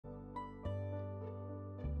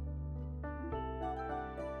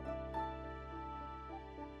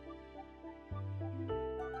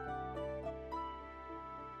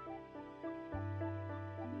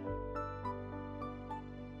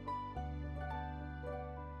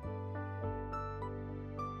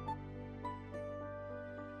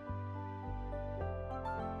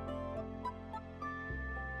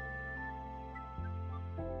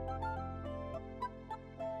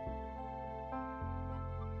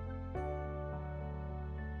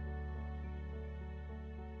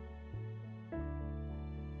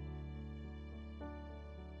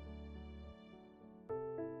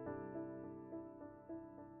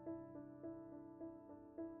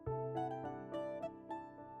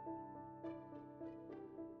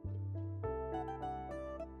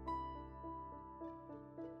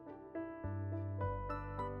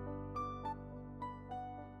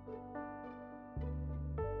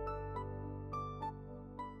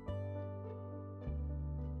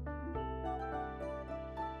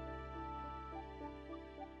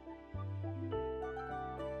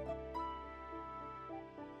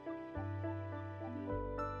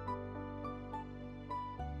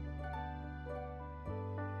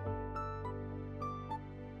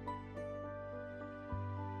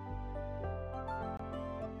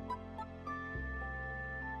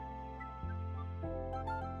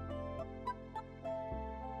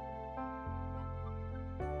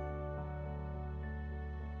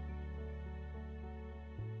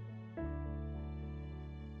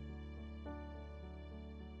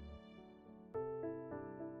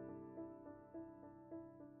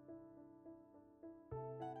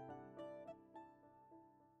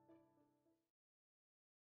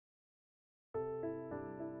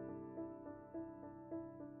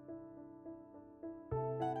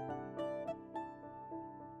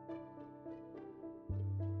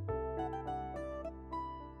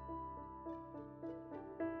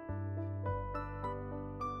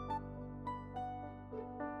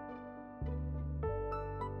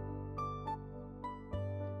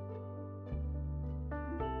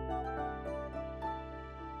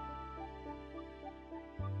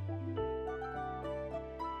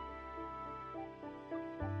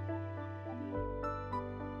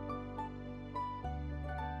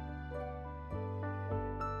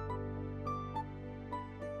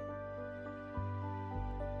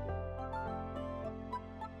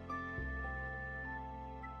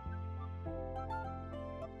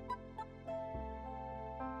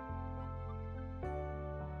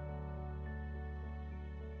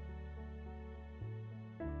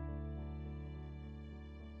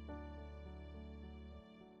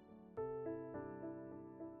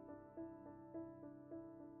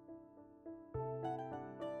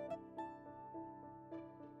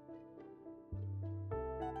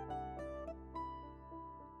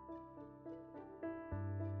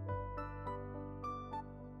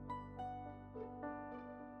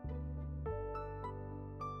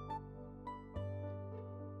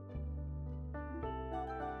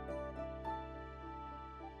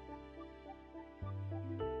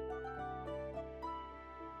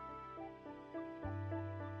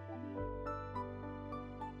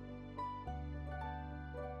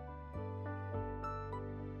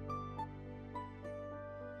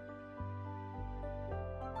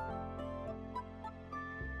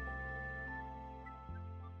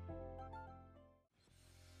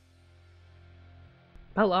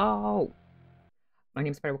Hello. My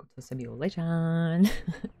name's Spider. Welcome to the simulation. I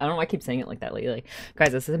don't know why I keep saying it like that lately.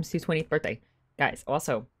 Guys, this is Sim's 20th birthday. Guys,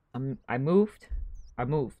 also, I moved.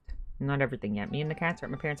 Not everything yet. Me and the cats are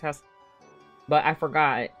at my parents' house. But I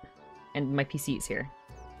forgot. And my PC is here.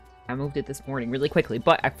 I moved it this morning really quickly,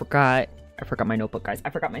 but I forgot my notebook, guys.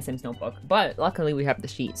 I forgot my Sims notebook. But luckily we have the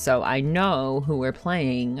sheet, so I know who we're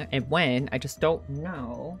playing and when. I just don't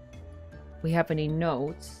know if we have any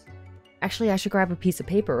notes. Actually, I should grab a piece of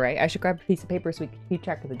paper, right? I should grab a piece of paper so we can keep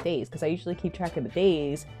track of the days, because I usually keep track of the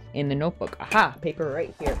days in the notebook. Aha! Paper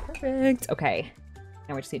right here. Perfect! Okay.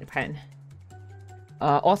 Now we just need a pen.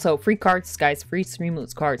 Also, free cards, guys. Free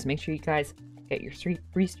Streamloots cards. Make sure you guys get your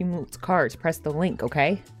free Streamloots cards. Press the link,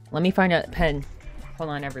 okay? Let me find a pen.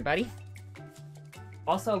 Hold on, everybody.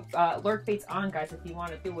 Also, lurk bait's on, guys, if you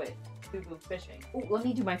want to do it. Do fishing. Oh, let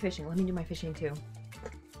me do my fishing. Let me do my fishing, too.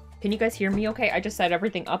 Can you guys hear me okay? I just set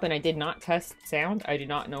everything up and I did not test sound. I do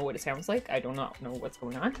not know what it sounds like. I do not know what's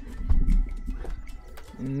going on.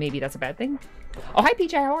 Maybe that's a bad thing. Oh, hi,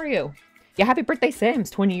 PJ. How are you? Yeah, happy birthday,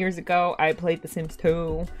 Sims. 20 years ago, I played The Sims 2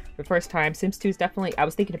 for the first time. Sims 2 is definitely, I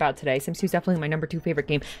was thinking about today. Sims 2 is definitely my #2 favorite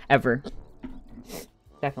game ever.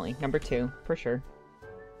 Definitely. #2, for sure.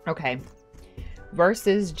 Okay.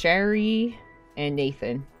 Versus Jerry and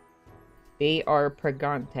Nathan. They are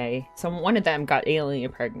pregante. So one of them got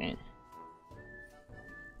alien pregnant.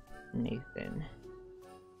 Nathan.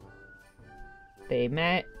 They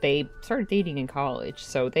met. They started dating in college.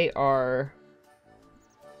 So they are...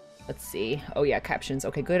 Let's see. Oh yeah, captions.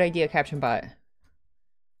 Okay, good idea, caption bot.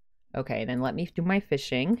 Okay, then let me do my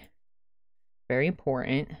fishing. Very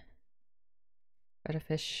important. Gotta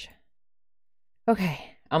fish.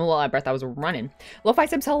 Okay. I'm a little out of breath. I was running. Lo-Fi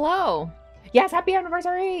Sims, hello! Yes, happy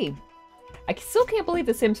anniversary! I still can't believe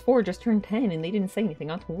The Sims 4 just turned 10 and they didn't say anything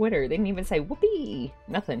on Twitter. They didn't even say whoopee.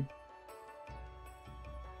 Nothing.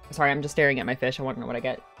 Sorry, I'm just staring at my fish. I want to know what I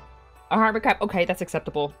get. A harbor cap. Okay, that's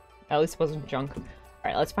acceptable. At least it wasn't junk.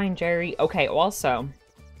 Alright, let's find Jerry. Okay, also,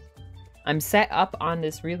 I'm set up on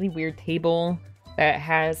this really weird table that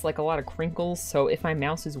has like a lot of crinkles. So if my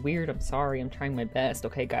mouse is weird, I'm sorry. I'm trying my best.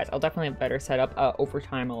 Okay, guys, I'll definitely have better setup. Over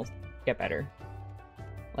time, I'll get better.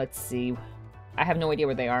 Let's see. I have no idea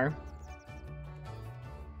where they are.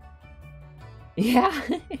 Yeah.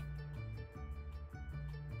 I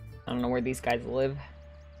don't know where these guys live.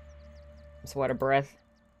 I'm so out of breath.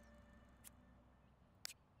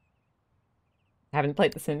 I haven't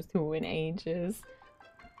played The Sims 2 in ages.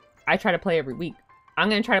 I try to play every week. I'm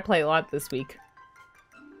gonna try to play a lot this week.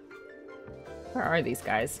 Where are these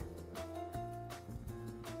guys?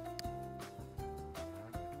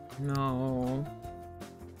 No.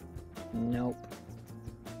 Nope.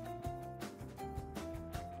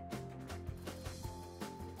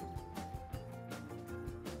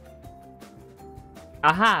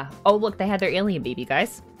 Aha! Oh, look, they had their alien baby,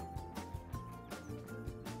 guys.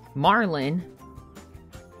 Marlin.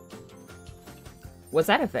 Was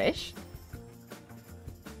that a fish?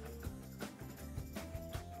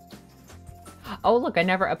 Oh, look, I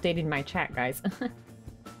never updated my chat, guys.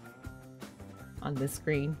 On this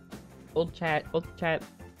screen. Old chat, old chat.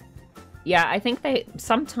 Yeah, I think they...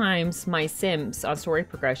 Sometimes my Sims on story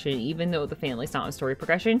progression, even though the family's not on story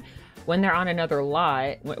progression, when they're on another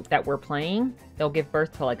lot that we're playing, they'll give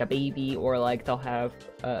birth to, like, a baby, or, like, they'll have...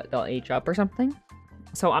 they'll age up or something.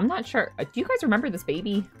 So I'm not sure. Do you guys remember this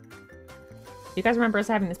baby? Do you guys remember us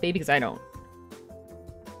having this baby? Because I don't.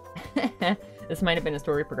 This might have been a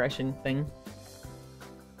story progression thing.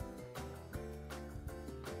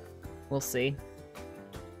 We'll see.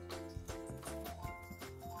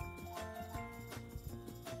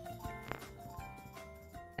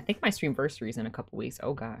 I think my streamversary is in a couple weeks.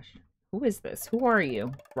 Oh gosh. Who is this? Who are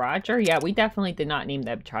you? Roger? Yeah, we definitely did not name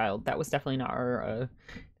that child. That was definitely not our,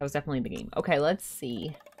 that was definitely the game. Okay, let's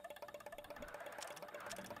see.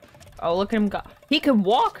 Oh, look at him go. He can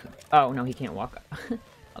walk! Oh, no, he can't walk. I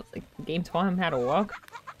was like, the game taught him how to walk?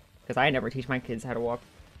 Because I never teach my kids how to walk.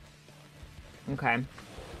 Okay.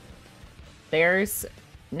 There's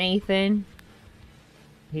Nathan.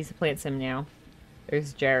 He's a plant sim now.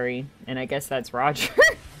 There's Jerry. And I guess that's Roger.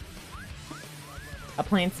 A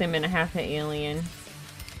plant sim and a half an alien.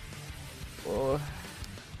 Oh.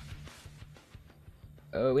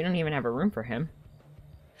 Oh, we don't even have a room for him.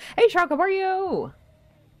 Hey, Shark, how are you?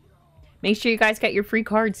 Make sure you guys get your free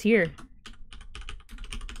cards here.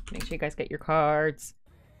 Make sure you guys get your cards.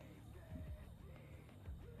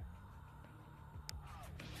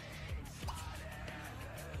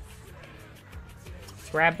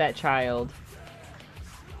 Grab that child.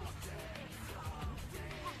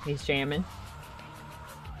 He's jamming.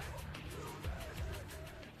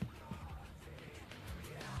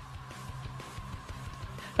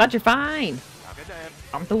 Thought you're fine.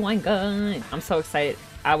 I'm the one gun. I'm so excited.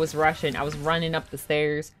 I was rushing. I was running up the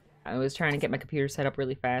stairs. I was trying to get my computer set up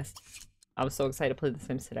really fast. I was so excited to play The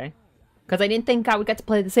Sims today. Because I didn't think I would get to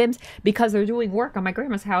play The Sims because they're doing work on my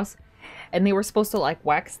grandma's house. And they were supposed to like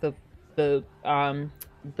wax the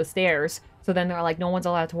stairs. So then they're like, no one's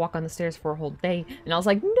allowed to walk on the stairs for a whole day. And I was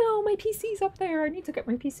like, no, my PC's up there. I need to get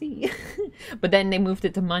my PC. But then they moved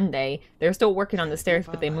it to Monday. They're still working on the stairs,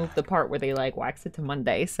 but they moved the part where they like wax it to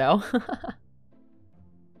Monday. So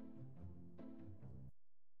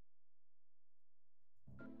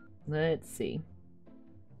let's see.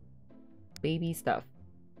 Baby stuff.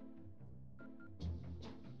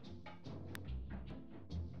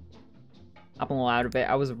 I'm all out of it.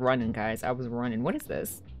 I was running, guys. I was running. What is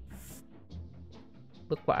this?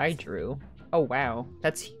 Look what I drew. Oh, wow.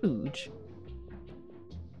 That's huge.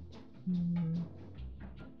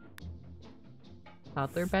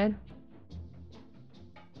 Toddler bed?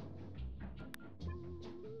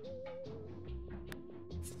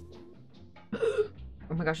 Oh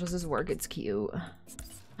my gosh, does this work? It's cute.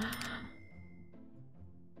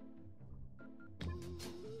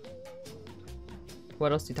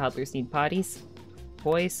 What else do toddlers need? Potties?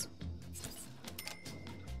 Toys?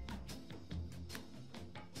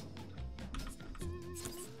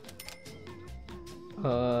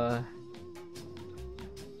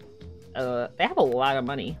 They have a lot of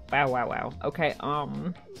money. Wow, wow, wow. Okay,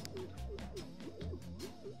 I'm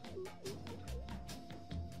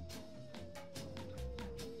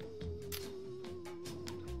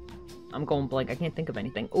going blank. I can't think of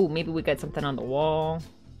anything. Oh, maybe we got something on the wall.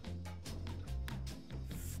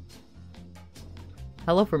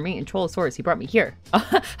 Hello for me and Trollosaurus. He brought me here.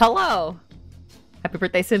 Hello! Happy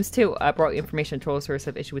birthday, Sims 2. I brought you information. Trollosaurus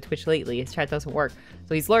have issue with Twitch lately. His chat doesn't work.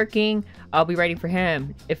 So he's lurking. I'll be writing for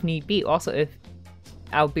him if need be. Also, if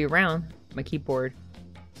I'll be around my keyboard.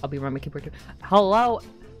 I'll be around my keyboard too. Hello!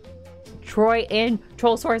 Troy and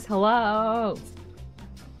Trollosaurus, hello!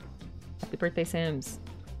 Happy birthday, Sims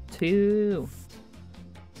 2.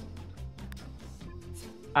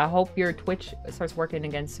 I hope your Twitch starts working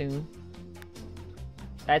again soon.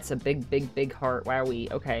 That's a big, big, big heart.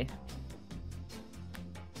 Wowee. Okay.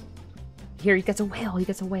 Here, he gets a whale. He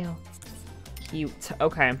gets a whale. Cute.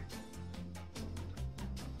 Okay.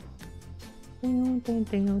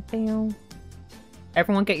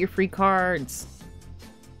 Everyone get your free cards.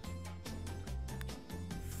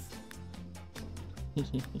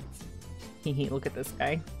 Look at this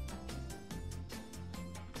guy.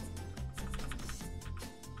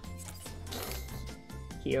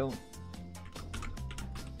 Cute.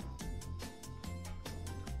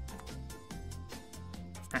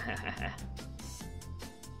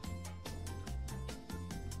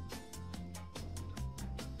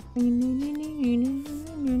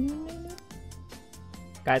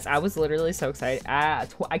 Guys, I was literally so excited. I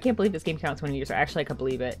can't believe this game came out 20 years. Actually, I can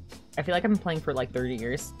believe it. I feel like I've been playing for like 30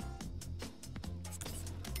 years.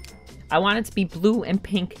 I want it to be blue and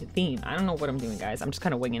pink theme. I don't know what I'm doing, guys. I'm just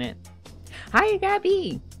kind of winging it. Hi,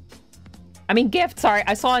 Gabby. I mean, gift. Sorry,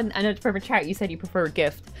 I saw in a different chat you said you prefer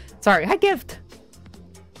gift. Sorry. Hi, gift.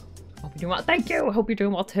 Hope you're doing well. Thank you. Hope you're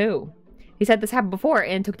doing well too. He said this happened before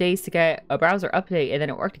and took days to get a browser update and then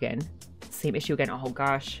it worked again. Same issue again. Oh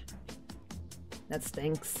gosh. That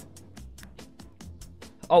stinks.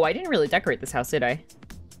 Oh, I didn't really decorate this house, did I?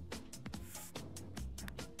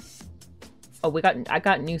 Oh, I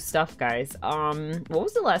got new stuff, guys. What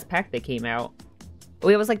was the last pack that came out? Oh,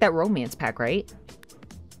 it was like that romance pack, right?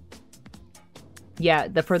 Yeah,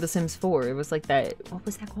 for The Sims 4. It was like that. What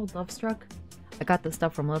was that called? Lovestruck? I got the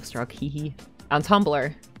stuff from Lovestruck. Hee. On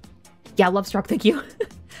Tumblr. Yeah, Lovestruck. Thank you.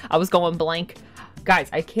 I was going blank. Guys,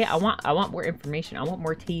 I can't. I want more information. I want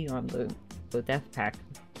more tea on the death pack.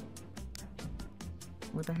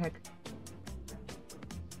 What the heck?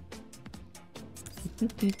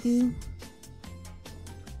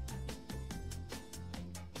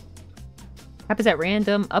 Happens at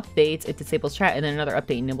random updates, it disables chat, and then another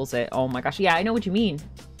update nibbles it. Oh my gosh. Yeah, I know what you mean.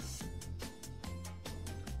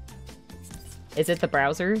 Is it the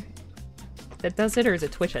browser that does it, or is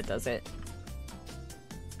it Twitch that does it?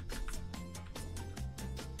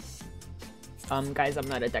 Guys, I'm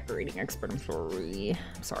not a decorating expert. I'm sorry.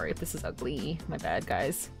 I'm sorry if this is ugly. My bad,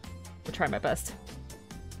 guys. I'll try my best.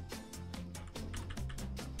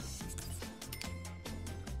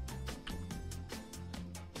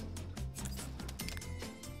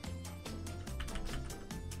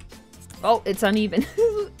 Oh, it's uneven.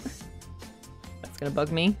 That's gonna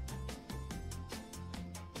bug me.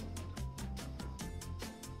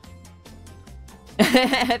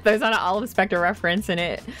 If there's not an Olive Spectre reference in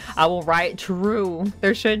it, I will write true.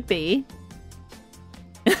 There should be.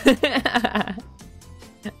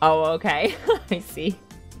 Oh, okay. I see.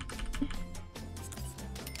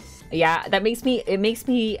 Yeah, that makes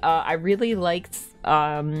me, I really liked,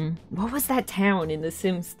 what was that town in the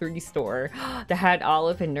Sims 3 store that had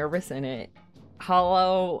Olive and Nervous in it?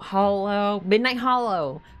 Midnight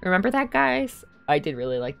Hollow. Remember that, guys? I did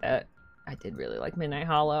really like that. I did really like Midnight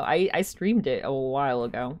Hollow. I streamed it a while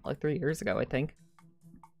ago, like 3 years ago, I think.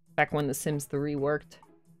 Back when the Sims 3 worked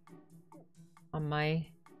on my...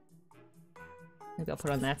 Maybe I'll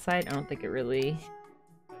put it on that side. I don't think it really...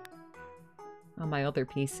 On my other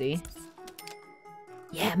PC.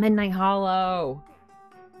 Yeah, Midnight Hollow!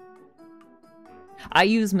 I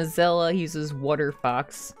use Mozilla, he uses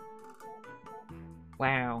Waterfox.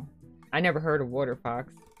 Wow. I never heard of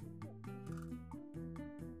Waterfox.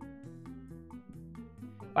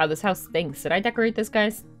 Wow, this house stinks. Did I decorate this,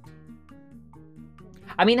 guys?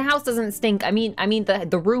 I mean, the house doesn't stink. I mean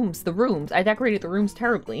the rooms. I decorated the rooms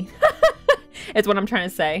terribly. It's what I'm trying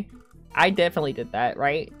to say. I definitely did that,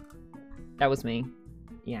 right? That was me.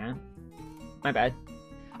 Yeah. My bad.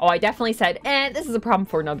 Oh, I definitely said, this is a problem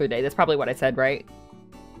for another day. That's probably what I said, right?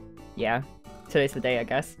 Yeah. Today's the day, I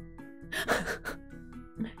guess.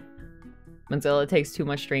 Mozilla takes too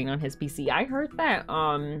much strain on his PC. I heard that,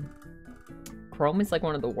 Chrome is like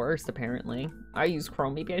one of the worst, apparently. I use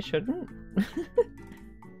Chrome. Maybe I shouldn't.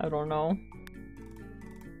 I don't know.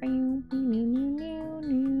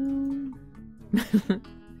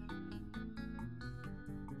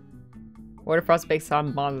 Waterfrost based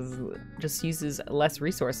on mods just uses less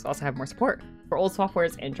resources, also have more support for old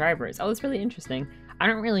softwares and drivers. Oh, that's really interesting. I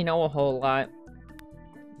don't really know a whole lot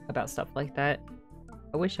about stuff like that.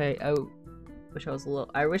 I wish I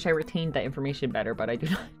retained that information better, but I do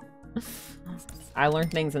not. I learn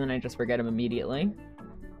things and then I just forget them immediately.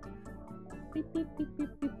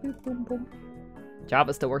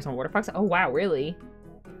 Java still works on Waterfox? Oh wow, really?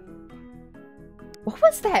 What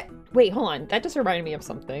was that? Wait, hold on. That just reminded me of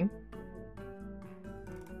something.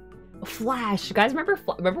 Flash. Guys, remember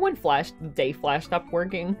when the day Flash stopped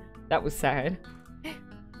working? That was sad.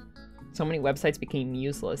 So many websites became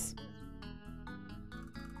useless.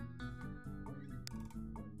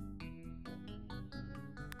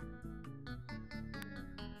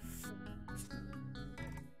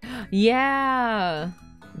 Yeah!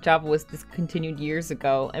 Java was discontinued years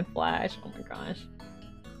ago, and Flash. Oh my gosh.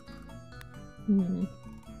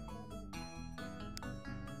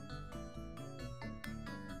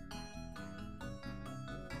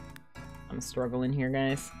 I'm struggling here,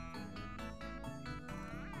 guys.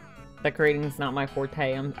 Decorating is not my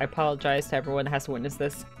forte. I apologize to everyone that has to witness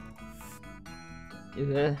this.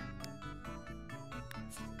 Ugh.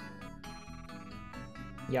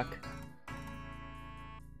 Yuck.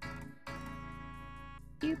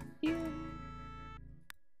 Pew, pew.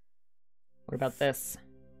 What about this?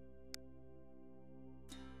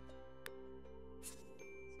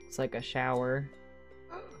 It's like a shower.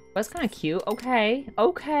 That's kind of cute. Okay.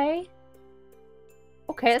 Okay.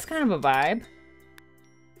 Okay, that's kind of a vibe.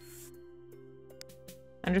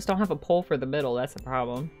 I just don't have a pole for the middle. That's the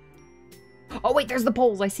problem. Oh, wait, there's the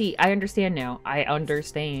poles. I see. I understand now. I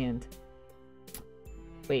understand.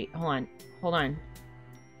 Wait, hold on. Hold on.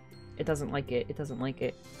 It doesn't like it. It doesn't like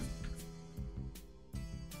it.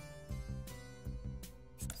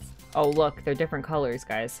 Oh, look. They're different colors,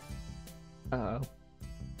 guys. Uh-oh.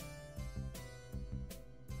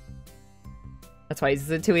 That's why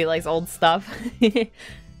he's into he likes old stuff. And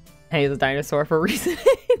he's a dinosaur for a reason.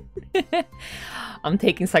 I'm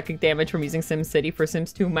taking psychic damage from using SimCity for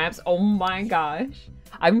Sims 2 maps. Oh my gosh.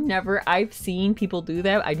 I've seen people do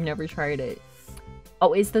that. I've never tried it.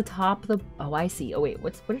 Oh, is the top the... Oh, I see. Oh, wait.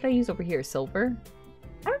 What did I use over here? Silver?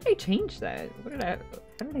 How did I change that? How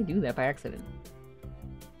did I do that by accident?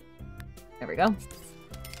 There we go.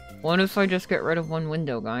 What if I just get rid of one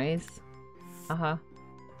window, guys? Uh-huh.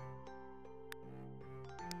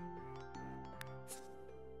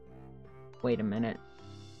 Wait a minute.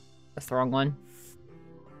 That's the wrong one.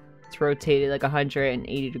 It's rotated like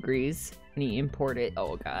 180 degrees. And you import it.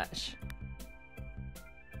 Oh gosh.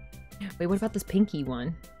 Wait, what about this pinky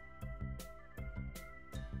one?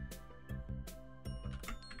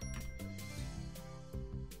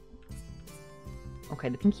 Okay,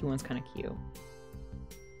 the pinky one's kind of cute.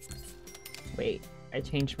 Wait, I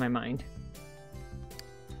changed my mind.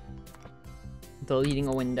 Deleting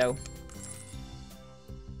a window.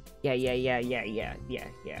 Yeah.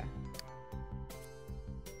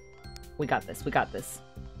 We got this, we got this.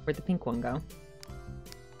 Where'd the pink one go?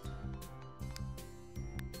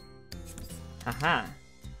 Haha.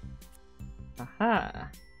 Haha.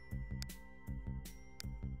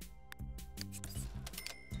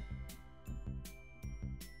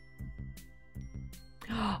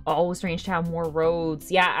 Oh, Strangetown, more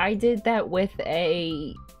roads. Yeah, I did that with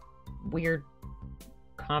a weird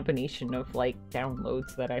combination of like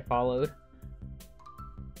downloads that I followed.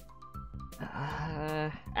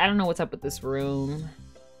 I don't know what's up with this room.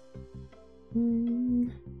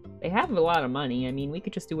 They have a lot of money. I mean, we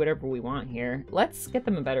could just do whatever we want here. Let's get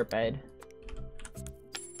them a better bed.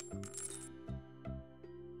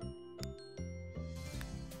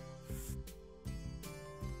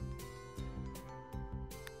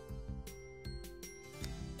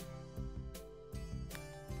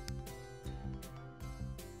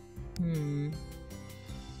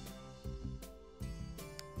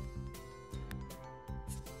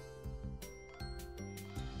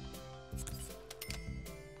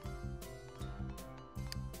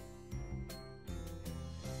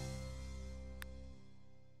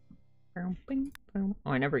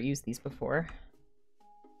 Oh, I never used these before.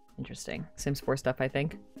 Interesting. Sims 4 stuff, I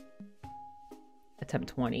think. Attempt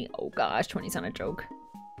 20. Oh gosh, 20's on a joke.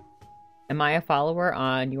 Am I a follower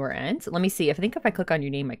on your end? Let me see. I think if I click on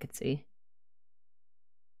your name, I could see.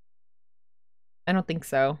 I don't think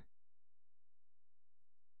so.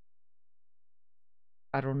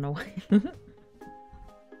 I don't know.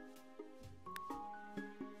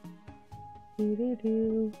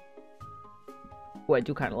 Oh, I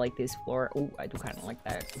do kind of like this floor. Oh, I do kind of like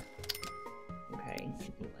that. Okay,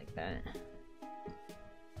 I do like that.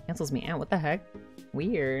 Cancels me out. What the heck?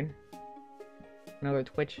 Weird. Another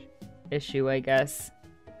Twitch issue, I guess.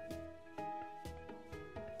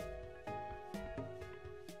 I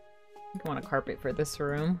want a carpet for this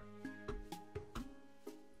room.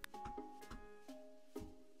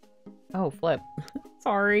 Oh, flip.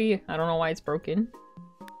 Sorry. I don't know why it's broken.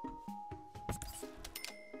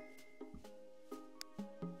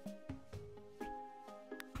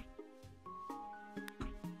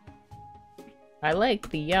 I like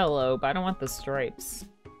the yellow, but I don't want the stripes.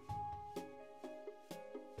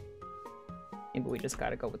 Maybe we just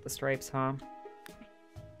gotta go with the stripes, huh? I'm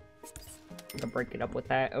gonna break it up with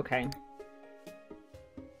that. Okay.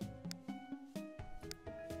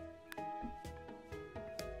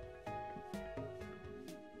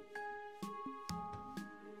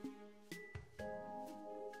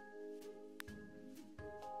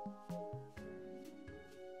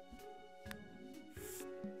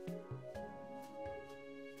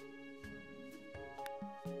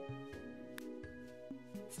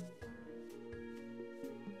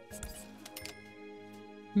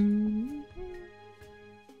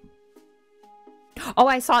 Oh,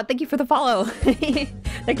 I saw it. Thank you for the follow.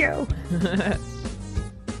 Thank you.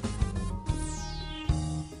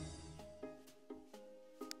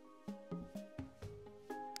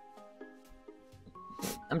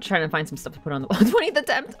 I'm trying to find some stuff to put on the 20th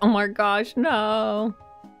attempt. Oh my gosh, no.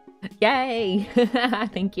 Yay.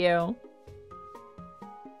 Thank you.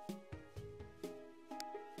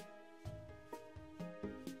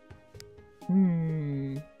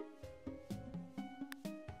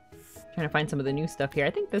 Trying to find some of the new stuff here.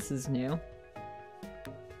 I think this is new.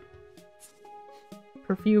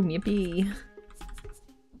 Perfume, yippee.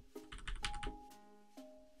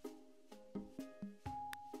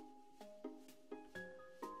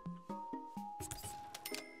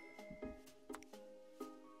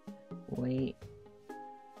 Wait.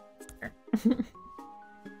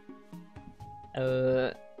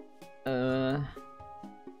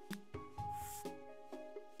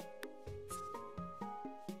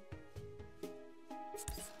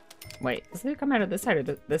 Wait, does it come out of this side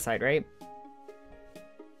or this side, right?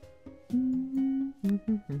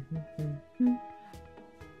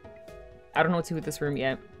 I don't know what to do with this room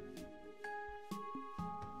yet.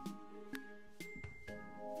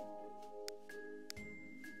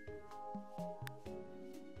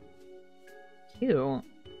 Cute.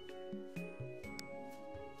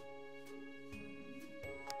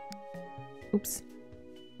 Oops.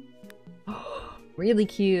 Really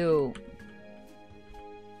cute.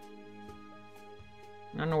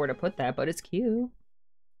 I don't know where to put that, but it's cute.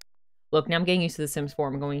 Look, now I'm getting used to the Sims 4.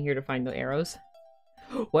 I'm going here to find the arrows.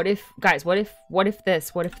 What if, guys, what if this?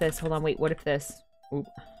 Hold on, wait, what if this? Oop.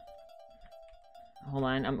 Hold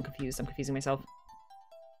on, I'm confused. I'm confusing myself.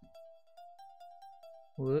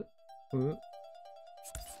 Whoop, whoop.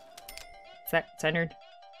 Is that centered?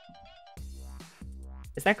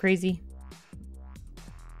 Is that crazy?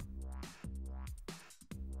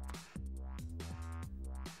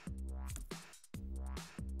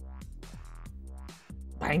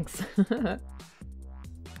 Thanks. Okay,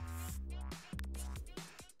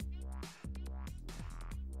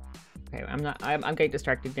 I'm getting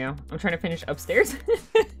distracted now. I'm trying to finish upstairs.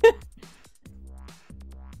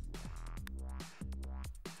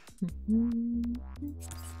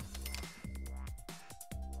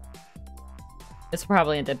 This will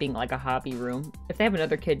probably end up being like a hobby room. If they have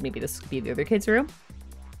another kid, maybe this could be the other kid's room.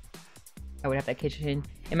 I would have that kitchen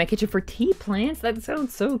in my kitchen for tea plants. That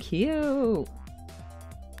sounds so cute.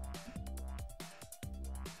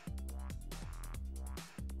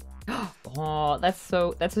 Oh, that's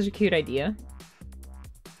such a cute idea.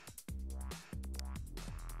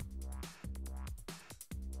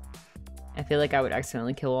 I feel like I would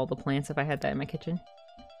accidentally kill all the plants if I had that in my kitchen.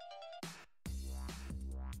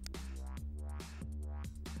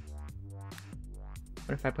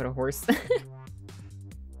 What if I put a horse?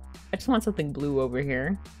 I just want something blue over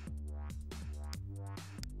here.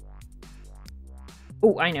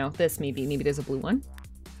 Oh, I know. This maybe. Maybe there's a blue one.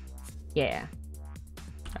 Yeah.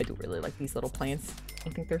 I do really like these little plants. I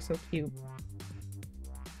think they're so cute.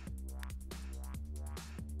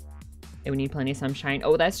 And we need plenty of sunshine.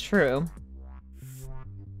 Oh, that's true.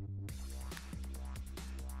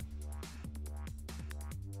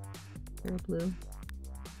 They're blue.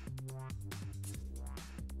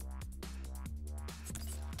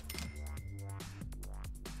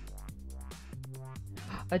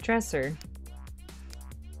 A dresser.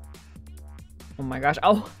 Oh my gosh.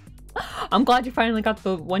 Oh, I'm glad you finally got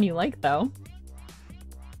the one you like, though.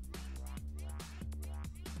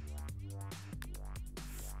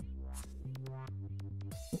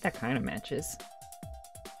 I think that kind of matches.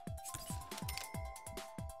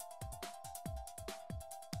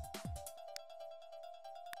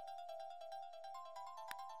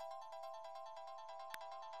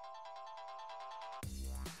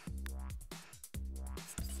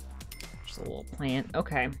 Just a little plant.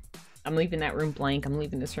 Okay. I'm leaving that room blank. I'm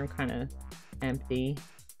leaving this room kind of empty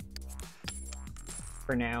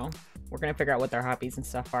for now. We're gonna figure out what their hobbies and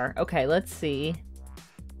stuff are. Okay, let's see.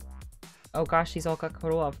 Oh gosh, these all got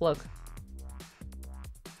cut off. Look.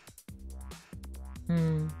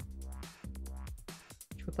 Should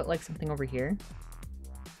we put like something over here?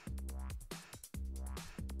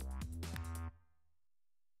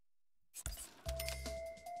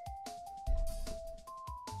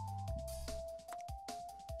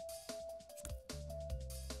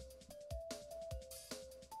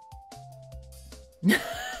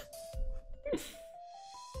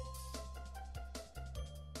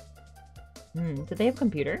 Do they have a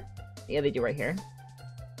computer? Yeah, they do right here.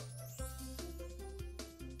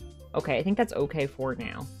 Okay, I think that's okay for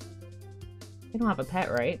now. They don't have a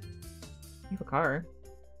pet, right? You have a car.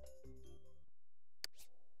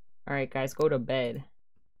 Alright, guys, go to bed.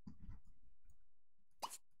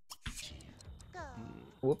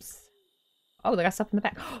 Whoops. Oh, they got stuff in the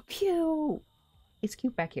back. Oh, cute! It's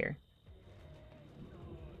cute back here.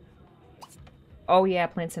 Oh yeah,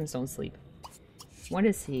 plant sims don't sleep. What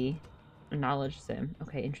is he? A knowledge sim.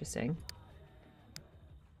 Okay, interesting.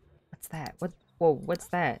 What's that? What? Whoa, what's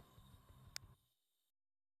that?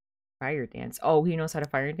 Fire dance. Oh, he knows how to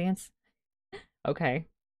fire dance? Okay.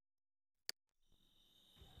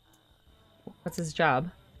 What's his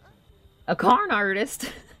job? A con artist?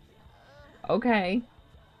 Okay.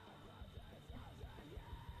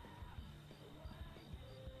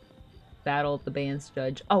 Battle at the band's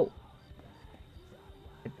judge. Oh.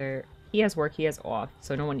 There. He has work, he has off,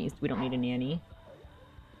 so no one needs, we don't need a nanny.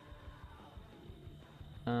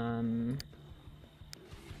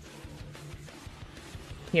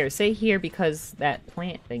 Here, say here because that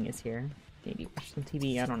plant thing is here. Maybe watch some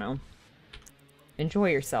TV, I don't know. Enjoy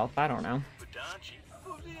yourself, I don't know.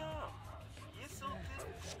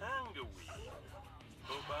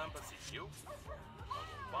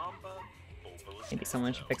 Maybe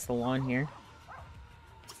someone should fix the lawn here.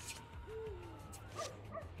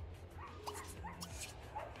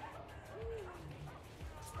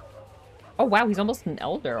 Oh wow, he's almost an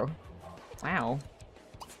elder. Wow.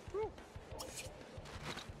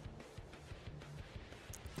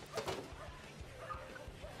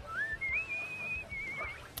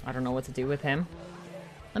 I don't know what to do with him.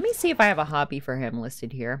 Let me see if I have a hobby for him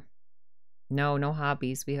listed here. No, no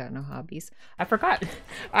hobbies. We got no hobbies. I forgot.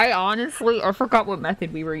 I forgot what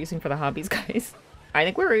method we were using for the hobbies, guys. I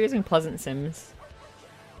think we were using Pleasant Sims.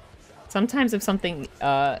 Sometimes if something,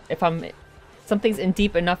 something's in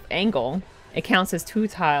deep enough angle, it counts as 2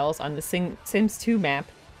 tiles on the Sims 2 map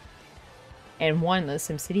and 1 on the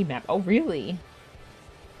SimCity map. Oh, really?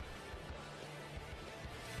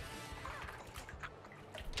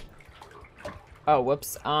 Oh,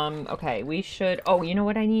 whoops. Okay, we should... Oh, you know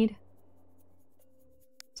what I need?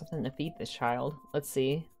 Something to feed this child. Let's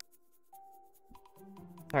see.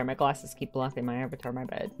 Sorry, my glasses keep blocking my avatar. My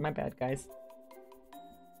bad. My bad, guys.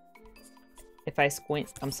 If I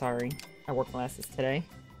squint... I'm sorry. I wore glasses today.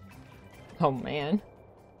 Oh, man.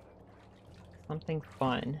 Something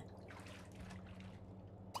fun.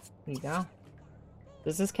 Here you go.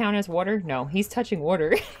 Does this count as water? No, he's touching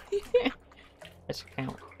water. That should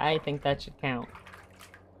count. I think that should count.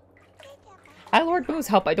 Hi, Lord Boo's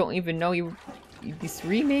help. I don't even know you. You'd be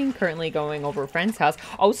streaming. Currently going over a friend's house.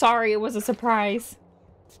 Oh, sorry. It was a surprise.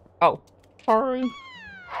 Oh, sorry.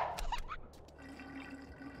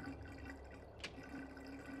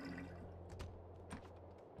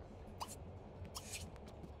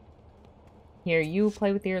 Here, you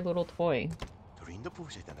play with your little toy. I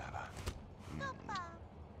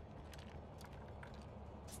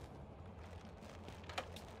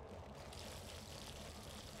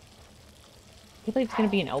can't believe he's gonna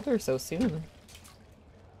be an elder so soon.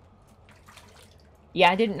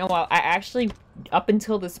 Yeah, I didn't know. I actually, up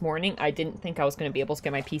until this morning, I didn't think I was gonna be able to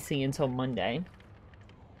get my PC until Monday.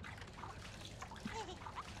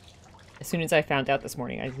 As soon as I found out this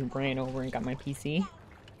morning, I just ran over and got my PC.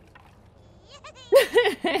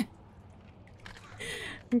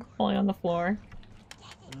 I'm crawling on the floor.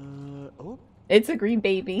 Oh. It's a green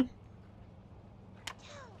baby.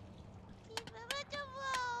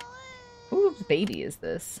 Whose baby is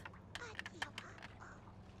this?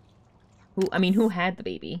 Who had the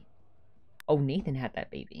baby? Oh, Nathan had that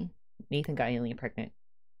baby. Nathan got alien pregnant.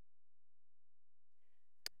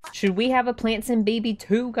 Should we have a plant sim baby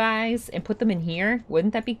too, guys? And put them in here?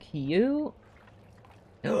 Wouldn't that be cute?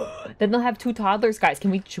 Then they'll have 2 toddlers. Guys,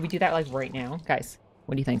 should we do that like right now? Guys,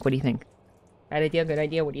 what do you think? What do you think? Bad idea, good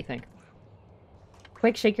idea, what do you think?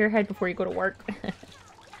 Quick, shake your head before you go to work.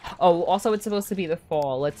 Oh, also it's supposed to be the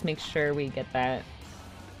fall. Let's make sure we get that.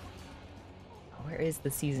 Where is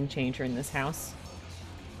the season changer in this house?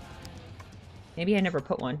 Maybe I never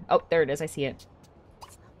put one. Oh, there it is. I see it.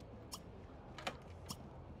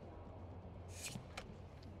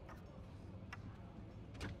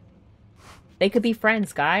 They could be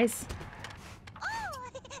friends, guys.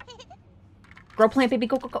 Grow plant, baby.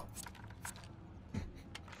 Go, go, go.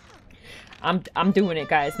 I'm doing it,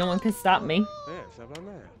 guys. No one can stop me.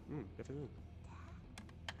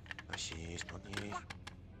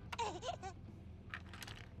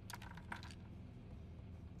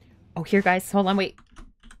 Oh, here, guys. Hold on, wait.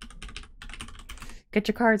 Get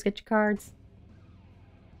your cards, get your cards.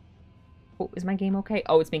 Oh, is my game okay?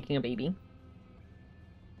 Oh, it's making a baby.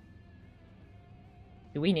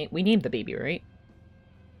 We named the baby, right?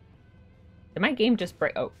 Did my game just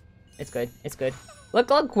break? Oh, it's good. It's good. Look,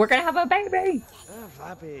 look, we're gonna have a baby!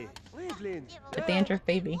 The dandruff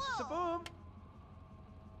baby.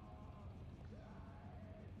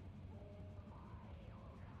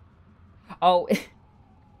 Oh,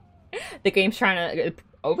 the game's trying to...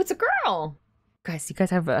 Oh, it's a girl! Guys, you guys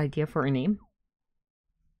have an idea for a name?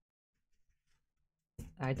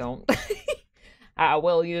 I don't. I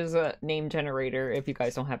will use a name generator if you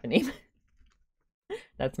guys don't have a name.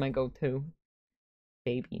 That's my go-to.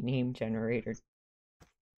 Baby name generator.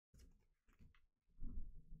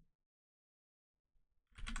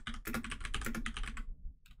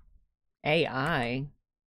 AI?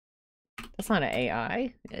 That's not an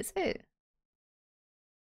AI, is it?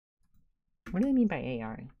 What do they mean by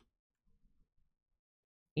AI?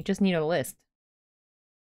 You just need a list.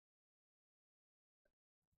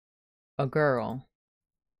 A girl.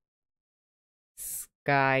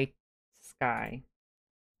 Sky.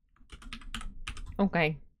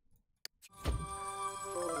 Okay.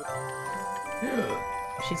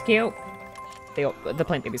 She's cute. The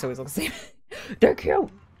plant babies always look the same. They're cute.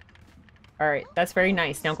 Alright, that's very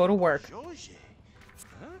nice. Now go to work.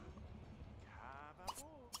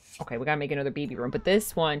 Okay, we gotta make another baby room. But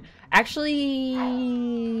this one, actually,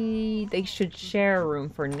 they should share a room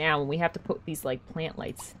for now. And we have to put these, like, plant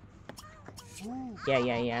lights.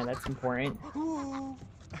 Yeah, that's important.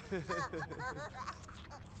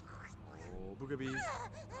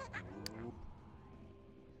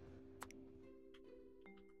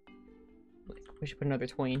 We should put another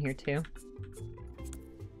toy in here, too.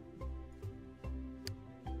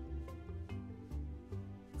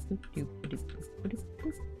 You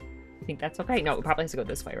think that's okay? No, it probably has to go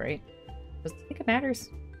this way, right? Doesn't think it matters.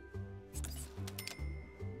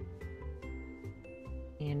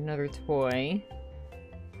 And another toy.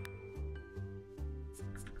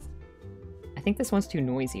 I think this one's too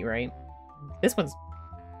noisy, right? This one's...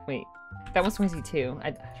 Wait. That one's noisy too.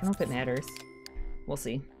 I don't know if it matters. We'll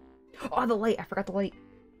see. Oh, the light! I forgot the light.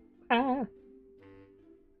 Ah!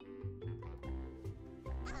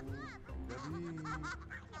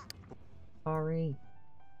 Sorry.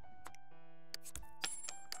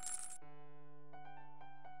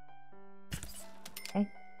 Okay.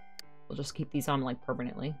 We'll just keep these on, like,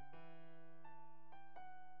 permanently.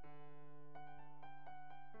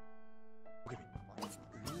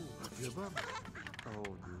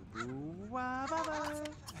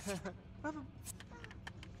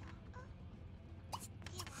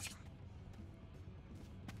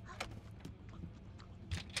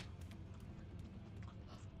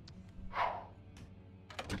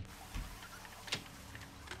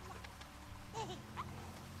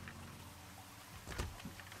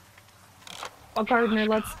 Oh, gardener,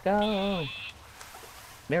 let's go.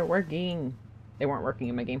 They're working. They weren't working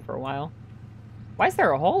in my game for a while. Why is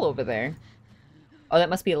there a hole over there? Oh, that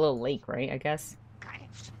must be a little lake, right? I guess.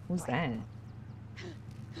 Who's that?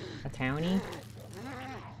 A townie?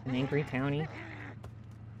 An angry townie?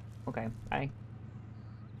 Okay, bye.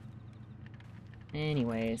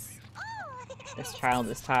 Anyways. This child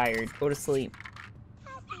is tired. Go to sleep.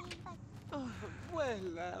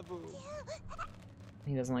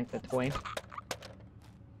 He doesn't like the toy.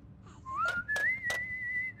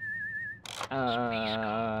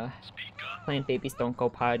 Plant babies don't go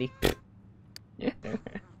potty.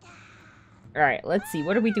 Alright, let's see.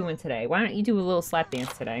 What are we doing today? Why don't you do a little slap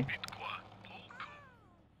dance today?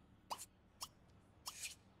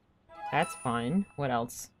 That's fun. What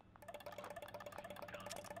else?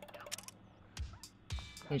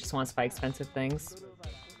 He just wants to buy expensive things.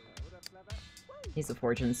 He's a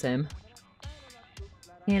fortune sim.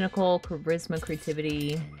 Mechanical, charisma,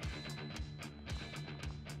 creativity.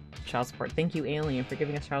 Child support. Thank you, Alien, for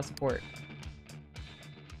giving us child support.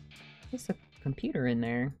 There's a computer in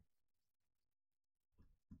there.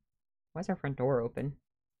 Why is our front door open?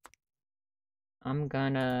 I'm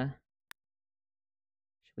gonna...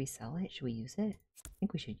 Should we sell it? Should we use it? I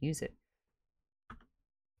think we should use it.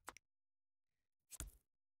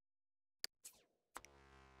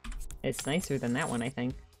 It's nicer than that one, I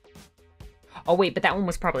think. Oh wait, but that one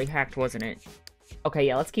was probably hacked, wasn't it? Okay,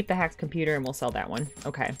 yeah, let's keep the hacked computer and we'll sell that one.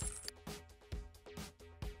 Okay.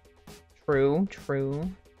 True,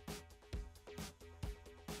 true.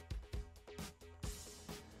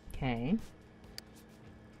 Okay.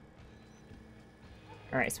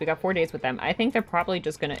 Alright, so we got 4 days with them. I think they're probably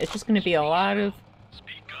just gonna... It's just gonna be a lot of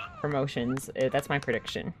promotions. That's my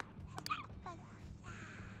prediction.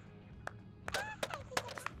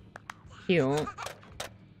 Cute.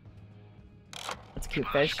 That's a cute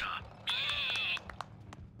fish.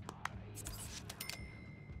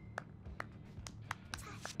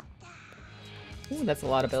 Ooh, that's a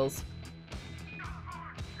lot of bills.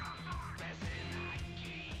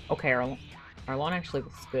 Okay, our lawn actually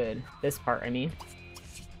looks good. This part, I mean.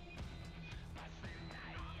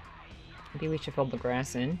 Maybe we should fill the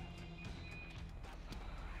grass in.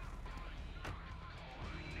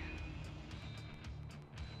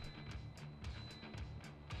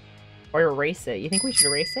 Or erase it. You think we should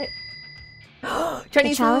erase it?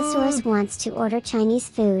 Chinese the Chalisaurus wants to order Chinese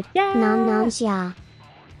food. Yeah. Nom noms, yeah.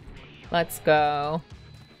 Let's go.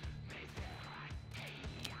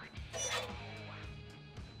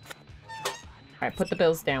 Alright, put the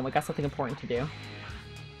bills down. We got something important to do.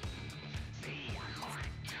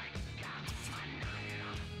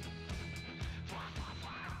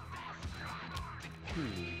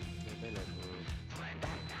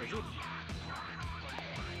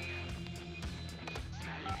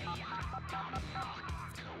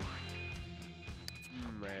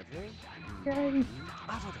 Yay.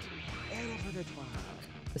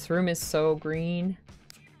 This room is so green.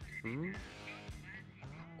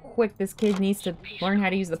 Quick, this kid needs to learn how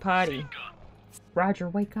to use the potty. Roger,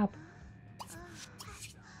 wake up.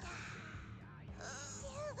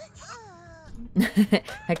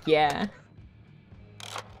 Heck yeah.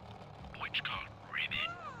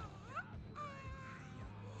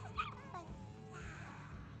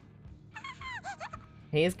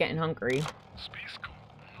 He is getting hungry.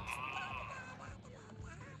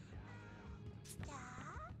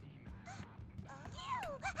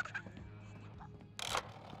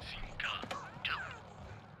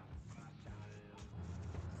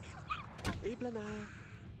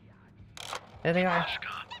 There they are.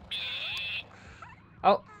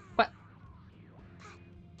 Oh, what?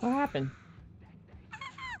 What happened?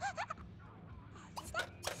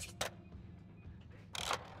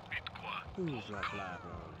 Where'd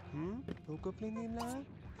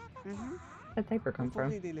that diaper come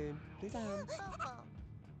from?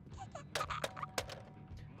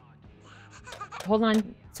 Hold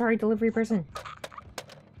on. Sorry, delivery person.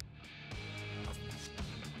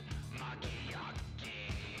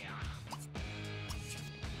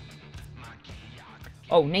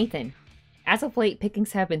 Oh, Nathan. As of late,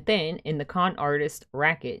 pickings have been thin in the con artist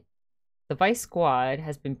racket. The Vice Squad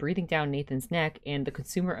has been breathing down Nathan's neck, and the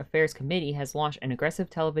Consumer Affairs Committee has launched an aggressive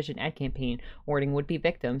television ad campaign warning would-be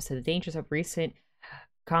victims to the dangers of recent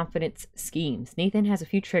confidence schemes. Nathan has a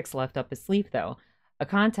few tricks left up his sleeve, though. A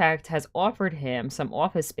contact has offered him some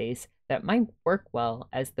office space that might work well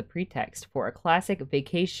as the pretext for a classic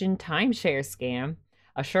vacation timeshare scam,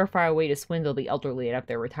 a surefire way to swindle the elderly out of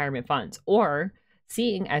their retirement funds. Or,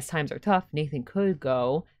 seeing as times are tough, Nathan could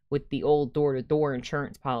go with the old door-to-door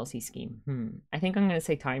insurance policy scheme. I think I'm going to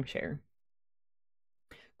say timeshare.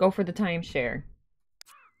 Go for the timeshare.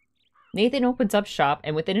 Nathan opens up shop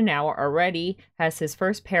and within an hour already has his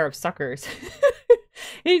first pair of suckers.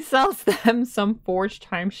 He sells them some forged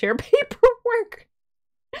timeshare paperwork,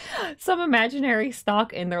 some imaginary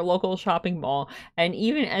stock in their local shopping mall, and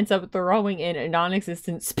even ends up throwing in a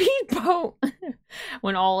non-existent speedboat.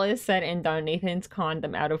 When all is said and done, Nathan's conned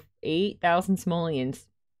them out of 8,000 simoleons.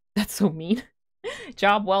 That's so mean.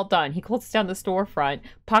 Job well done. He closes down the storefront,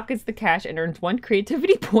 pockets the cash, and earns 1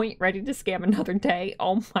 creativity point, ready to scam another day.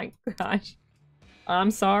 Oh my gosh.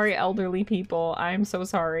 I'm sorry, elderly people. I'm so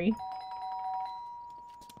sorry.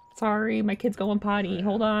 Sorry, my kid's going potty.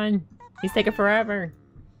 Hold on. He's taking forever.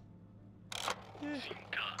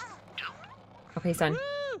 Okay, son.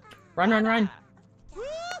 Run, run, run.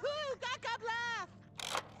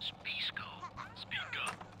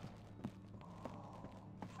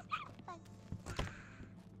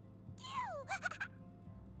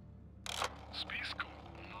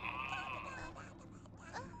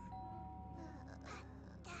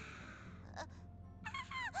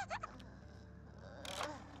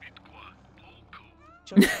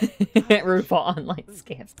 RuPaul online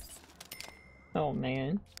scams. Oh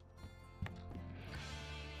man.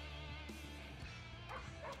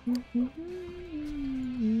 I'm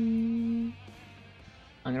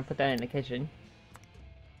gonna put that in the kitchen.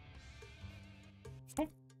 Okay.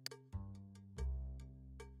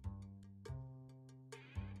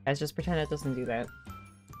 Guys, just pretend it doesn't do that.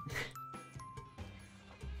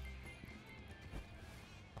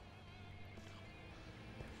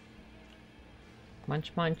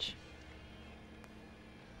 Munch, munch.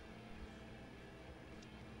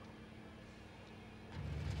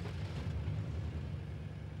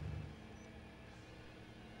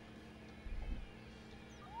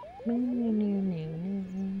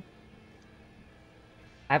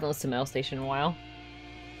 I haven't listened to Mail Station in a while.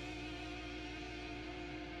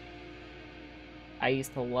 I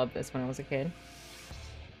used to love this when I was a kid.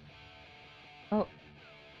 Oh.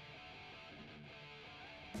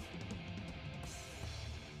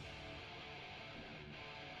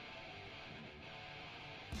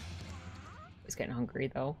 He's getting hungry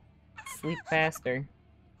though. Sleep faster.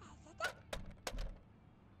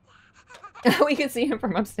 We can see him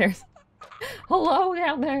from upstairs. Hello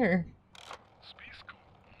down there.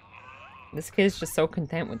 This kid's just so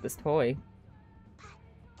content with this toy.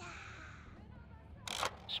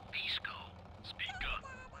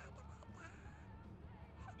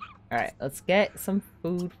 Alright, let's get some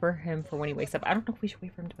food for him for when he wakes up. I don't know if we should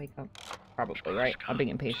wait for him to wake up. Probably, right? I'm being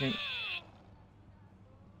impatient.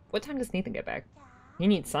 What time does Nathan get back? He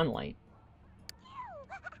needs sunlight.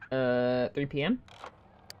 3 p.m.?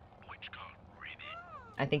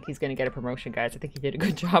 I think he's gonna get a promotion, guys. I think he did a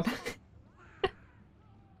good job.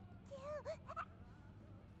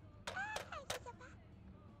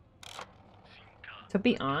 To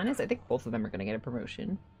be honest, I think both of them are gonna get a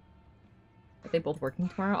promotion. Are they both working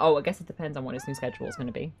tomorrow? Oh, I guess it depends on what his new schedule is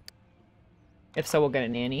gonna be. If so, we'll get a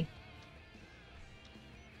nanny.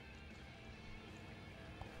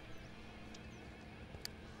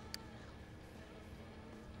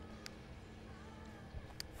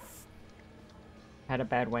 Had a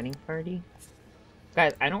bad wedding party.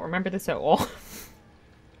 Guys, I don't remember this at all.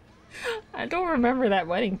 I don't remember that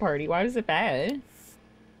wedding party. Why was it bad?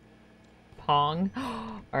 Pong.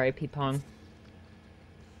 R.I.P. Pong.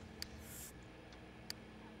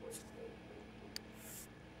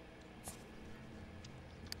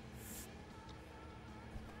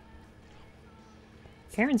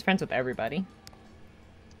 Karen's friends with everybody.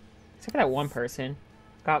 Except for that one person.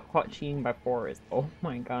 Got caught cheating by Forrest. Oh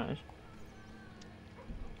my gosh.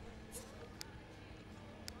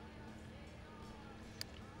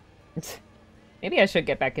 Maybe I should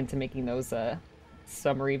get back into making those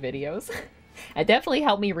summary videos. It definitely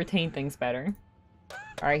helped me retain things better.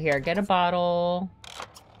 Alright, here, get a bottle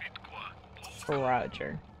for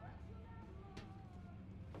Roger.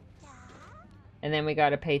 And then we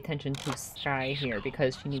gotta pay attention to Sky here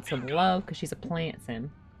because she needs some love because she's a plant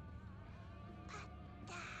sim.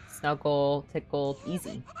 Snuggle, tickle,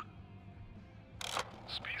 easy.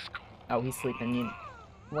 Oh, he's sleeping. You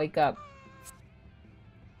wake up.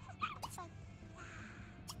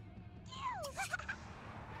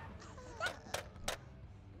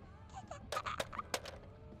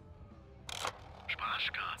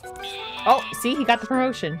 Oh, see, he got the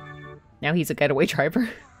promotion. Now he's a getaway driver.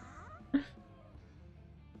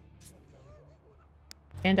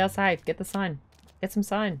 Stand outside. Get the sun. Get some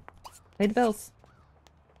sun. Pay the bills.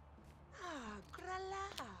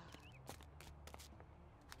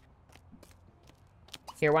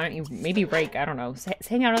 Here, why don't you maybe rake? I don't know.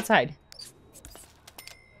 Hang out outside.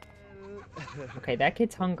 Okay, that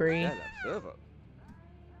kid's hungry.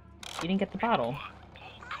 He didn't get the bottle.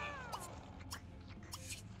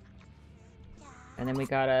 And then we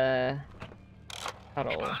gotta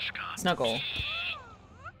cuddle. Snuggle.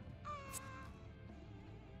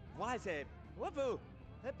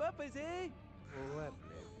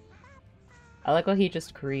 I like how he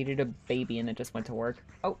just created a baby and it just went to work.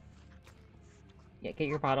 Oh. Yeah, get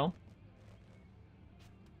your bottle.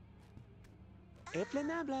 She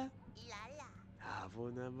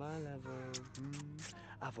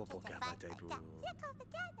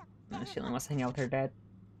only wants to hang out with her dad.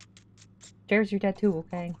 Jared's your dad too,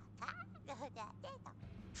 okay?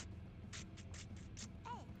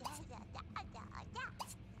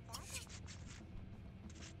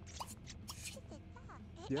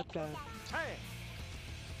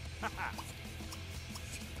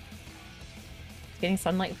 Getting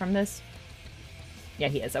sunlight from this? Yeah,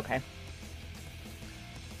 he is, okay.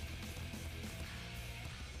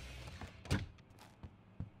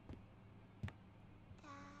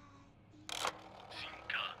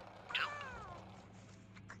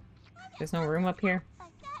 There's no room up here?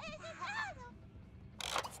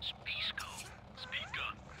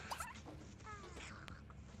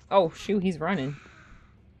 Oh, shoot, he's running.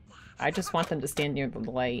 I just want them to stand near the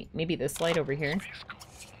light. Maybe this light over here.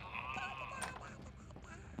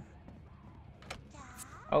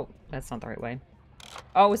 Oh, that's not the right way.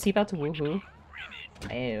 Oh, is he about to woohoo?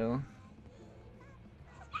 Ew.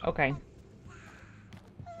 Okay.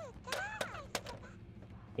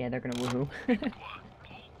 Yeah, they're gonna woohoo.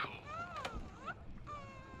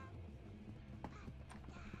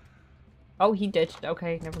 Oh, he ditched.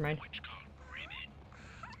 Okay, never mind.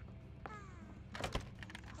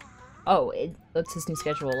 Oh, that's his new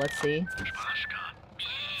schedule. Let's see.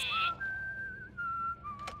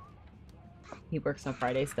 He works on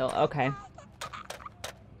Friday still. Okay.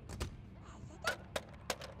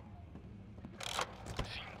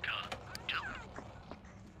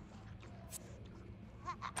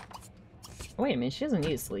 Oh, wait a minute. She doesn't need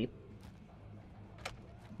to sleep. I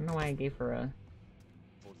don't know why I gave her a...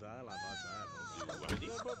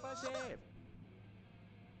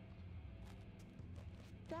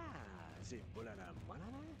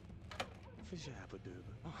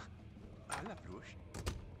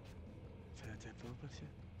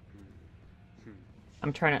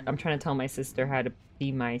 I'm trying to tell my sister how to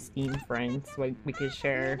be my Steam friend so we could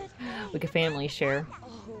share, we could family share.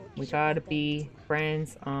 We gotta be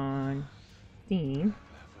friends on Steam.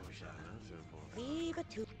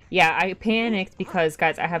 Yeah, I panicked because,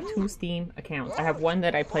 guys, I have 2 Steam accounts. I have one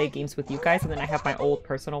that I play games with you guys, and then I have my old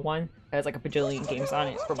personal one that has like a bajillion games on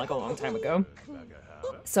it from like a long time ago.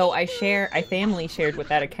 So I family shared with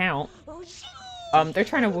that account. They're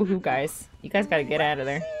trying to woohoo, guys. You guys gotta get out of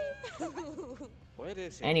there.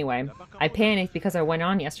 Anyway, I panicked because I went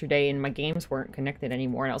on yesterday and my games weren't connected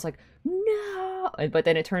anymore, and I was like, no! But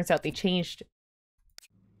then it turns out they changed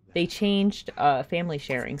family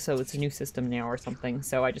sharing, so it's a new system now or something,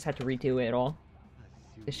 so I just had to redo it all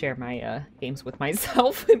to share my games with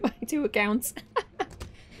myself with my 2 accounts.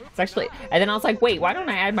 It's actually, and then I was like, wait, why don't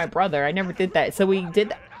I add my brother? I never did that. So we did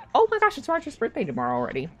that. Oh my gosh, it's Roger's birthday tomorrow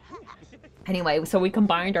already. Anyway, so we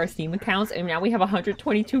combined our Steam accounts and now we have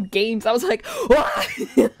 122 games. I was like, what?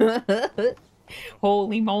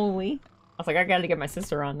 Holy moly. I was like, I gotta get my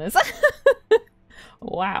sister on this.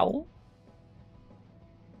 Wow.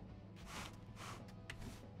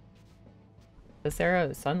 Is there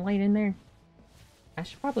a sunlight in there? I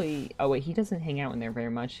should probably... Oh wait, he doesn't hang out in there very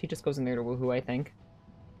much. He just goes in there to woohoo, I think.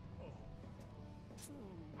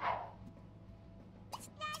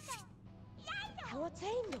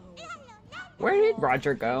 Where did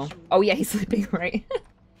Roger go? Oh yeah, he's sleeping, right?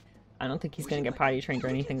 I don't think he's gonna get potty trained or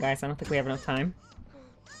anything, guys. I don't think we have enough time.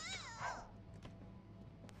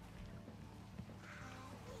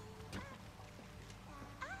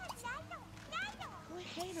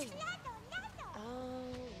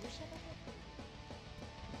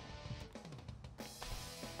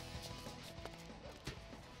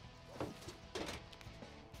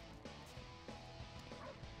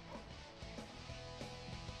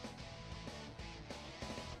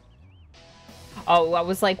 Oh, I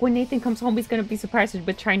was like, when Nathan comes home, he's gonna be surprised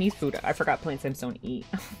with Chinese food. I forgot plain Sims don't eat.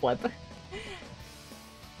 Flip.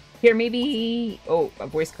 Here, maybe... Oh, a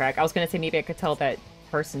voice crack. I was gonna say maybe I could tell that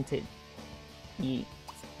person to eat.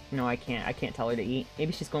 No, I can't. I can't tell her to eat.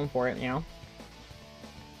 Maybe she's going for it now.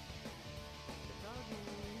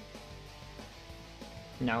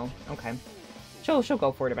 No. Okay. She'll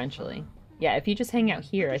go for it eventually. Yeah, if you just hang out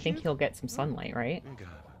here, I think he'll get some sunlight, right?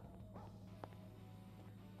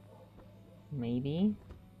 Maybe.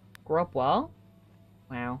 Grow up well?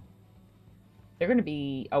 Wow. They're gonna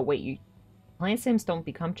be... Oh, wait, you... Plant Sims don't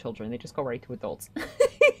become children. They just go right to adults.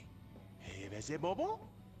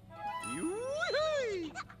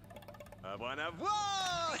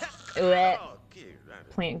 Blech.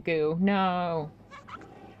 Plant goo. No.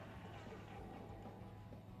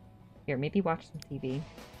 Here, maybe watch some TV.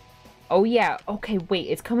 Oh, yeah. Okay, wait.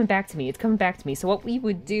 It's coming back to me. It's coming back to me. So what we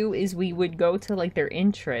would do is we would go to, like, their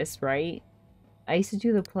interests, right? I used to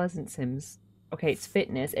do the Pleasant Sims. Okay, it's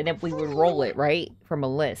fitness. And then we would roll it, right? From a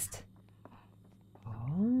list.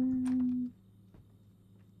 Oh.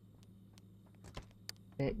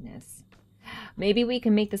 Fitness. Maybe we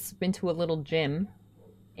can make this into a little gym.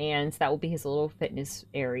 And that will be his little fitness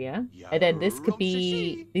area. And then this could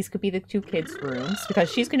be... These could be the two kids' rooms.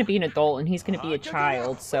 Because she's going to be an adult and he's going to be a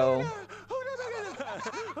child, so...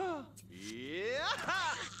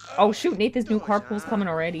 Oh, shoot, Nathan's new carpool's coming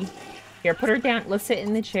already. Here, put her down. Let's sit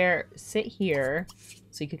in the chair. Sit here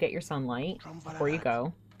so you could get your sunlight before you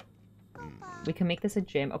go. We can make this a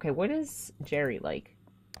gym. Okay, what is Jerry like?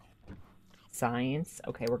 Science.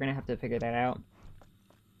 Okay, we're going to have to figure that out.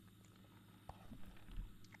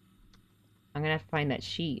 I'm gonna have to find that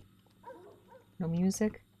sheet. No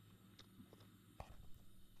music?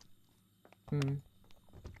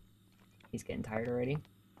 He's getting tired already.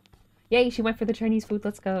 Yay, she went for the Chinese food.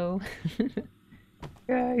 Let's go.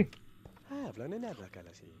 Yay.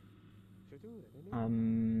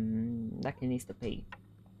 That kid needs to pay.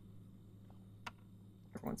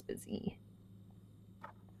 Everyone's busy.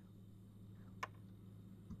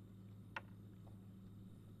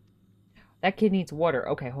 That kid needs water.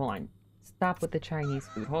 Okay, hold on. Stop with the Chinese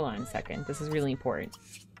food. Hold on a second. This is really important.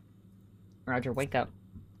 Roger, wake up.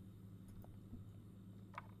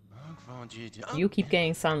 You keep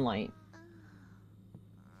getting sunlight.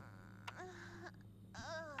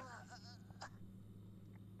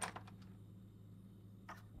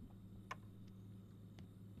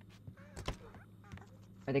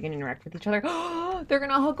 Are they going to interact with each other? They're going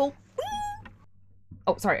to huggle.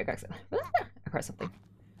 Oh, sorry. I pressed something.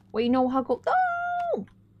 Wait, no, huggle. No!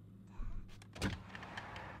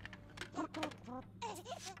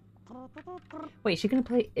 Wait, is she gonna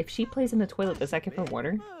play? If she plays in the toilet, does that give her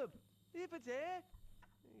water?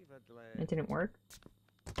 It didn't work.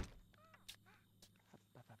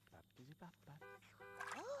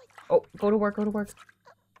 Oh, go to work, go to work.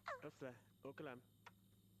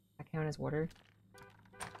 I count as water.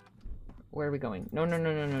 Where are we going? No, no,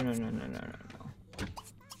 no, no, no, no, no, no, no, no, no.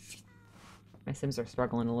 My Sims are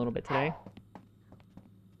struggling a little bit today.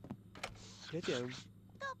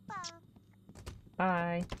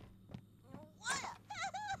 Bye.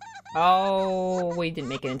 Oh, we didn't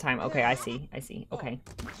make it in time. Okay, I see. I see. Okay.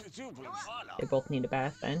 They both need a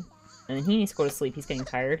bath then. And then he needs to go to sleep. He's getting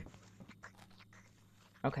tired.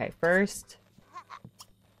 Okay, first.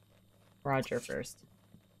 Roger first.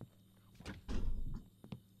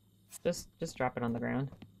 Just drop it on the ground.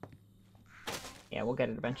 Yeah, we'll get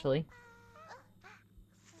it eventually.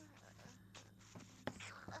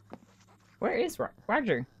 Where is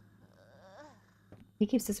Roger? He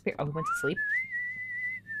keeps disappearing. Oh, he went to sleep?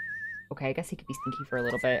 Okay, I guess he could be stinky for a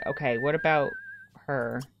little bit. Okay, what about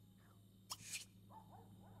her?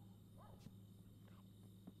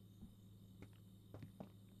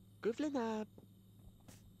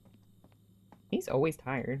 He's always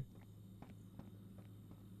tired.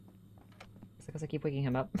 It's because I keep waking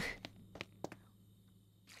him up.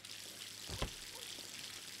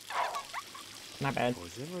 Not bad.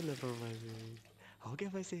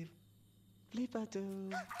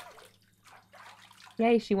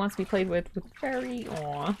 Yay, she wants to be played with Cherry.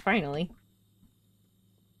 Aw, finally.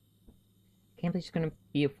 Can't believe she's gonna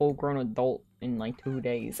be a full-grown adult in like 2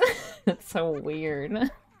 days. That's so weird.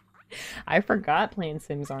 I forgot playing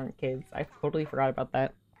Sims aren't kids. I totally forgot about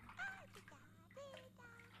that.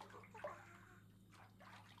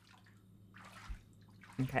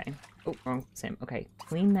 Okay. Oh, wrong Sim. Okay,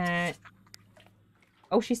 clean that.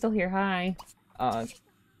 Oh, she's still here. Hi.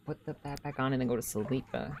 Put the bat back on and then go to sleep.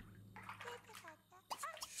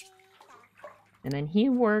 And then he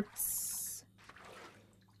works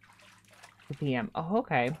 2 p.m. Oh,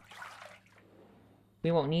 okay.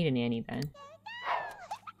 We won't need a nanny then.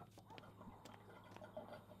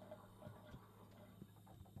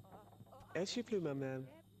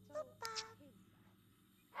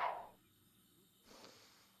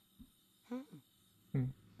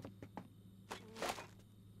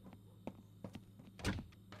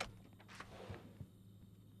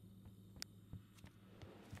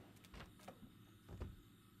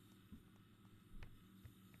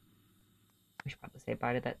 say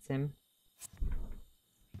bye to that sim.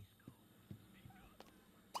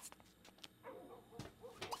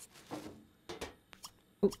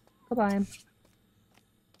 Ooh, goodbye.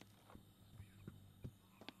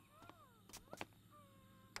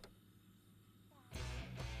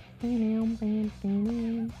 We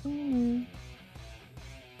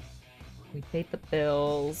paid the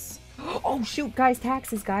bills. Oh shoot, guys,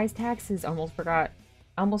 taxes, guys, taxes. Almost forgot.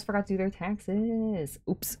 I almost forgot to do their taxes.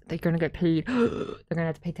 Oops, they're gonna get paid. They're gonna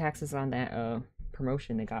have to pay taxes on that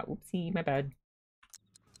promotion they got. Oopsie, my bad.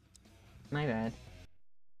 My bad.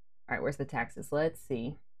 Alright, where's the taxes? Let's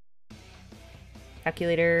see.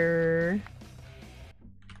 Calculator.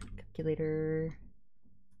 Calculator.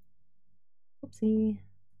 Oopsie.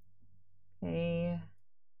 Okay.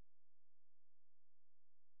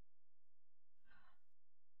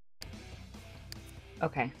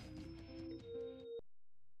 Okay.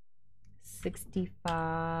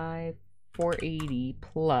 65, 480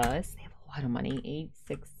 plus. They have a lot of money.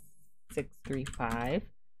 86635.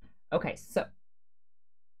 Okay, so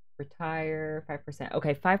retire 5%.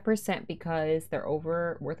 Okay, 5% because they're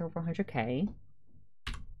worth over 100K.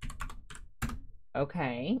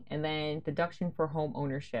 Okay, and then deduction for home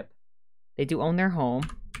ownership. They do own their home.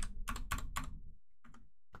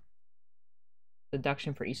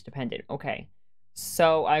 Deduction for each dependent. Okay,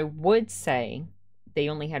 so I would say they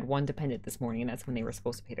only had one dependent this morning, and that's when they were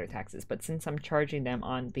supposed to pay their taxes. But since I'm charging them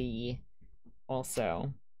on the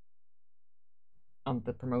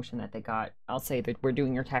the promotion that they got, I'll say that we're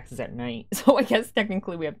doing your taxes at night. So I guess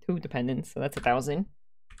technically we have 2 dependents, so that's 1,000.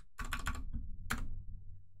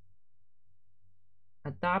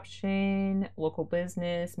 Adoption, local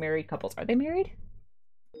business, married couples. Are they married?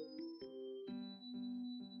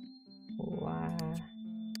 Wow.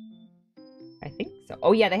 I think so.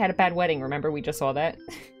 Oh yeah, they had a bad wedding. Remember, we just saw that.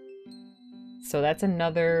 So that's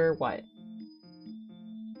another what?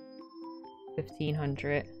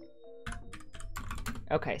 1,500.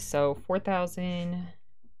 Okay, so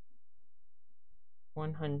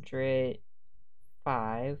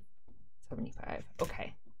 4,105.75.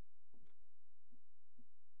 Okay.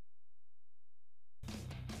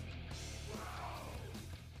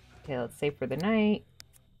 Okay, let's save for the night.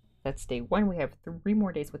 That's day 1. We have 3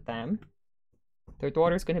 more days with them. Their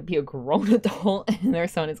daughter's going to be a grown adult, and their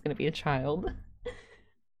son is going to be a child.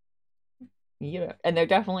 Yeah, and they're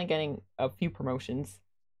definitely getting a few promotions.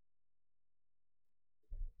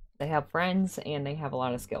 They have friends, and they have a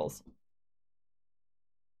lot of skills.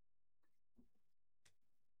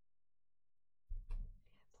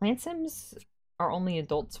 Plant Sims are only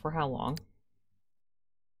adults for how long?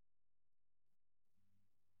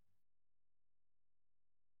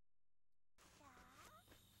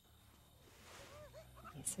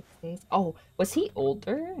 6 days. Oh, was he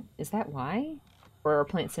older? Is that why? Or are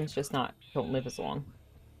Plant Sims just don't live as long?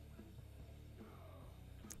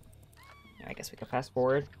 I guess we could fast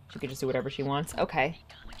forward. She could just do whatever she wants. Okay.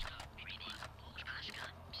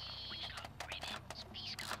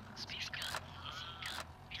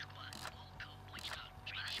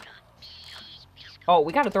 Oh,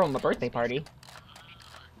 we gotta throw him a birthday party.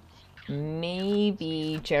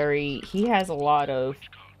 Maybe Jerry, he has a lot of...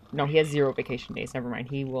 No, he has 0 vacation days. Never mind.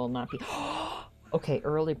 He will not be... Okay,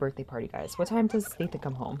 early birthday party, guys. What time does Nathan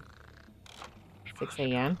come home? 6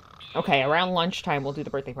 a.m.? Okay, around lunchtime, we'll do the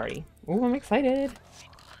birthday party. Ooh, I'm excited.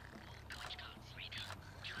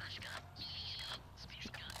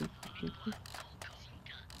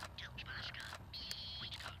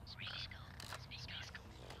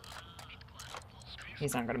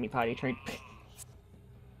 He's not gonna be potty trained.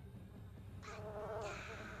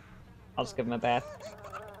 I'll just give him a bath.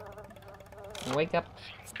 Wake up.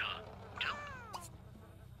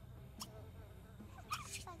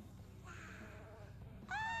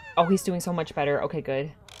 Oh, he's doing so much better. Okay,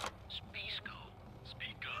 good.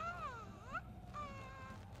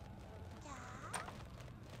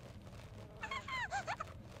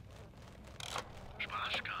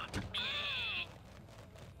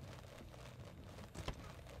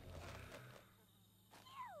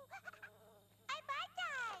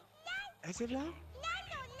 Ese là?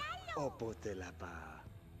 Oh, pote là-bas.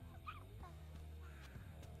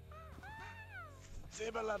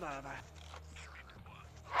 C'est la nana.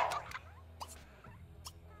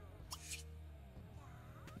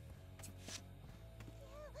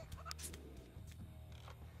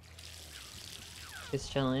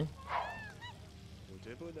 Just chilling.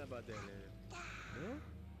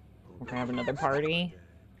 We're gonna have another party.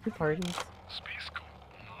 2 parties.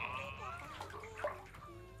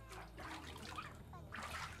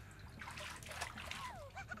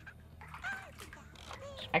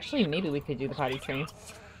 Actually, maybe we could do the potty train.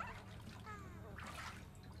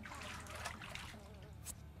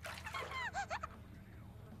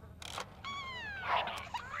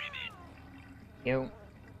 Yo.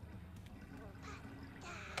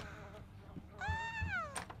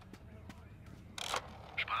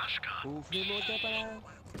 Ouvre mon tapin.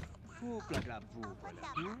 Vous plagra vous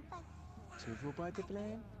voilà. Tu veux pas te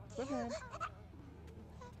plaindre? Voilà.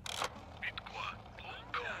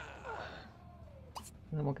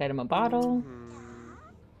 And then we'll get him a bottle.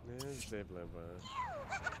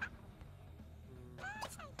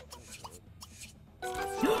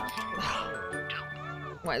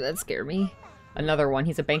 Why did that scare me? Another one.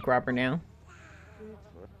 He's a bank robber now.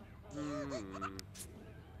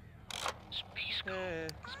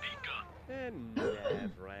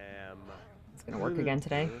 It's gonna work again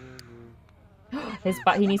today.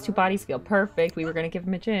 He needs 2 body skill. Perfect. We were gonna give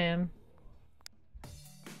him a gym.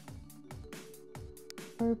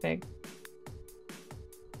 Perfect.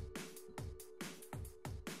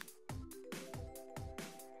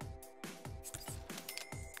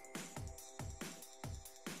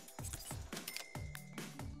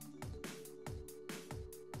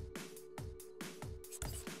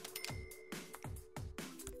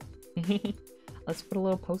 Let's put a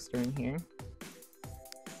little poster in here.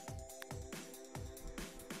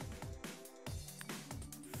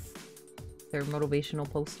 Their motivational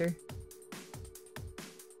poster.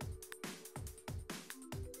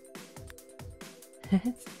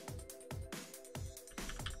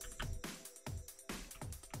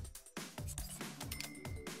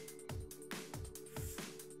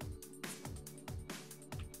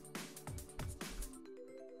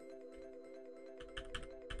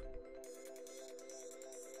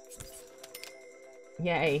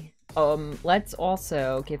 Yay. Let's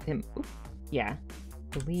also give him, oops, yeah,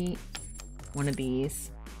 delete one of these.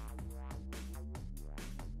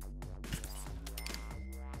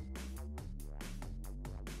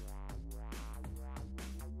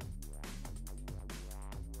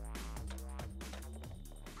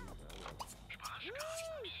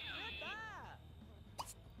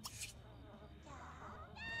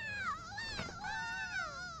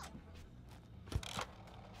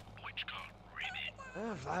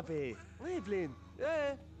 Ah, Vabbé. Evelyn.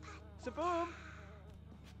 Eh, c'est bon.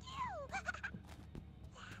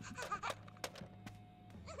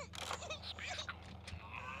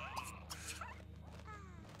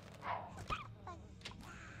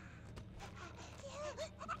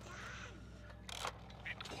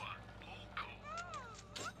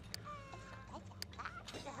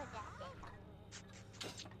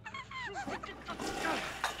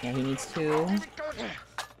 Yeah, he needs 2.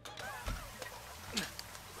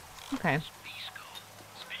 Okay.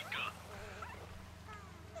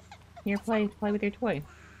 Here, play with your toy.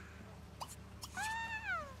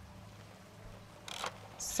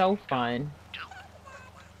 So fun.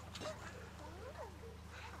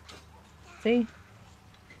 See?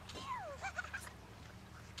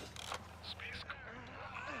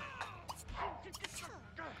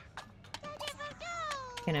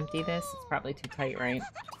 Can empty this? It's probably too tight, right?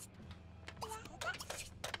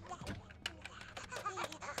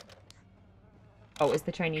 Oh, is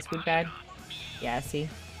the Chinese food bad? Yeah, see?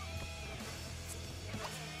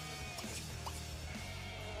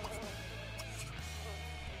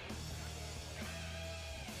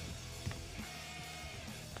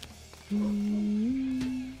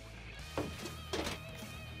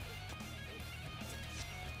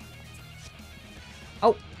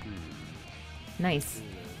 Oh! Nice.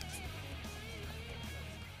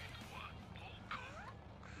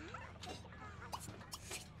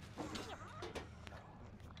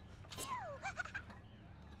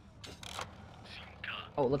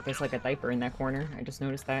 Oh, look, there's like a diaper in that corner. I just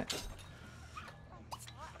noticed that.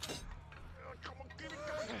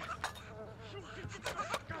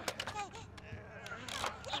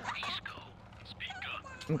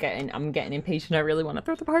 I'm getting impatient. I really want to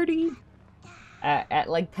throw the party. At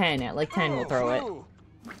like 10 we'll throw it.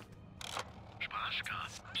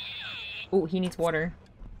 Oh, he needs water.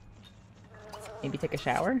 Maybe take a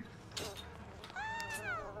shower?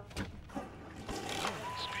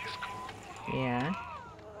 Yeah.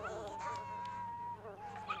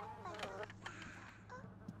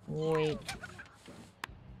 Wait.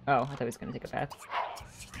 Oh, I thought he was gonna take a bath.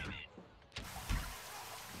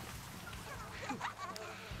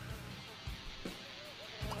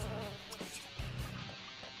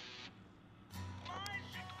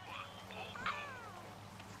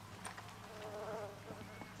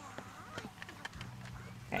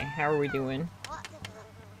 Okay, how are we doing? I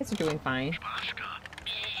guess we're doing fine.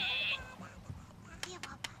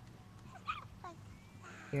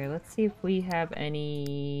 Here, let's see if we have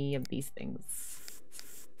any of these things.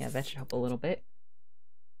 Yeah, that should help a little bit.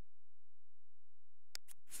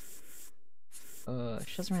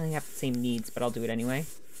 She doesn't really have the same needs, but I'll do it anyway.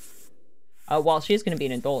 While she's gonna be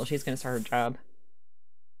an adult, she's gonna start her job.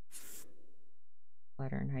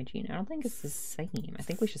 Water and hygiene. I don't think it's the same. I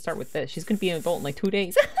think we should start with this. She's gonna be an adult in like 2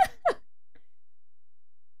 days.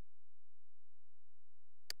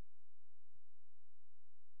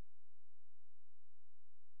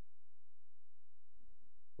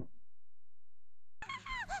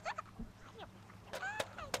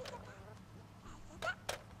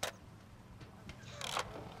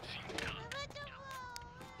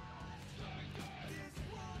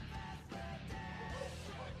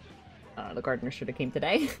 The gardener should have came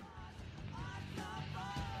today.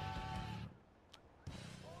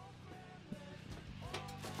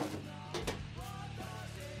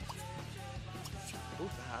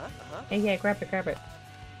 Hey, yeah, grab it.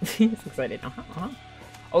 He's excited.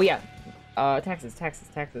 Oh yeah. Taxes.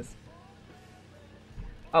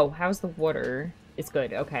 Oh, how's the water? It's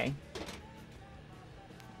good. Okay.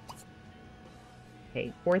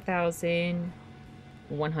 Okay,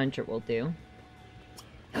 4,100 will do.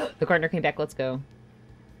 The gardener came back. Let's go.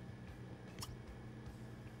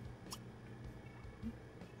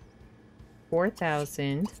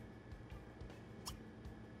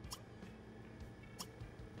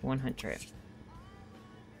 $4,100.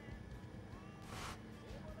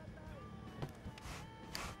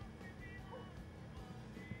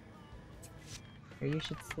 Here, you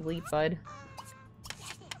should sleep, bud.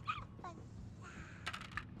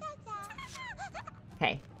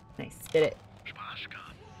 Okay, nice. Did it.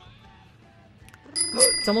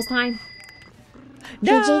 It's almost time.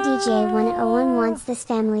 No! DJ101 wants this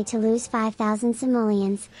family to lose 5,000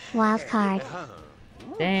 simoleons. Wild card.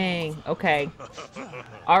 Dang. Okay.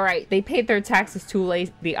 Alright, they paid their taxes too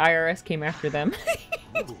late. The IRS came after them.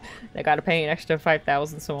 They gotta pay an extra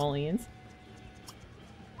 5,000 simoleons.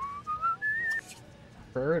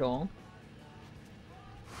 Brutal.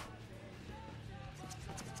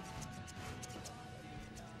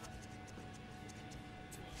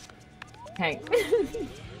 Okay.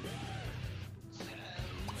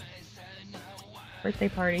 Birthday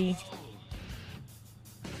party.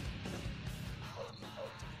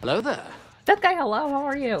 Hello there. That guy, hello, how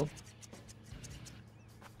are you?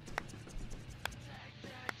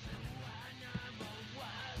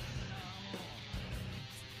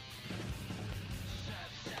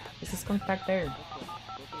 This is going back there.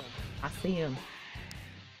 I see him.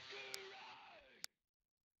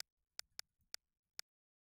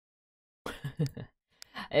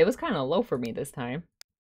 It was kind of low for me this time.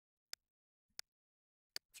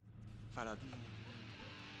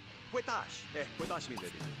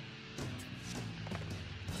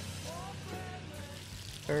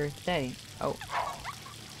 Birthday. Oh.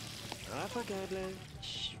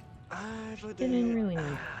 Shh. Didn't really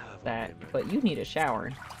need that, but you need a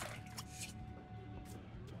shower.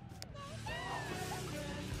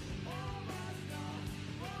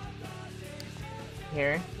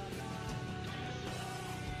 Here.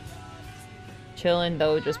 Chilling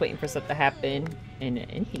though, just waiting for stuff to happen in an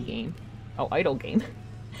indie game. Oh, idle game.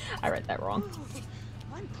 I read that wrong.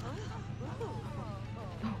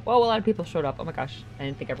 Well, a lot of people showed up. Oh my gosh, I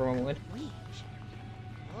didn't think everyone would.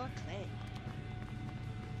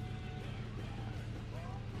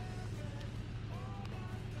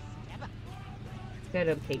 Get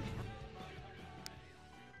a cake.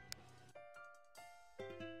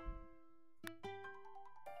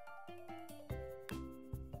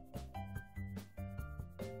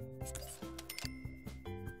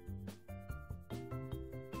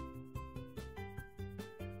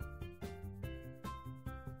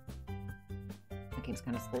 The game's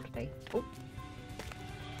kind of slow today. Oh.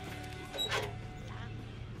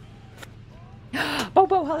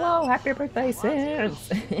 Bobo, hello! Happy birthday,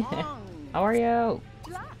 Sims! How are you?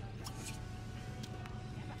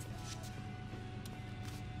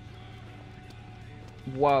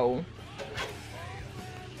 Whoa.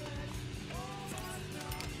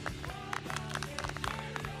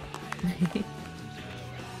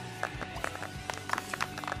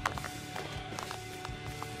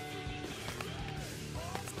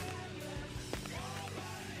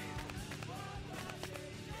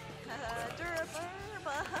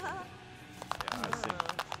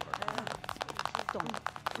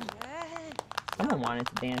 Someone wanted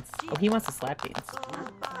to dance. Oh, he wants to slap dance.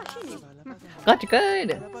 Got you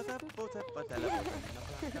good!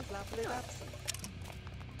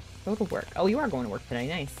 Go to work. Oh, you are going to work today.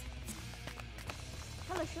 Nice.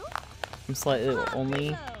 I'm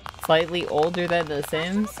slightly older than The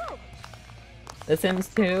Sims. The Sims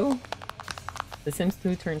 2. The Sims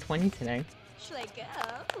 2 turned 20 today.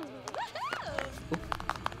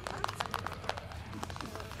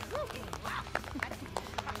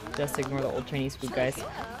 Just ignore the old Chinese food, guys.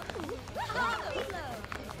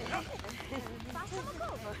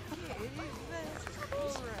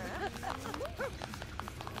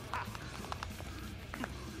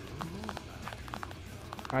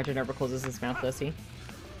 Roger never closes his mouth, does he?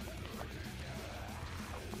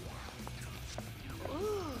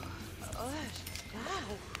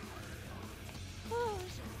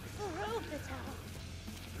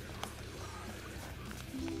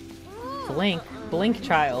 Blink. Blink,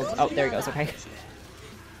 child. Oh, there he goes. Okay.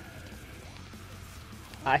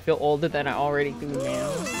 I feel older than I already do now.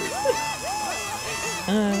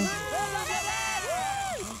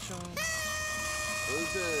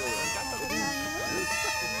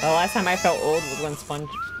 The last time I felt old was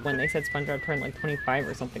when they said SpongeBob turned like 25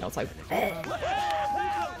 or something. I was like,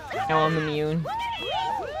 now I'm immune.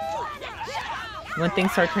 When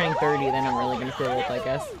things start turning 30, then I'm really gonna feel old, I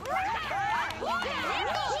guess.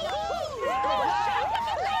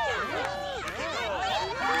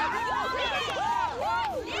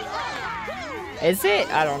 Is it?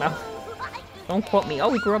 I don't know. Don't quote me. Oh,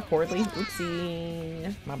 we grew up poorly.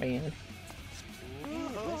 Oopsie. My bad.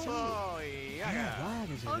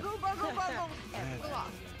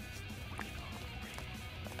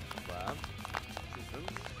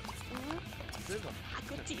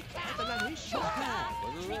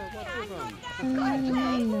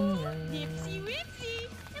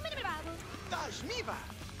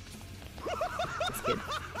 Let's get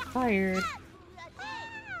fired.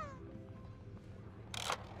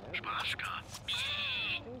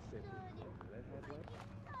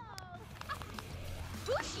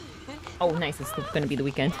 Oh, nice. It's gonna be the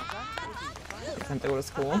weekend. Time to go to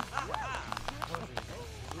school.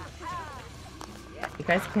 You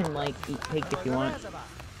guys can, like, eat cake if you want.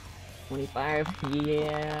 25.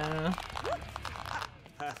 Yeah.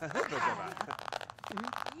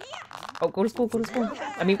 Oh, go to school, go to school.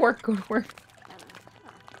 I mean, work, go to work.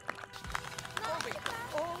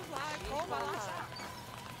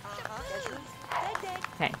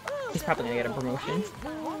 Okay. He's probably gonna get a promotion.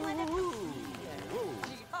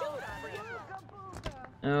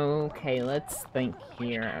 Okay, let's think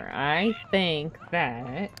here. I think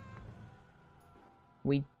that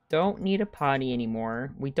we don't need a potty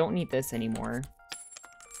anymore. We don't need this anymore.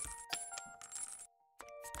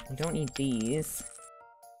 We don't need these.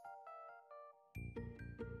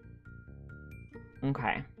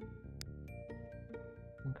 Okay.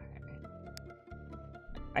 Okay.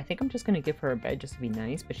 I think I'm just gonna give her a bed just to be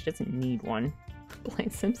nice, but she doesn't need one.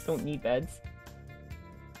 Blind Sims don't need beds.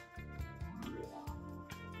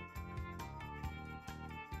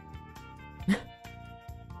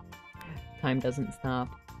 Time doesn't stop.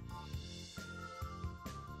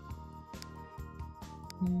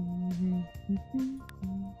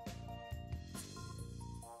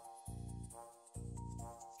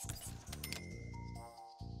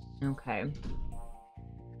 Okay.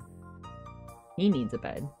 He needs a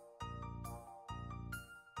bed.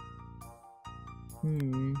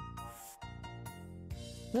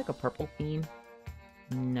 Like a purple theme?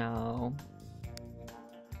 No.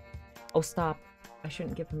 Oh, stop. I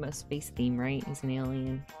shouldn't give him a space theme, right? He's an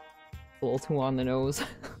alien. A little too on the nose.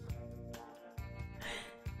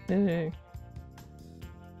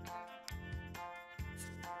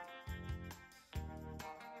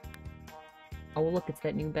 Oh, look, it's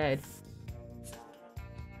that new bed.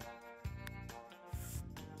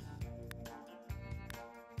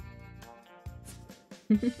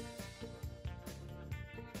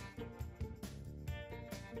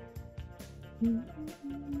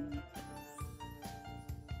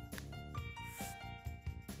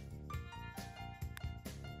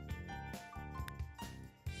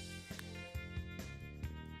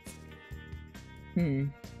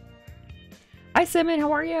 Hi, Simon,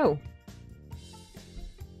 how are you?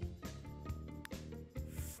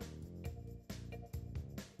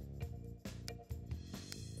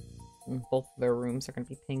 Both of their rooms are gonna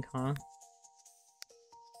be pink, huh?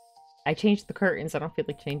 I changed the curtains. I don't feel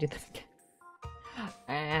like changing them again.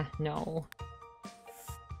 Ah, no.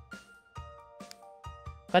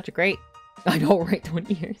 Such a great. I know, right?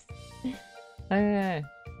 20 years. Ah.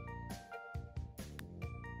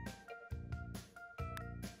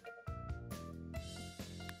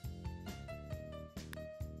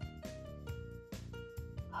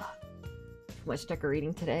 Too much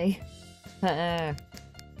decorating today.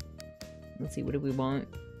 Let's see, what do we want?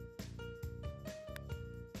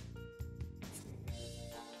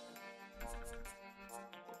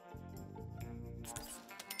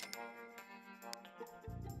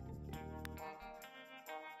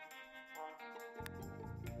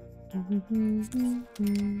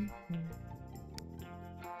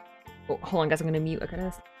 Oh, hold on, guys. I'm gonna mute. I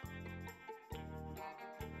gotta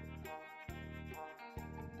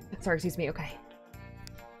Sorry, excuse me. Okay.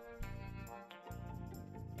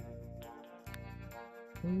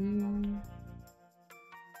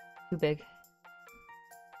 Too big.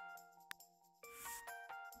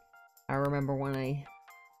 I remember when I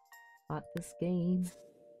bought this game.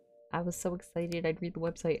 I was so excited. I'd read the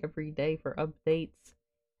website every day for updates.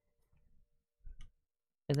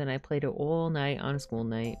 And then I played it all night on a school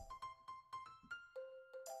night.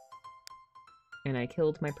 And I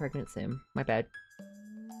killed my pregnant sim. My bad.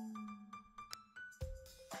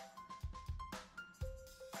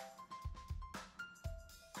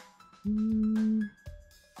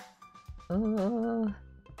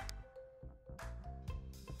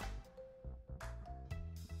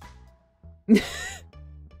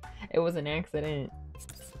 It was an accident.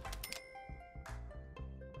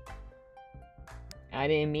 I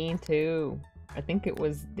didn't mean to. I think it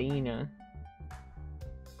was Dina.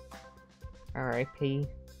 R.I.P.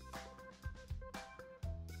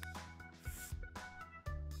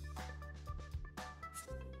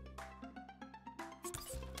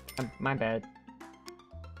 My bad.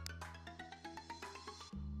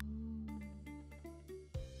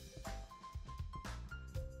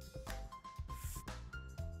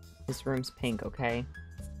 This room's pink, okay?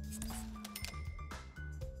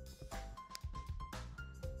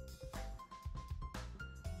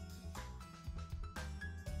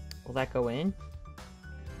 Will that go in?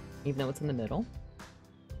 Even though it's in the middle?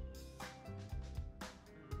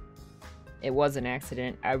 It was an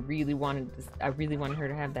accident. I really wanted this, I really wanted her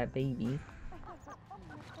to have that baby.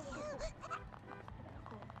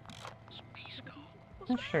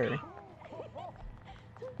 Not sure.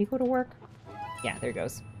 You go to work? Yeah, there it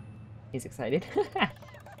goes. He's excited.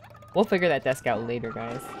 We'll figure that desk out later,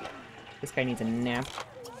 guys. This guy needs a nap.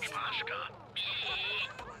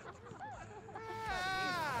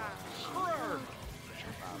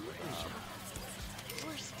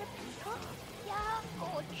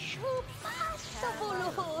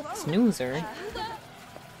 Snoozer.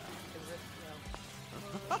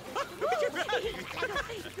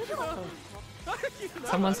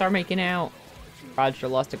 Someone start making out. Roger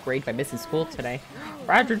lost a grade by missing school today.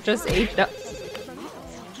 Roger just aged up.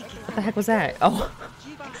 What the heck was that? Oh.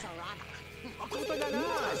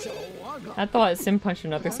 I thought Sim punched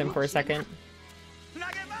another Sim for a second.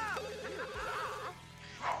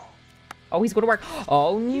 Oh, he's going to work.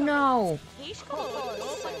 Oh no.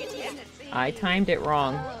 I timed it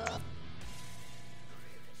wrong.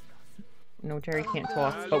 No, Jerry can't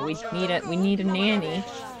talk, but we need a nanny.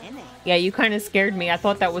 Yeah, you kind of scared me. I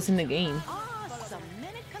thought that was in the game.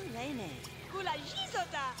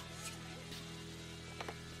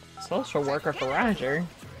 Social worker for Roger.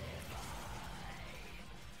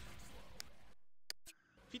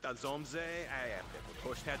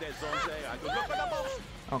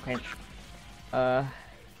 Okay.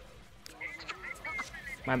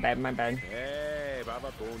 My bad, my bad.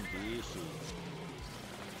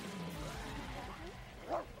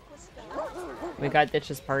 We got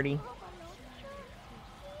Ditch's party.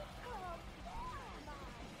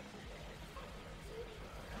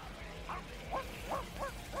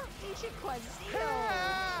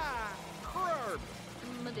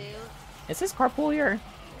 Is this carpool here?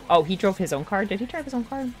 Oh, he drove his own car? Did he drive his own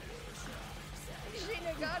car?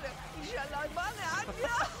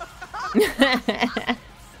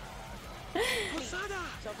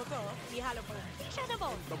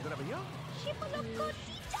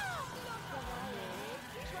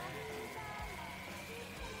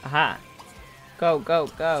 Aha. Go, go,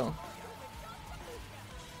 go.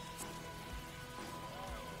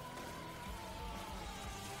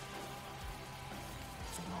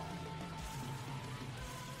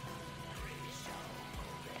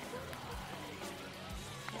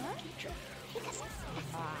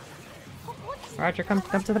 Roger, come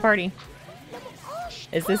to the party.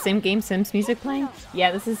 Is this in-game Sims music playing?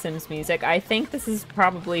 Yeah, this is Sims music. I think this is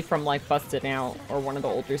probably from like Busted Out or one of the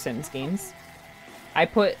older Sims games. I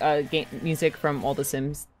put game music from all the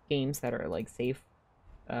Sims games that are like safe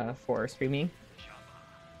for streaming.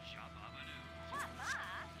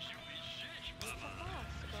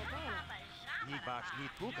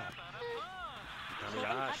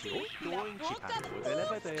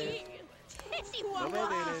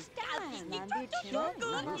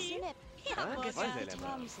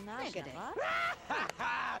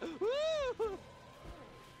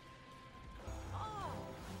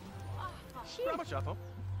 We're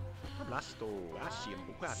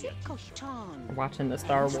watching the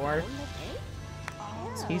Star Wars.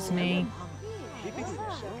 Excuse me.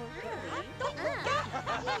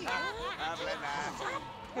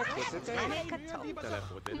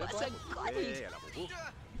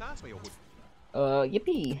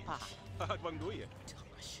 Yippee.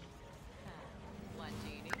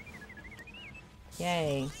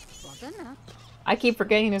 Yay. I keep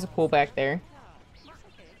forgetting there's a pool back there.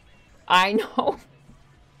 I know.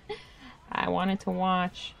 I wanted to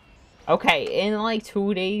watch. Okay, in like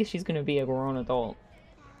 2 days, she's gonna be a grown adult.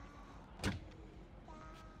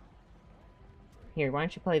 Here, why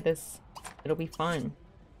don't you play this? It'll be fun.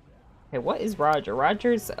 Okay, what is Roger?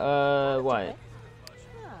 Roger's, what?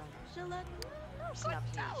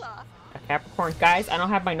 A Capricorn. Guys, I don't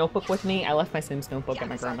have my notebook with me. I left my Sims notebook at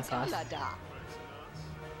my grandma's house.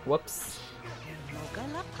 Whoops. I'll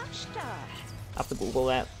have to Google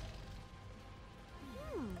that.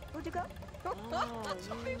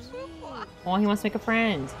 Oh, he wants to make a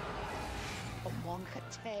friend.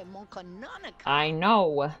 I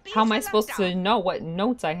know. How am I supposed to know what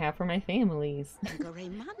notes I have for my families?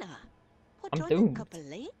 I'm doomed.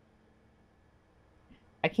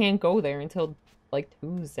 I can't go there until, like,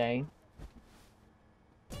 Tuesday.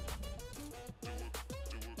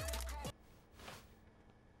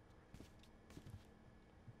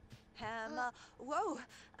 Whoa.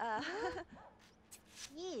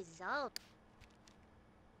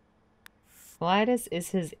 Gladys is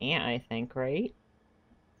his aunt, I think, right?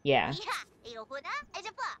 Yeah. How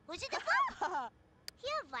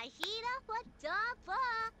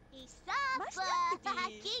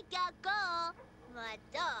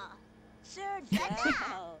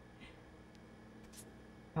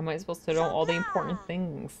am I supposed to know all the important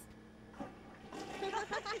things?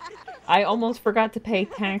 I almost forgot to pay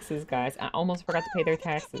taxes, guys. I almost forgot to pay their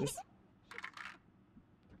taxes.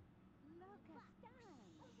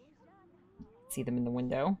 See them in the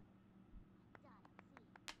window.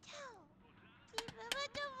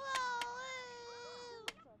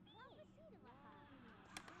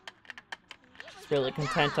 It's really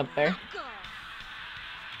content up there.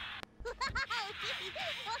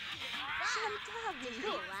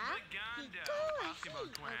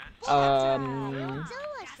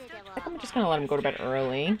 I think I'm just gonna let him go to bed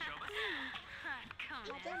early.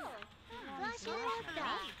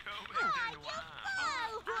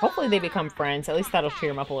 Hopefully they become friends. At least that'll cheer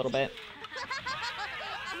him up a little bit.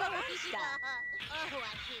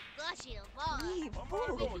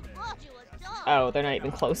 Oh, they're not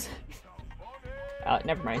even close.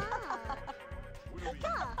 Never mind.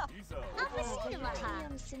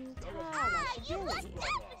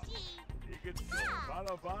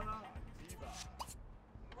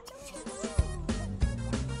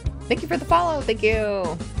 Thank you for the follow. Thank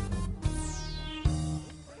you.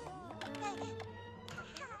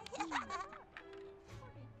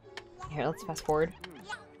 Here, let's fast forward.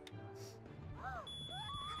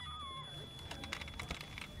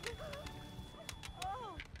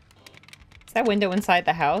 Is that window inside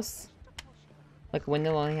the house? Like,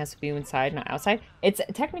 window only has to be inside, not outside? It's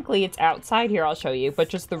technically it's outside here, I'll show you, but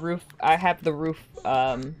just the roof. I have the roof,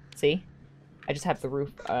 see? I just have the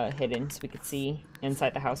roof hidden so we could see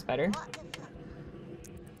inside the house better.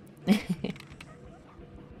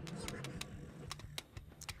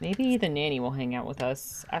 Maybe the nanny will hang out with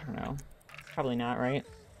us. I don't know. Probably not, right?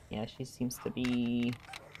 Yeah, she seems to be...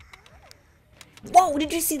 Whoa!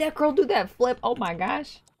 Did you see that girl do that flip? Oh my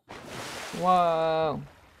gosh. Whoa.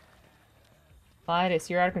 Gladys,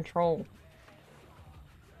 you're out of control.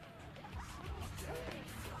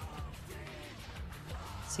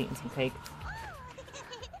 Just eating some cake.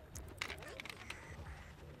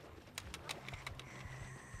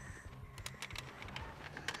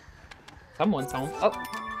 Someone's home. Oh.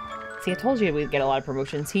 See, I told you we'd get a lot of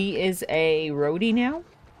promotions. He is a roadie now.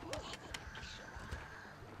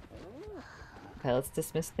 Okay, let's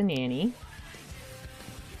dismiss the nanny.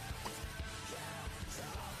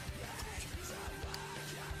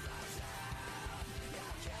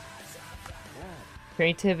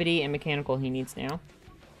 Creativity and mechanical he needs now.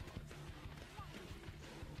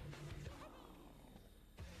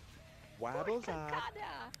 Wabbles up.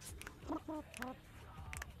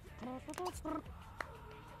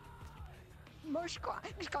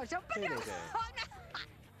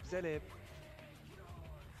 Zelip.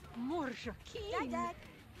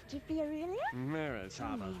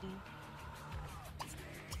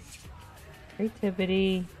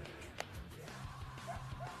 Creativity.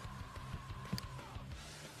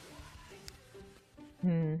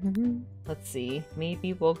 Let's see.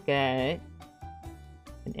 Maybe we'll get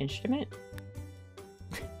an instrument.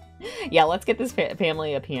 Yeah, let's get this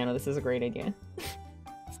family a piano. This is a great idea.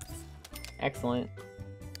 Excellent.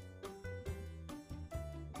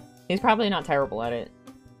 He's probably not terrible at it.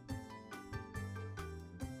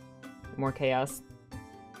 More chaos.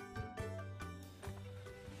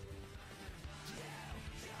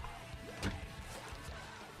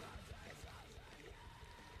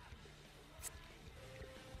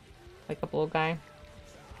 wake up, little guy.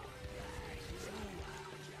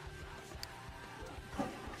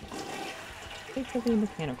 It's really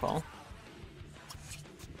mechanical.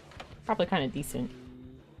 Probably kind of decent.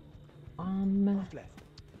 Off left.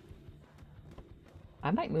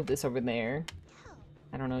 I might move this over there.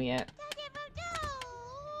 I don't know yet.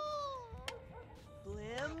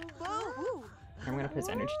 I'm gonna put his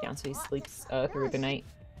energy down so he sleeps through the night.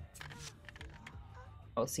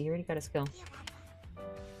 Oh, see, he already got a skill.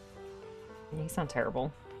 He sounds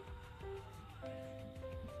terrible.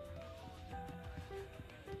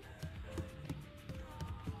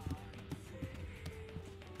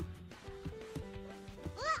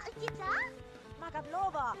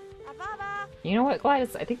 You know what,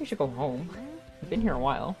 Gladys? I think we should go home. We've been here a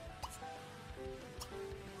while.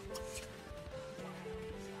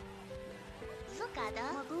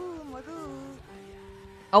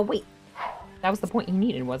 Oh, wait. That was the point he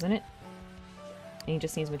needed, wasn't it? And he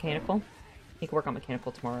just needs mechanical? He can work on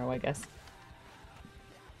mechanical tomorrow, I guess.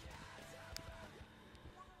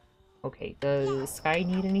 Okay, does Sky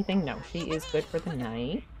need anything? No, she is good for the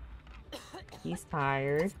night. He's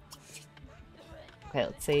tired. Okay,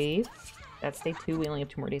 let's save. That's day 2. We only have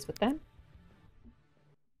 2 more days with them.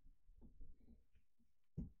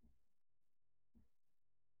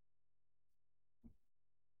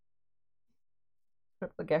 I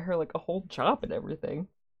have to get her like a whole job and everything.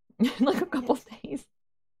 In like a couple days.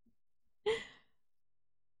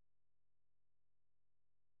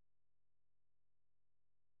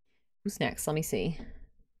 Who's next? Let me see.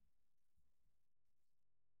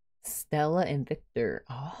 Stella and Victor.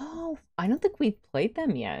 Oh, I don't think we've played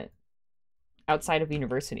them yet. Outside of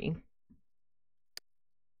university.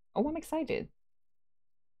 Oh, I'm excited.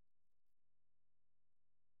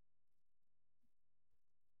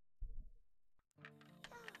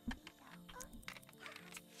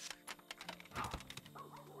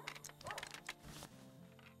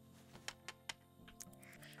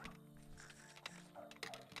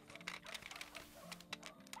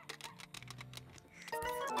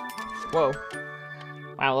 Whoa.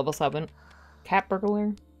 Wow, level 7. Cat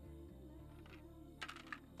burglar.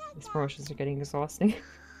 These promotions are getting exhausting.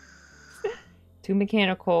 2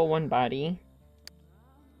 mechanical, 1 body.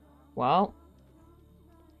 Well,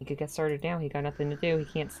 he could get started now. He got nothing to do. He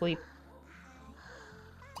can't sleep.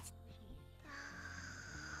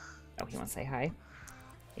 Oh, he wants to say hi.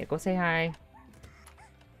 Yeah, go say hi.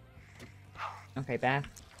 Okay, Beth.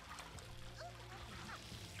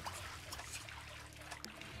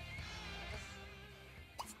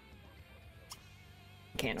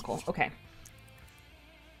 Mechanical. Okay.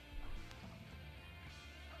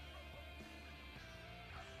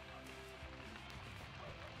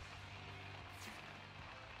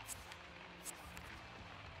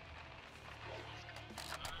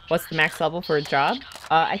 What's the max level for a job?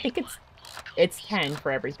 I think it's 10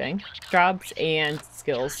 for everything. Jobs and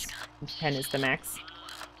skills. 10 is the max.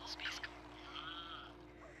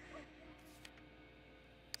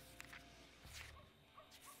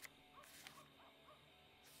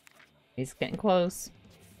 He's getting close.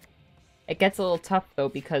 It gets a little tough though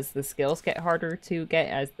because the skills get harder to get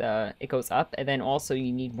as it goes up, and then also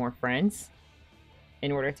you need more friends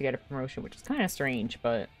in order to get a promotion, which is kind of strange,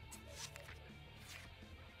 but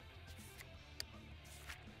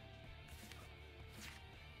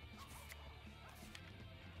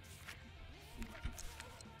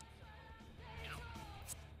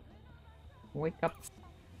wake up.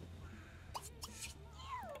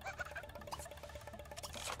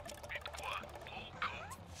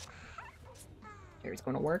 Here's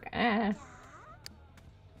going to work. Ah.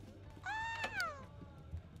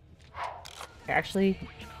 Actually,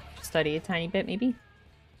 study a tiny bit, maybe?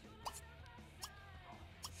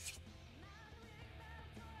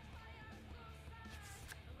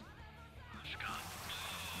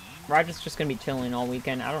 Roger's just gonna be chilling all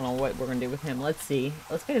weekend. I don't know what we're gonna do with him. Let's see.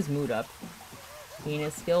 Let's get his mood up. Gain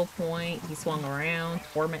a skill point. He swung around.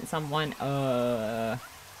 Torment someone.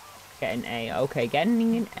 Get an A. Okay,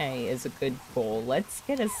 getting an A is a good goal. Let's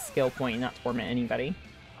get a skill point and not torment anybody.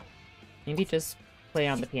 Maybe just play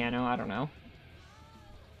on the piano. I don't know.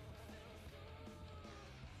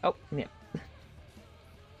 Oh, yeah.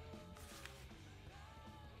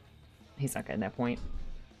 He's not getting that point.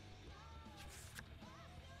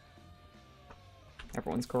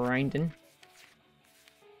 Everyone's grinding.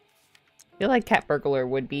 I feel like Cat Burglar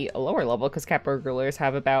would be a lower level because Cat Burglars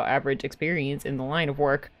have about average experience in the line of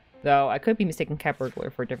work. Though I could be mistaking Cat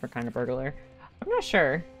Burglar for a different kind of burglar. I'm not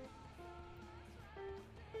sure.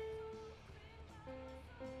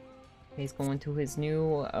 He's going to his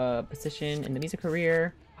new position in the music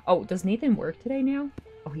career. Oh, does Nathan work today now?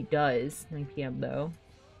 Oh, he does. 9 p.m. though.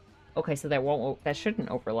 Okay, so that shouldn't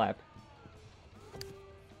overlap.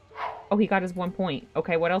 Oh, he got his 1 point.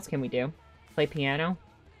 Okay, what else can we do? Play piano?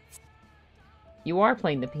 You are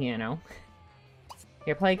playing the piano.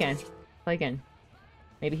 Here, play again. Play again.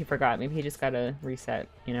 Maybe he forgot. Maybe he just gotta reset,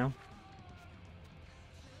 you know?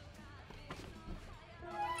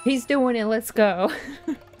 He's doing it, let's go.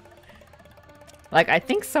 Like, I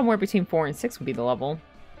think somewhere between 4 and 6 would be the level.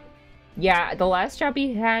 Yeah, the last job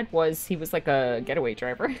he had was, he was like a getaway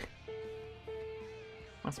driver.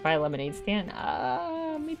 Wants to buy a lemonade stand?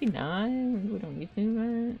 Maybe not. We don't need to do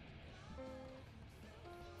that.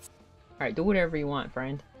 Alright, do whatever you want,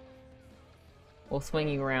 friend. We'll swing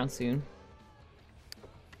you around soon.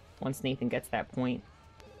 Once Nathan gets that point.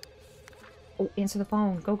 Oh, answer the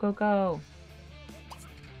phone. Go, go, go.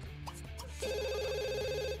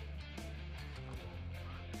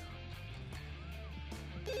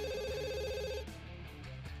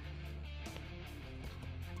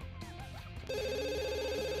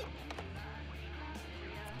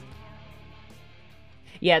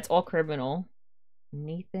 Yeah, it's all criminal.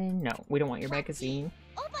 Nathan? No, we don't want your magazine.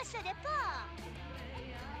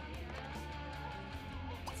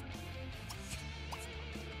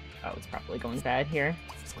 Oh, it's probably going bad here.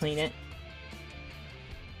 Let's clean it.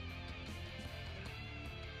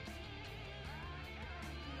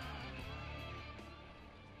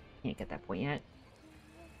 Can't get that point yet.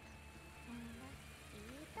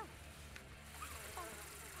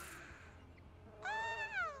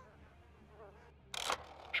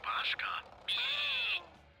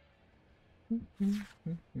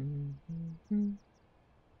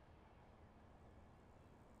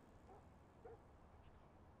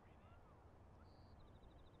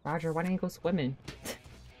 Roger, why don't you go swimming?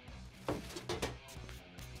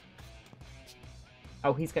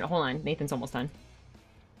 Oh, he's gonna... Hold on. Nathan's almost done.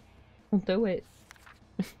 Don't do it.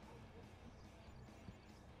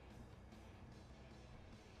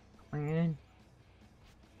 Come on.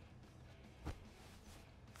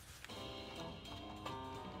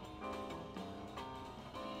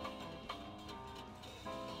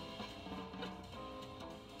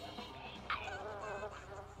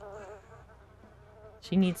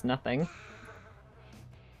 She needs nothing.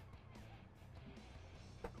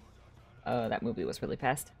 Oh, that movie was really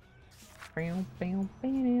fast.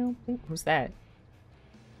 Who's that?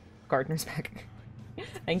 Gardner's back.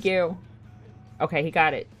 Thank you. Okay, he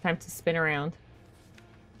got it. Time to spin around.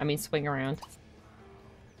 I mean, swing around.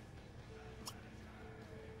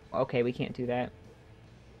 Okay, we can't do that.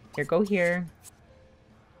 Here, go here.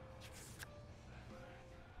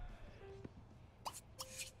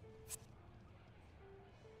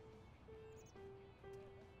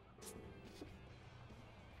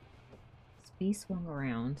 Be swung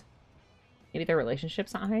around. Maybe their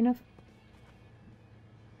relationship's not high enough?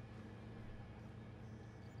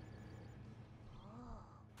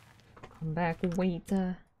 Come back, wait.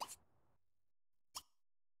 Okay,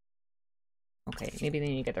 maybe they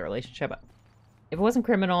need to get their relationship up. If it wasn't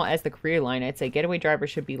criminal as the career line, I'd say getaway driver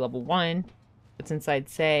should be level 1. But since I'd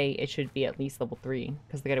say it should be at least level 3.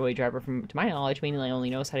 Because the getaway driver, to my knowledge, mainly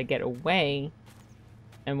only knows how to get away.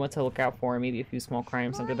 And what to look out for, maybe a few small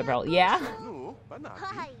crimes under the belt. Yeah!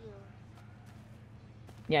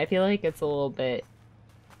 Yeah, I feel like it's a little bit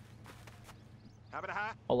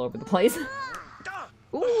all over the place.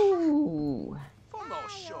 Ooh!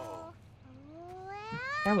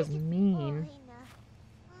 That was mean.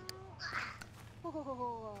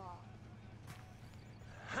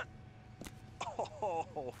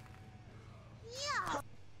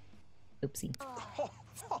 Oopsie.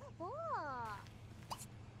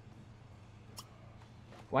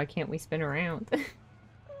 Why can't we spin around?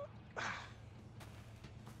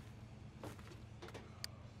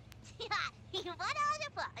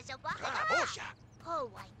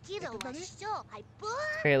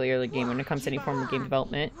 Fairly early game when it comes to any form of game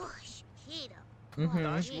development.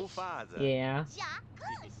 Yeah.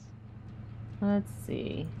 Let's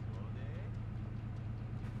see.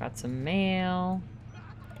 Got some mail.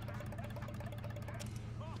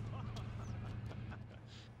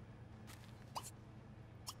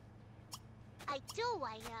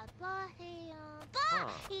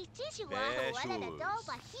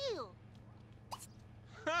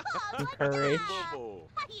 Encourage.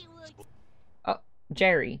 Oh,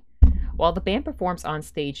 Jerry. While the band performs on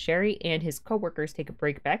stage, Jerry and his co-workers take a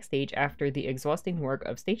break backstage after the exhausting work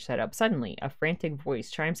of stage setup. Suddenly, a frantic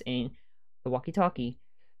voice chimes in the walkie-talkie.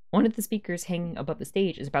 One of the speakers hanging above the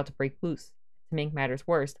stage is about to break loose. To make matters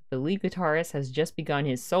worse, the lead guitarist has just begun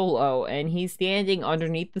his solo, and he's standing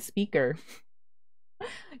underneath the speaker.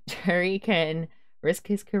 Jerry can risk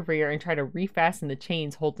his career and try to refasten the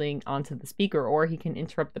chains holding onto the speaker, or he can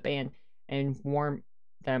interrupt the band and warn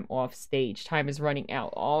them off stage. Time is running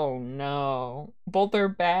out. Oh no. Both are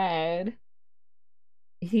bad.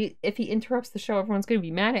 If he interrupts the show, everyone's gonna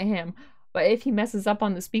be mad at him. But if he messes up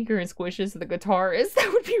on the speaker and squishes the guitarist,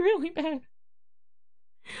 that would be really bad.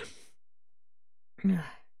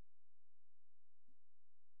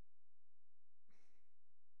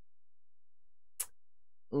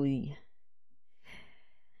 Ooh.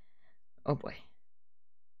 Oh boy.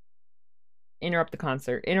 Interrupt the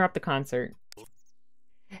concert. Interrupt the concert.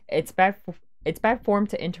 It's bad form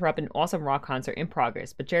to interrupt an awesome rock concert in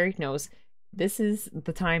progress, but Jerry knows this is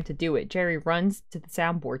the time to do it. Jerry runs to the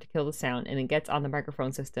soundboard to kill the sound and then gets on the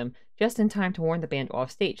microphone system just in time to warn the band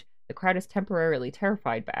off stage. The crowd is temporarily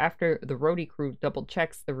terrified, but after the roadie crew double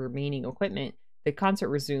checks the remaining equipment, the concert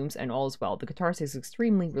resumes and all is well. The guitarist is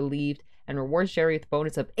extremely relieved and rewards Jerry with a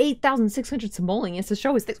bonus of 8,600 simoleons. The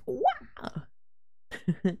show is this. Wow!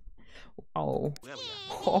 Oh.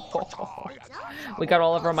 We got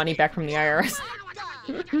all of our money back from the IRS.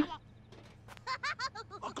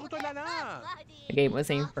 The game was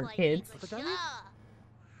aimed for kids.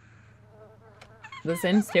 The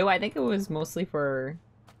Sims 2, I think it was mostly for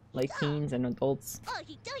like teens and adults.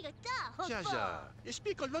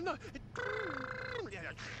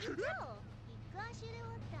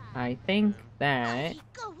 I think that...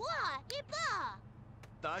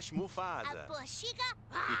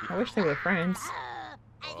 I wish they were friends.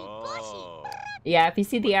 Yeah, if you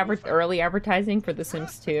see the early advertising for The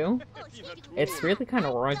Sims 2, it's really kind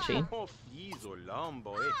of raunchy.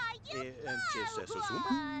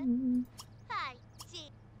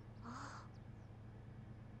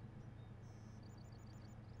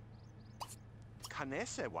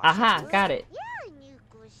 Aha, got it.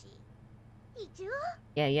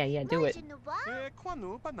 Yeah, do it.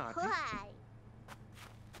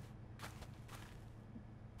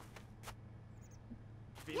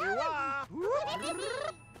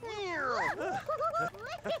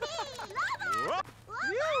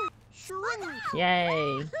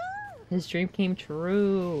 Yay! His dream came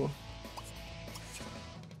true.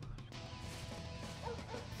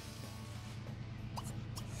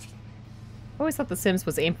 I always thought The Sims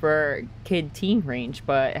was aimed for kid-teen range,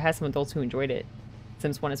 but it has some adults who enjoyed it.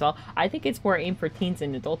 Sims 1 as well. I think it's more aimed for teens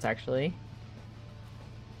and adults, actually.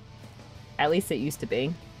 At least it used to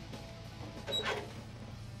be.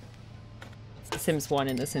 The Sims 1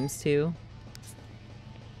 and The Sims 2.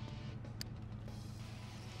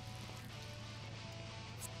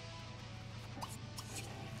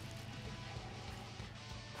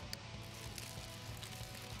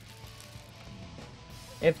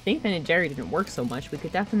 If Nathan and Jerry didn't work so much, we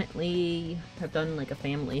could definitely have done like a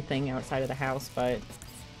family thing outside of the house, but...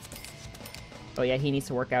 Oh yeah, he needs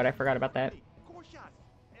to work out. I forgot about that.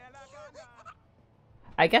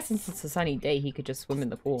 I guess since it's a sunny day, he could just swim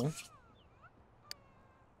in the pool.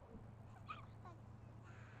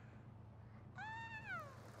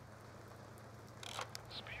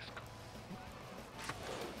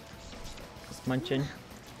 Just munching.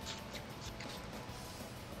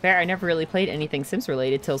 Fair, I never really played anything Sims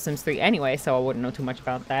related till Sims 3 anyway, so I wouldn't know too much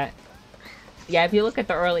about that. Yeah, if you look at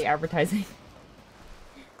the early advertising, it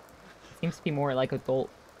seems to be more like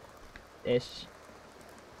adult-ish.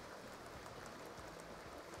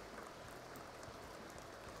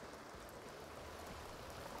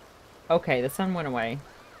 Okay, the sun went away.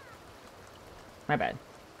 My bad.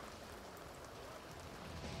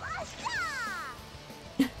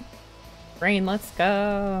 Rain, let's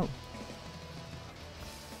go!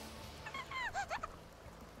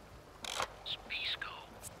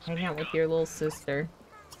 Hang out with your little sister.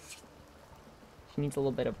 She needs a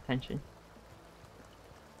little bit of attention.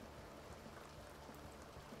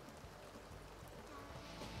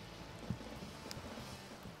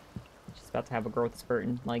 She's about to have a growth spurt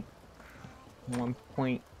in like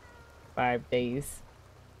 1.5 days.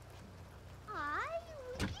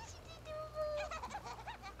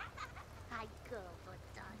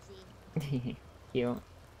 Cute.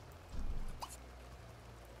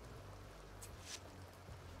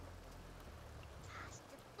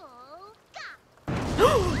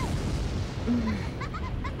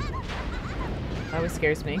 That always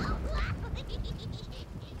scares me.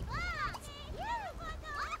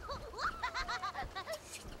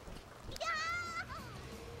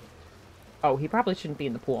 Oh, he probably shouldn't be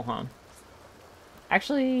in the pool, huh?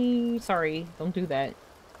 Actually, sorry. Don't do that.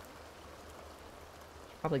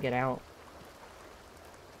 Should probably get out.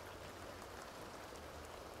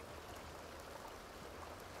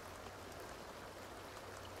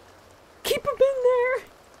 Keep him in there!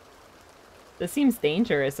 This seems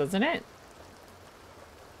dangerous, doesn't it?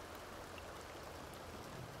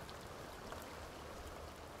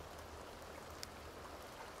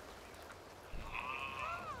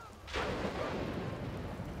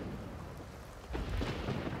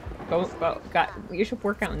 Go. You should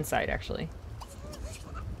work out inside, actually.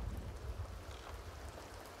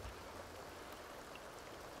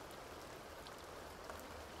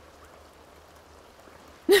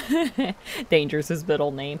 Dangerous is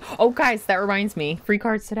middle name. Oh, guys, that reminds me. Free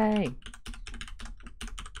cards today.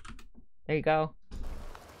 There you go.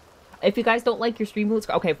 If you guys don't like your Streamloots...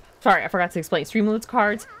 Okay, sorry, I forgot to explain. Streamloots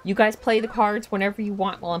cards, you guys play the cards whenever you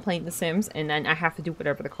want while I'm playing The Sims, and then I have to do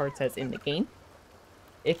whatever the card says in the game.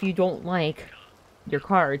 If you don't like your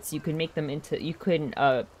cards, you can make them into... You can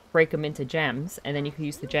break them into gems, and then you can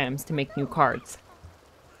use the gems to make new cards.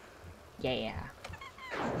 Yeah.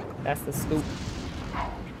 That's the scoop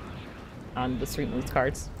on the Streamloots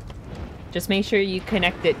cards. Just make sure you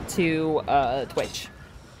connect it to Twitch.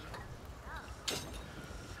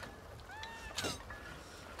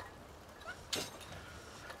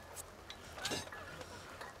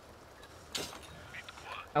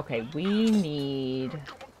 Okay, we need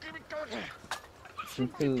some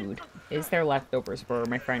food. Is there leftovers for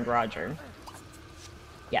my friend Roger?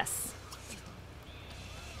 Yes.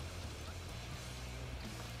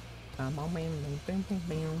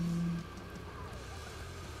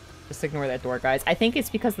 Just ignore that door, guys. I think it's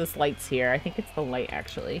because this light's here. I think it's the light,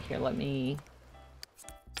 actually. Here, let me...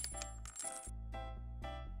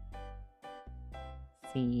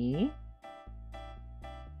 see.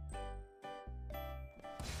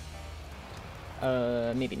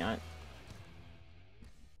 Maybe not.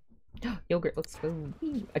 Yogurt, let's go.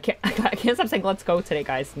 I can't stop saying let's go today,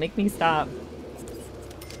 guys. Make me stop.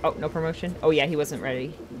 Oh, no promotion? Oh yeah, he wasn't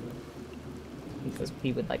ready. Because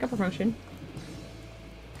he would like a promotion.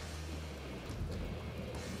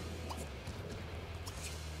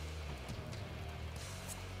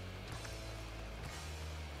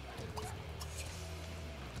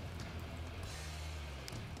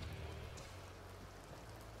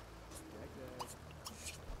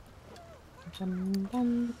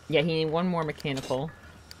 Yeah, he needed one more mechanical.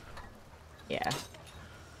 Yeah.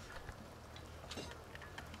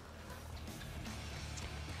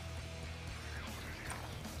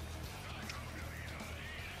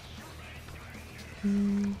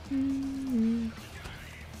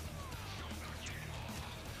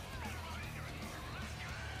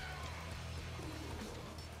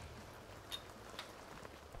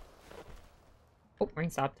 Oh,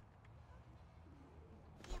 rain stopped.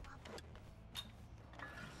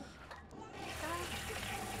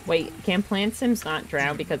 Wait, can plant sims not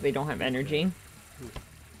drown because they don't have energy?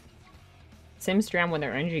 Sims drown when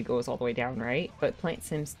their energy goes all the way down, right? But plant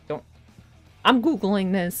sims don't... I'm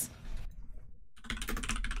Googling this!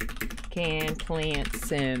 Can plant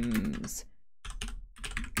sims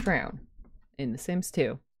drown in The Sims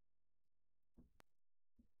 2?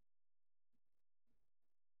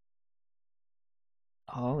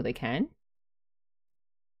 Oh, they can?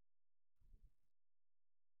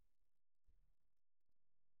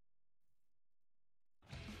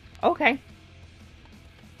 Okay.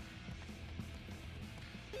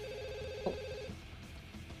 Oh.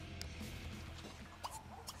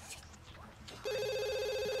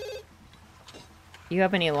 Do you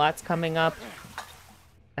have any lots coming up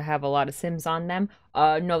that have a lot of Sims on them?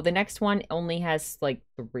 No, the next one only has like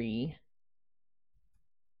 3.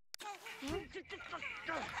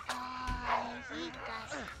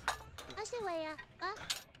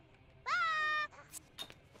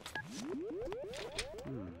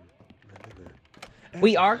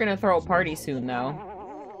 We are gonna throw a party soon,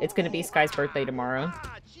 though. It's gonna be Sky's birthday tomorrow.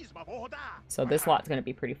 So this lot's gonna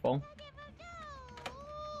be pretty full.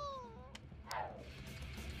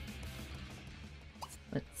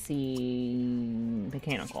 Let's see...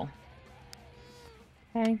 mechanical.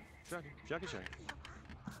 Okay.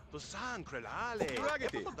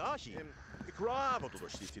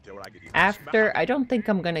 After... I don't think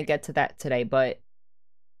I'm gonna get to that today, but...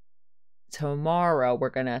 tomorrow we're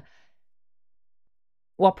gonna...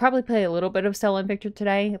 We'll probably play a little bit of Stella and Victor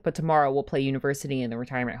today, but tomorrow we'll play University and the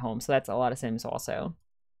Retirement Home, so that's a lot of Sims also.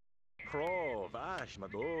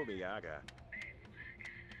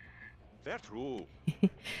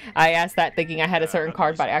 I asked that thinking I had a certain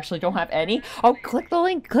card, but I actually don't have any. Oh, click the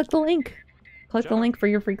link! Click the link! Click the link for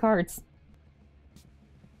your free cards.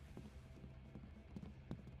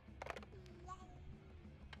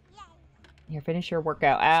 Here, finish your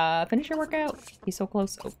workout. Finish your workout! He's so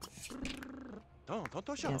close. Oh.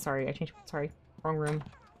 Yeah, sorry, I changed. Sorry, wrong room.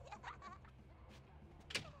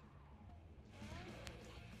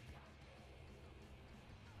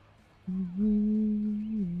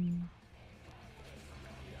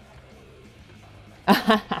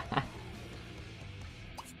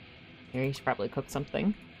 Here, you should probably cook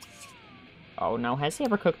something. Oh no, has he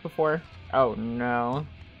ever cooked before? Oh no.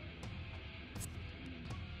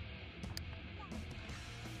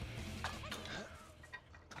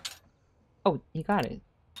 Oh, he got it.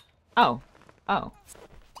 Oh. Oh.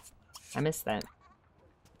 I missed that.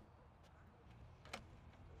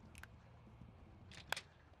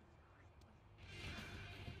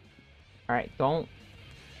 Alright, don't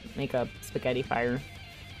make a spaghetti fire.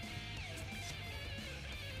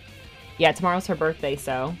 Yeah, tomorrow's her birthday,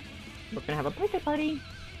 so we're gonna have a birthday party.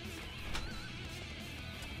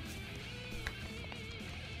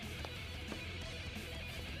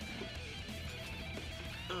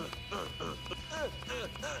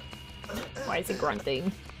 Why is it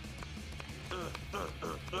grunting?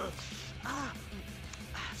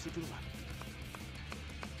 C'est tout droit.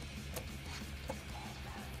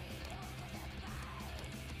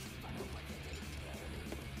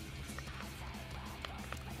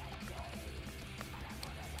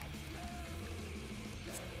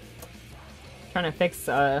 Trying to fix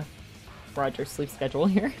Roger's sleep schedule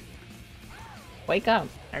here. Wake up.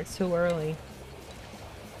 It's too early.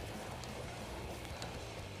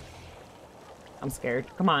 I'm scared.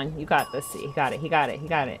 Come on, you got this. He got it. He got it. He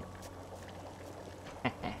got it.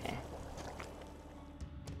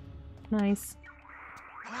 Nice.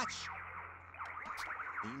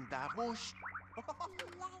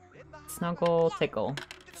 Snuggle, tickle.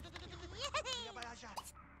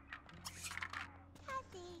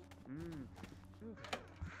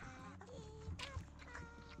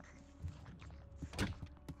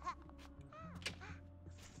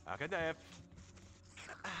 Akadef.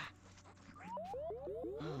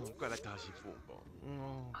 Qual é a taxa de fogo?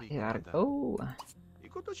 You gotta go.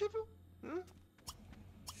 Enquanto chefe.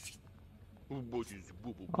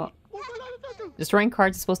 Oh. Destroying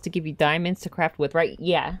cards is supposed to give you diamonds to craft with, right?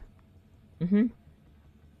 Yeah.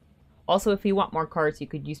 Also, if you want more cards, you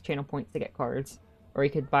could use channel points to get cards. Or you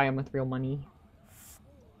could buy them with real money.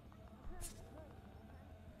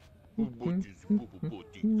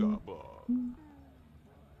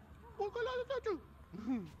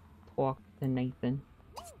 Talk to Nathan.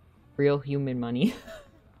 Real human money.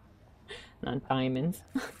 Not diamonds.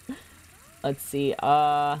 Let's see,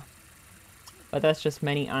 but that's just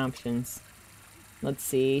many options. Let's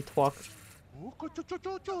see, talk.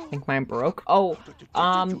 I think mine broke. Oh,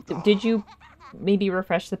 did you maybe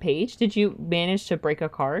refresh the page? Did you manage to break a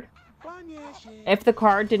card? If the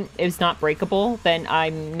card is not breakable, then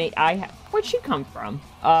where'd she come from?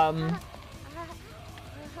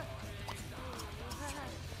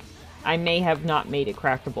 I may have not made it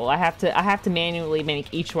craftable. I have to manually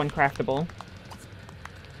make each one craftable.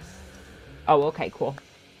 Oh, okay, cool.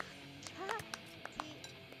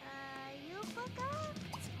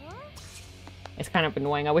 It's kind of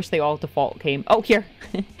annoying. I wish they all default came. Oh, here.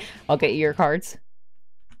 I'll get you your cards.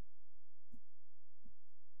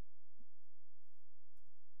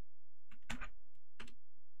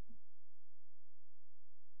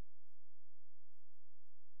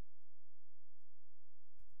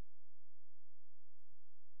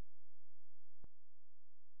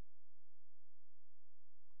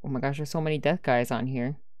 Oh my gosh, there's so many death guys on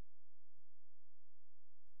here.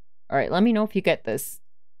 Alright, let me know if you get this.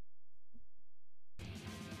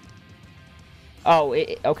 Oh,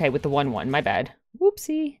 okay, with the 1-1. My bad.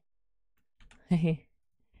 Whoopsie.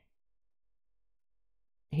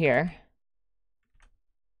 Here.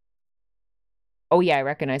 Oh yeah, I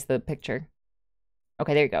recognize the picture.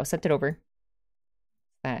 Okay, there you go. Sent it over.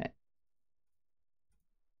 That.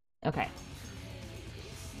 Okay.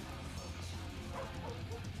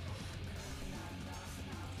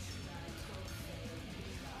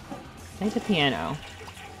 Play the piano.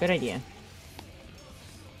 Good idea.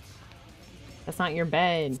 That's not your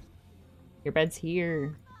bed. Your bed's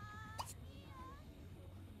here.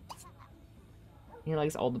 He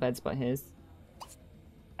likes all the beds but his.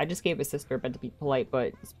 I just gave his sister a bed to be polite,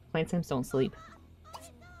 but plant sims don't sleep.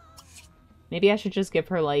 Maybe I should just give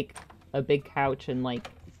her, like, a big couch and,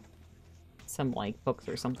 like, some, like, books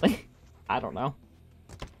or something. I don't know.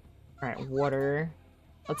 Alright, water.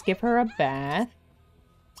 Let's give her a bath.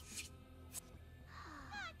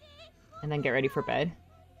 And then get ready for bed.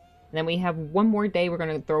 And then we have one more day. We're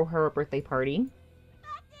going to throw her a birthday party.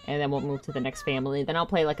 And then we'll move to the next family. Then I'll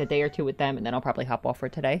play like a day or two with them. And then I'll probably hop off for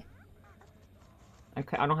today.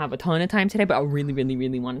 Okay, I don't have a ton of time today. But I really, really,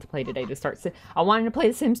 really wanted to play today to start. I wanted to play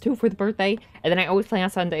The Sims 2 for the birthday. And then I always play on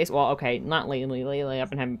Sundays. Well, okay, not lately. Lately, I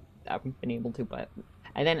haven't been able to. But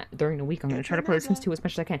and then during the week, I'm going to try to play The Sims 2 as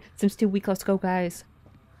much as I can. Sims 2 week, let's go, guys.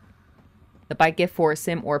 The buy gift for a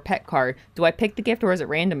sim or pet card. Do I pick the gift or is it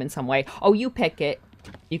random in some way? Oh, you pick it.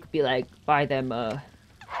 You could be like, buy them a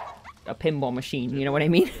pinball machine. You know what I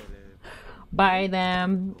mean? Buy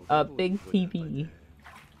them a big TV.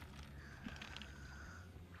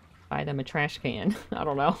 Buy them a trash can. I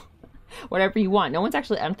don't know. Whatever you want. No one's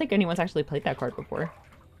actually, I don't think anyone's actually played that card before.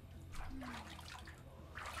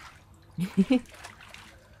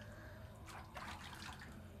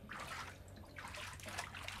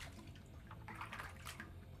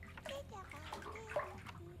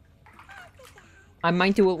 I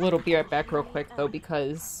might do a little be right back real quick though,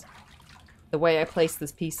 because the way I place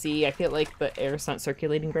this PC, I feel like the air's not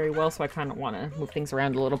circulating very well, so I kind of want to move things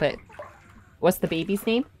around a little bit. What's the baby's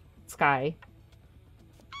name? Sky.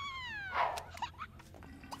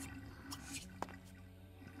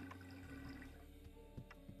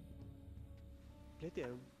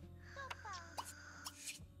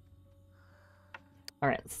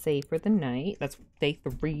 Alright, let's save for the night. That's day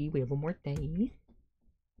 3. We have one more day.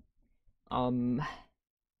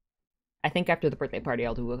 I think after the birthday party,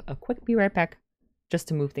 I'll do a quick be right back just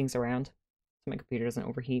to move things around so my computer doesn't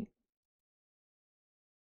overheat.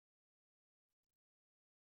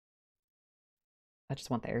 I just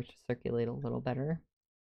want the air to circulate a little better.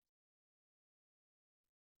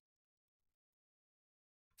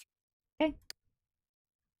 Okay.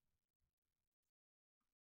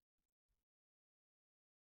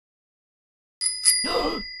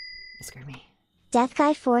 That scared me.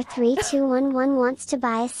 DeathGuy43211 wants to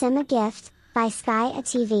buy a sim a gift. Buy Sky a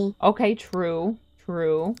TV. Okay, true.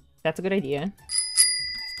 True. That's a good idea.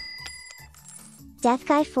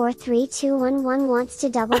 DeathGuy43211 wants to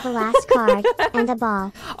double the last card and a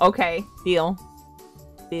ball. Okay, deal.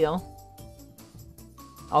 Deal.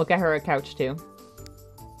 I'll get her a couch too.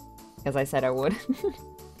 Because I said I would.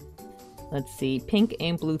 Let's see. Pink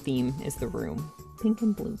and blue theme is the room. Pink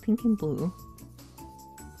and blue. Pink and blue.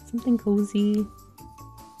 Something cozy.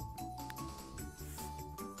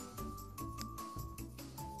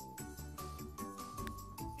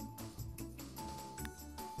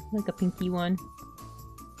 Like a pinky one.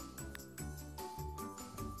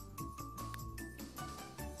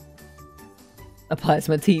 A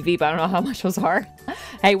plasma TV, but I don't know how much those are.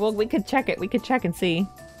 Hey, well, we could check it. We could check and see.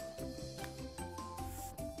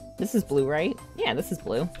 This is blue, right? Yeah, this is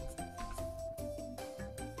blue.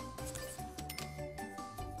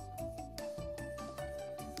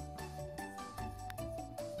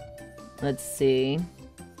 Let's see.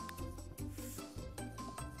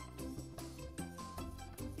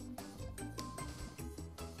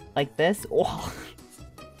 Like this? Oh.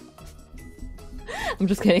 I'm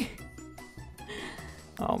just kidding.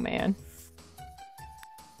 Oh, man.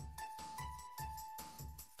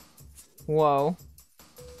 Whoa.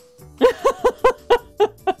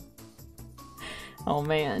 Oh,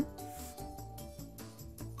 man.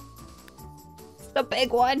 It's the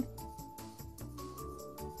big one.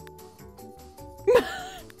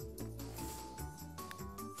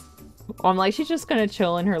 I'm like, she's just gonna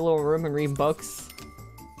chill in her little room and read books.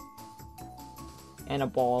 And a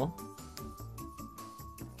ball.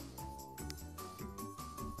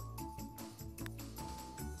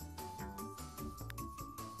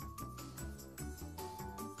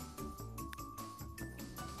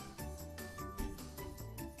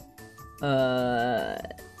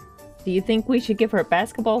 Do you think we should give her a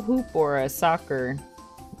basketball hoop or a soccer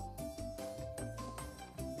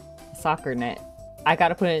net? I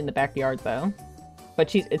gotta put it in the backyard though.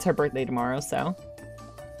 But it's her birthday tomorrow, so.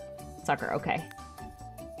 Soccer, okay.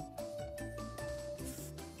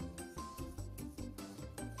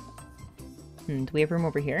 Do we have room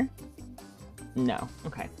over here? No,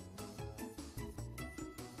 okay.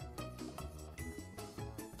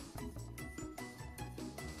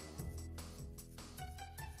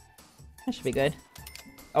 That should be good.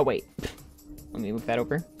 Oh, wait. Let me move that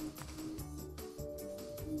over.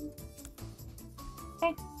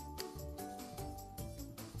 Okay.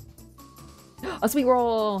 A sweet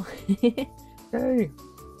roll! Yay!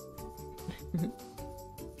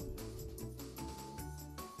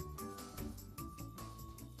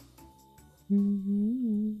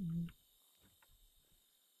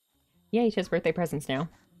 Yay, she has birthday presents now.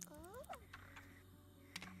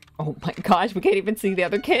 Oh my gosh, we can't even see the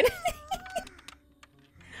other kid.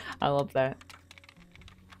 I love that.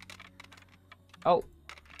 Oh.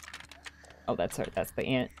 Oh, that's her. That's the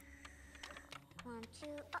aunt.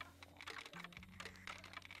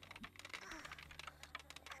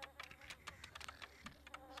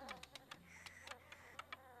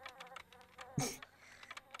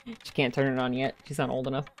 She can't turn it on yet. She's not old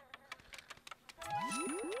enough.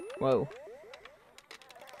 Whoa.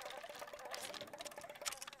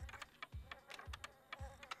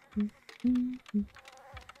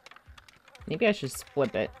 Maybe I should just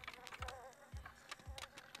flip it.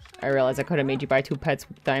 I realized I could have made you buy 2 pets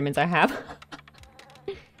with diamonds I have.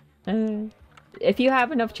 If you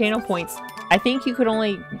have enough channel points, I think you could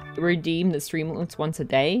only redeem the stream links once a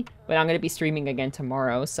day, but I'm going to be streaming again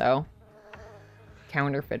tomorrow, so...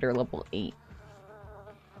 Counterfeiter level 8.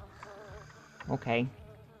 Okay.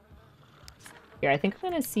 Here, I think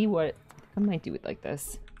I'm going to see what... I might do it like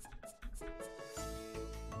this.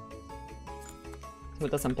 So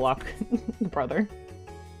it doesn't block the brother.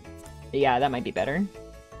 Yeah, that might be better.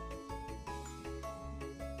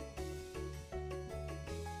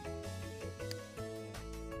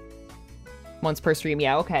 Once per stream,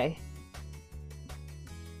 yeah, okay.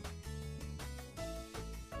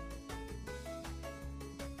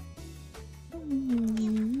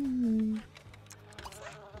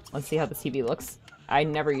 Let's see how the TV looks. I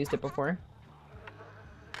never used it before.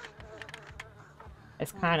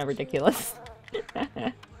 It's kind of ridiculous.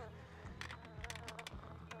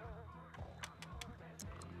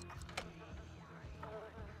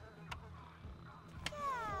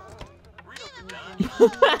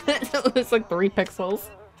 It's like 3 pixels.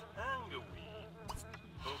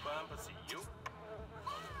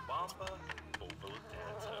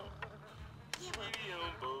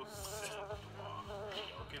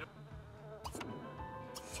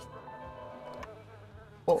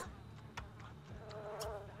 Oh.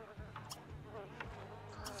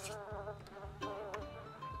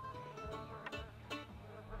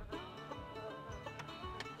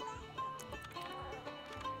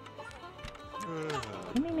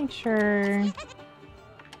 Let me make sure.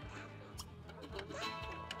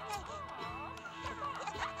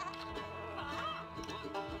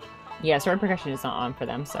 Yeah, sword percussion is not on for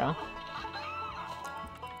them, so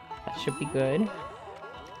that should be good.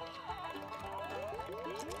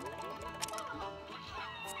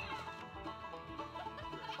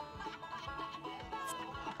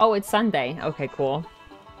 Oh, it's Sunday. Okay, cool.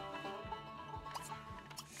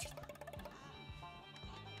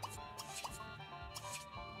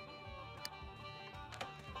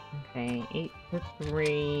 Okay, 8 to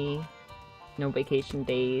 3. No vacation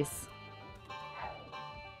days.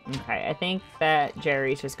 Okay, I think that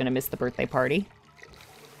Jerry's just gonna miss the birthday party.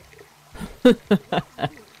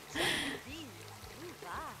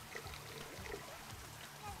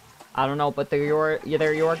 I don't know, but they're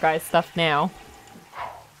your guys' stuff now.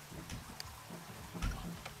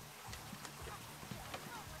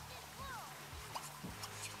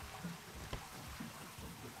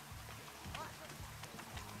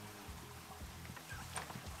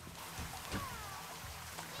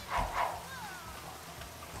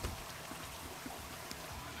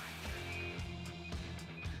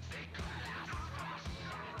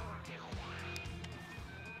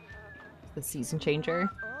 The season changer.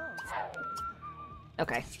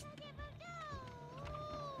 Okay.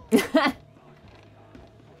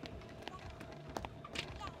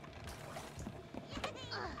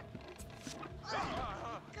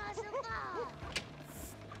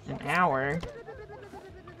 An hour.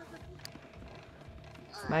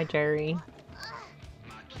 Bye, Jerry.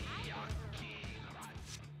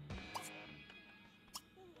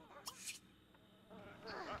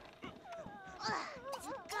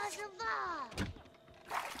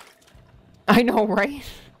 I know, right?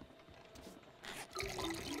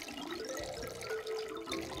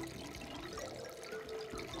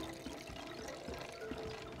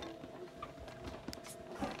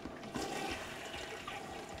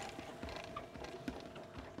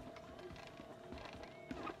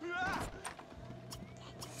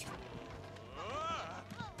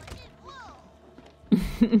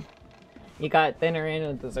 You got dinner and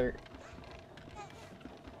a dessert.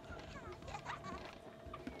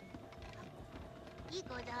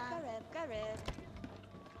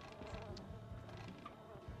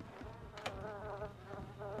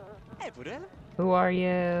 Who are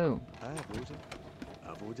you?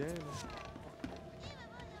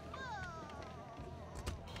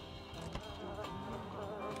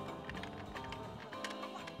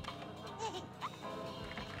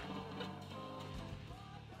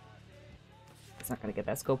 It's not gonna get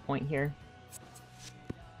that scope point here.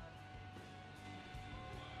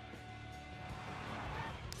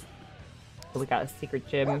 So we got a secret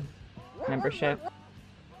gym membership.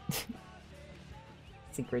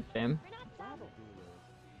 Secret gym.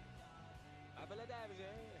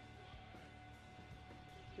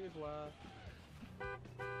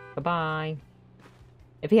 Goodbye.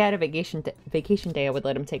 If he had a vacation day, I would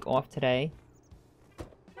let him take off today.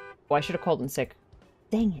 Oh, I should have called in sick.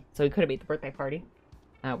 Dang it. So he could have made the birthday party.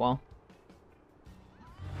 Oh, well.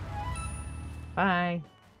 Bye.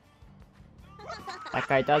 That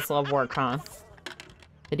guy does love work, huh?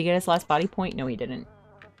 Did he get his last body point? No, he didn't.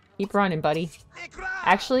 Keep running, buddy.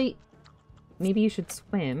 Actually, maybe you should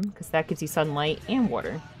swim, because that gives you sunlight and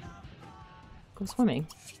water. Go swimming.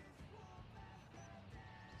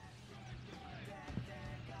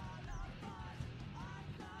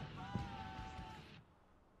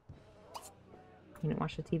 You didn't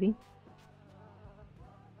watch the TV?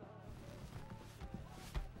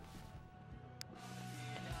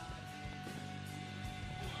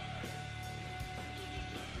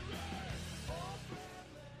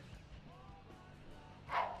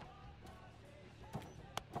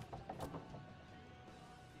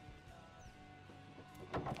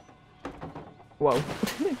 Whoa.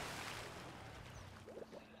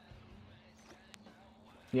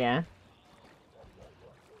 Yeah.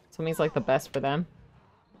 Swimming's like the best for them.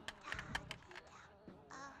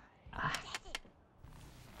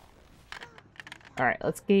 Alright,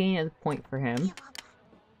 let's gain a point for him.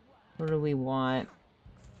 What do we want?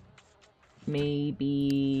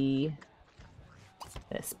 Maybe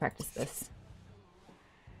this. Practice this.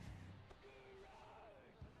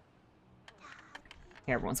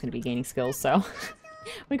 Yeah, everyone's gonna be gaining skills, so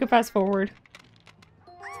we could fast forward.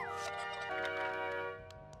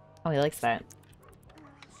 Oh, he likes that.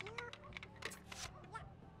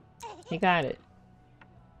 He got it.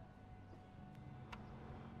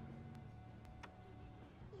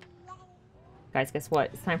 Guys, guess what?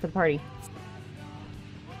 It's time for the party.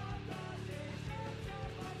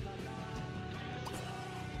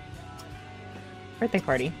 Birthday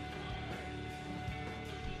party.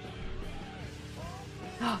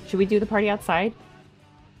 Should we do the party outside?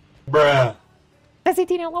 Bruh. That's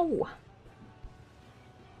 18 hello.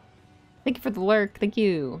 Thank you for the lurk. Thank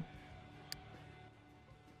you.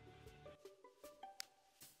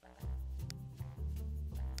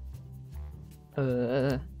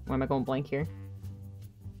 Why am I going blank here?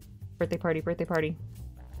 Birthday party, birthday party.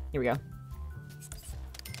 Here we go.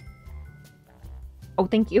 Oh,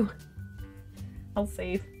 thank you. I'll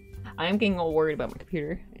save. I am getting a little worried about my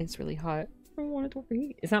computer. It's really hot. I don't want it to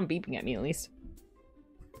overheat. It's not beeping at me, at least.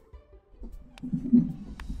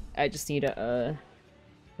 I just need to,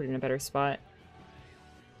 put it in a better spot.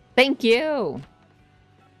 Thank you!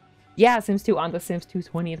 Yeah, Sims 2 on the Sims 2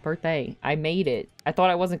 20th birthday. I made it. I thought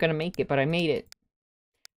I wasn't gonna make it, but I made it.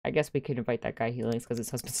 I guess we could invite that guy he likes because his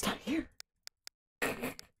husband's not here.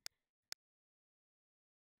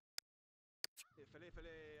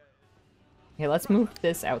 Okay, let's move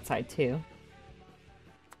this outside too.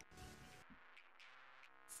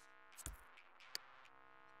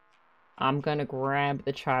 I'm gonna grab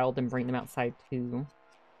the child and bring them outside too.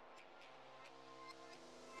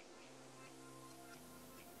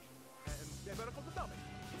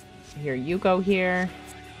 Here, you go here.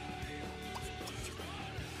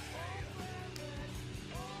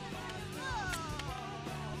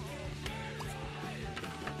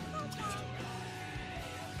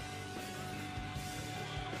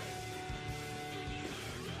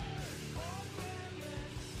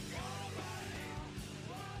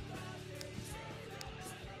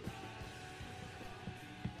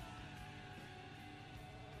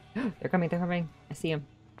 They're coming, they're coming. I see them.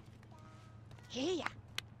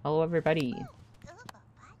 Hello, everybody.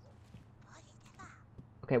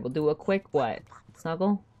 Okay, we'll do a quick what?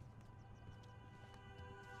 Snuggle?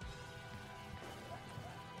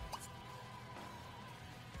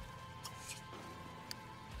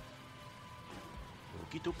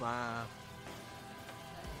 Gitu pa.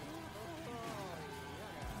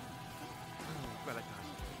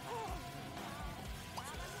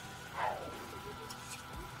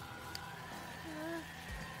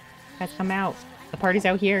 Guys, come out. The party's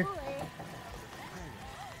out here.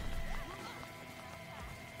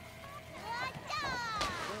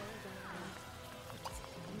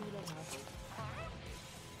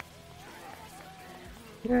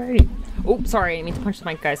 Yay. Oh, sorry. I didn't mean to punch the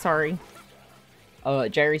mic, guys. Sorry.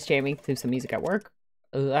 Jerry's jamming to some music at work.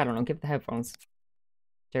 I don't know. Give the headphones.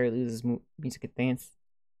 Jerry loses music at dance.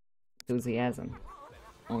 Enthusiasm.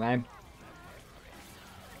 Okay.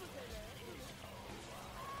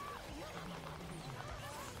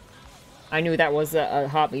 I knew that was a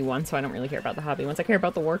hobby one, so I don't really care about the hobby ones. I care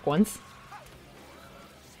about the work ones.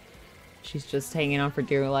 She's just hanging on for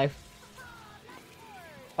dear life.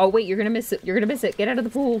 Oh, wait, you're gonna miss it. You're gonna miss it. Get out of the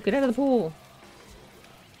pool. Get out of the pool.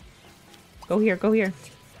 Go here. Go here.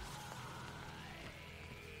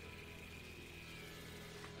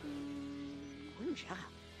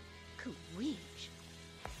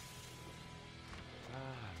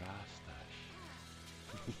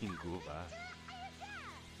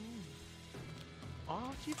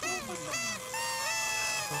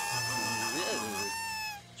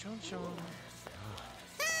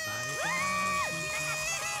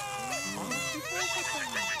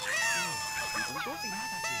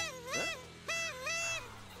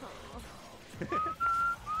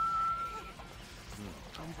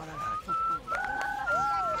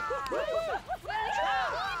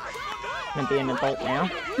 I'm gonna be an adult now.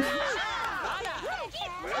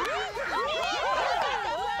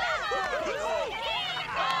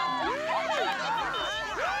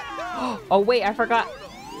 Oh wait, I forgot.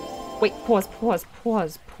 Wait, pause.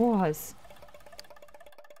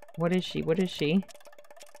 What is she? What is she?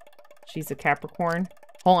 She's a Capricorn.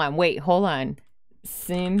 Hold on, wait, hold on.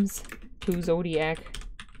 Sims, 2 Zodiac.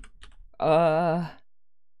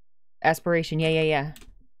 Aspiration, yeah.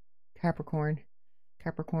 Capricorn.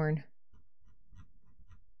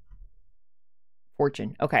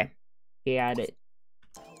 Fortune, okay. Got it.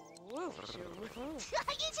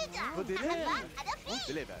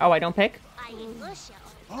 Oh, I don't pick?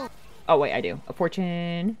 Oh, wait, I do. A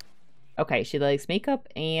fortune. Okay, she likes makeup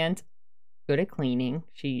and good at cleaning.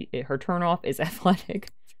 Her turn off is athletic.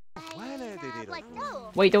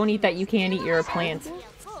 Wait, don't eat that. You can't eat. You're a plant.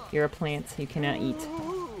 You're a plant. You cannot eat.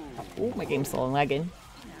 Oh, my game's slow and lagging.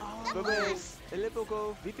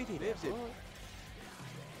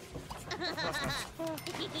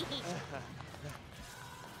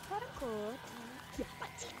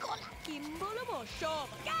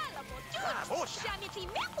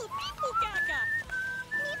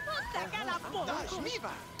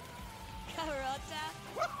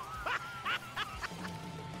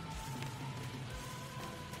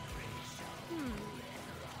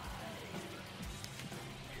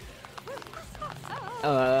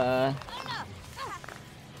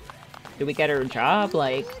 Do we get her a job?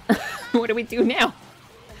 Like, what do we do now?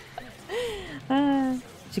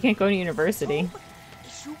 She can't go to university.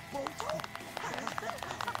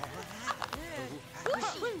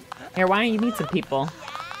 Here, why don't you meet some people?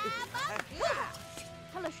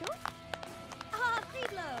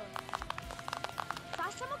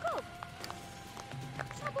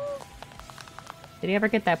 Did he ever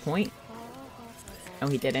get that point? No,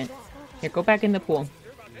 he didn't. Here, go back in the pool.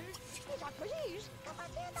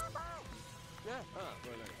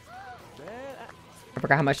 I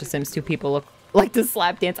forgot how much the Sims 2 people look like to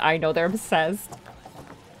slap dance. I know, they're obsessed.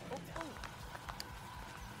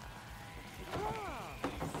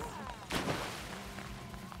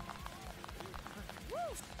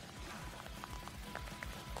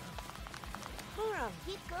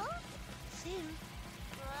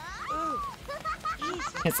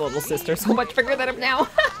 His little sister so much bigger than him now.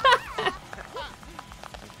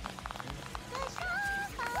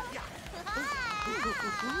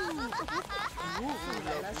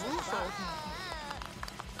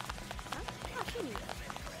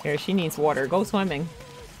 Here, she needs water. Go swimming.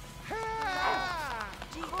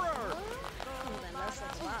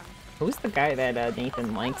 Who's the guy that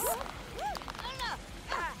Nathan likes?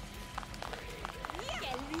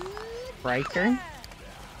 Riker?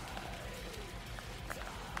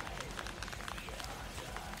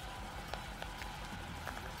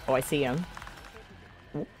 Oh, I see him.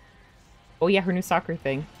 Oh yeah, her new soccer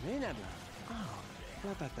thing.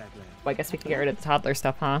 Well, I guess we can get rid of the toddler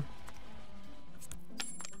stuff, huh?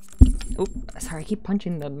 Oop, sorry, I keep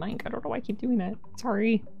punching the mic. I don't know why I keep doing that.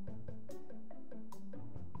 Sorry.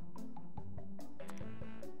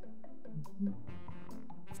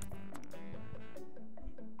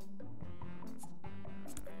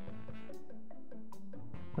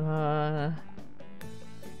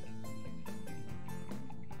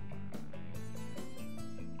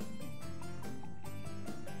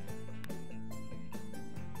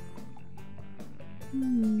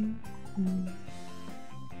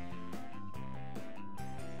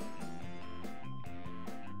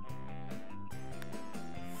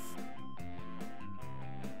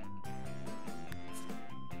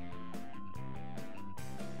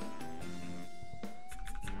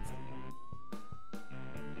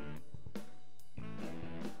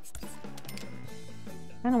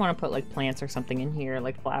 I don't want to put like plants or something in here,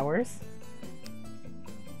 like flowers.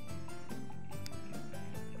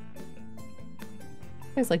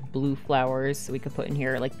 There's like blue flowers we could put in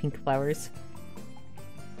here, like pink flowers.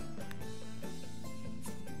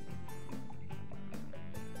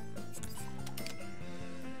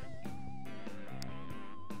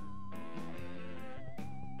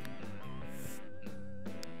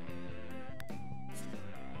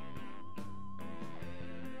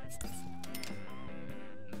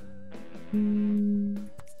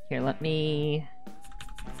 Here, let me...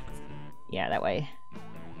 Yeah, that way.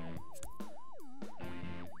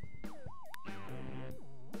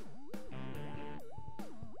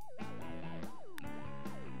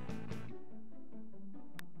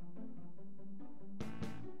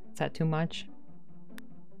 that too much?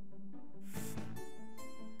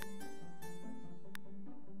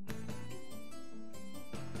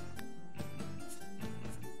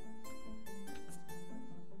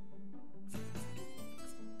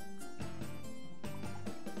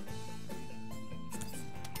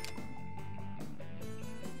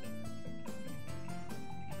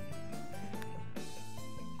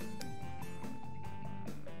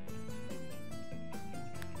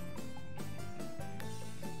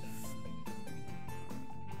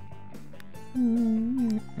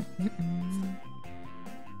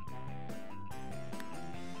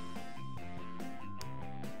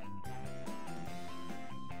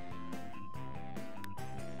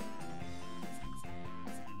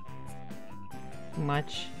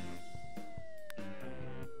 Much.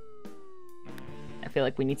 I feel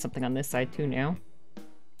like we need something on this side too now.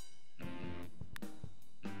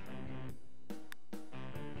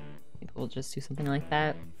 Maybe we'll just do something like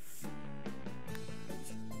that.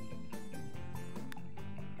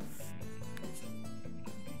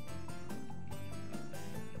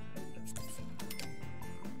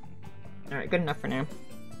 Alright, good enough for now.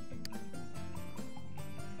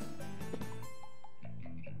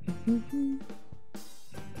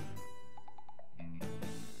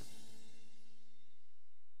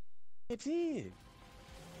 It's in.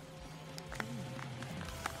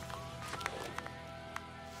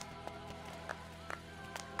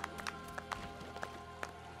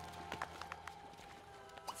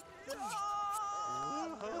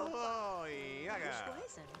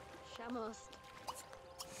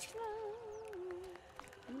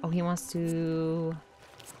 Oh, he wants to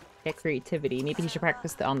get creativity. Maybe he should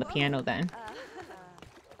practice on the piano then.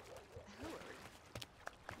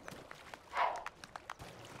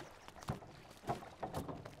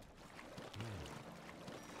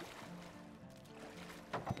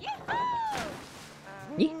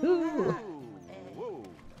 Yee-hoo!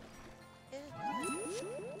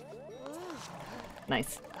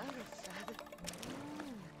 Nice.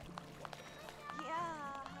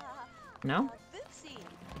 No?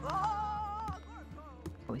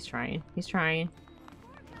 Oh, he's trying. He's trying.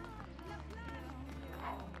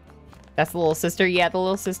 That's the little sister. Yeah, the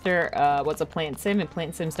little sister was a plant sim, and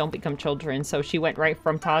plant sims don't become children, so she went right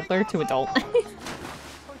from toddler to adult.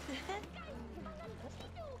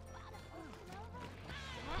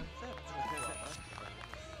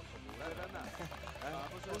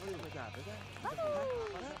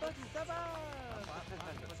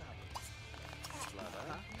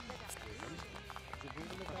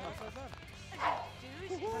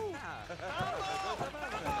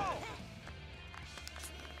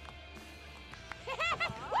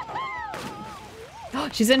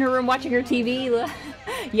 She's in her room watching her TV.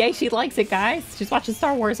 Yay, she likes it, guys. She's watching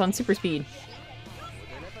Star Wars on super speed.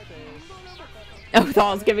 Oh,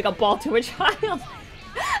 Doll's giving a ball to a child.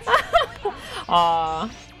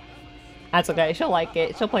 Aw. That's okay. She'll like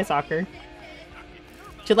it. She'll play soccer.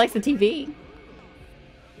 She likes the TV.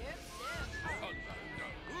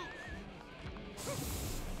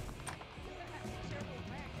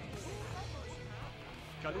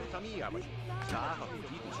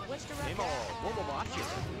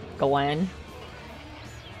 Gwen.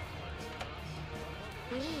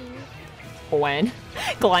 Gwen.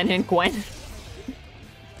 Glenn and Gwen.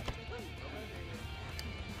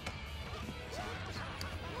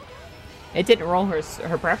 It didn't roll her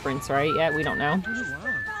preference, right? Yeah, we don't know.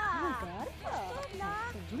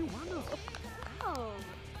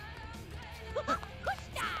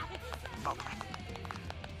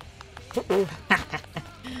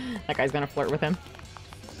 That guy's gonna flirt with him.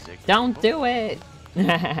 Don't do it!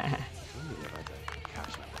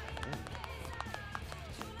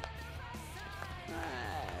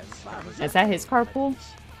 Is that his carpool?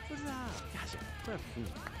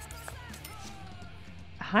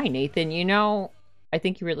 Hi, Nathan. You know, I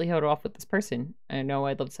think you really held off with this person. I know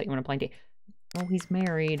I'd love to set you on a blind date. Oh, he's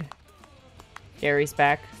married. Jerry's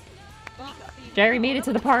back. Jerry made it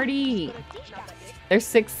to the party! There's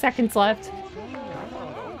 6 seconds left.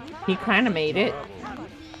 He kind of made it.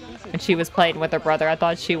 And she was playing with her brother. I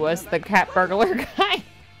thought she was the cat burglar guy.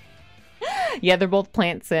 Yeah, they're both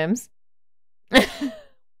plant sims.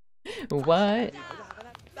 What?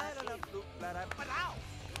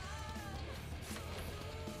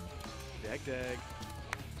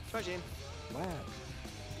 Wow.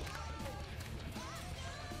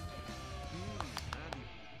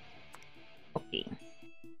 Okay.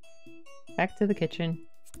 Back to the kitchen.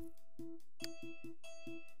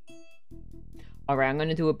 Alright, I'm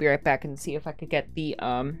gonna do a be right back and see if I could get the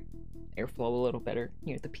airflow a little better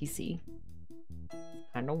near the PC.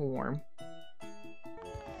 Kinda warm.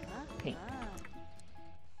 Okay.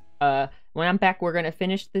 When I'm back, we're gonna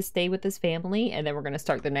finish this day with this family, and then we're gonna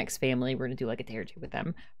start the next family. We're gonna do like a day or two with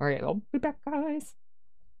them. All right, I'll be back, guys.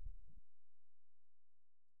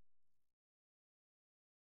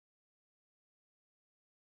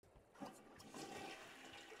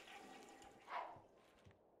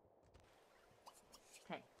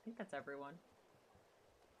 Okay, I think that's everyone.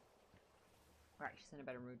 All right, she's in a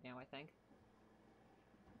better mood now, I think.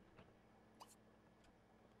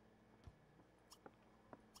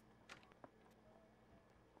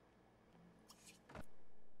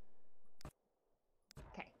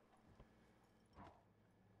 Okay.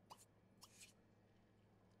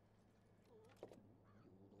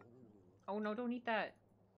 Oh no, don't eat that.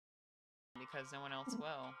 Because no one else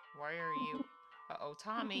will. Why are you... Uh-oh,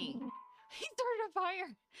 Tommy! He started a fire!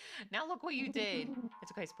 Now look what you did!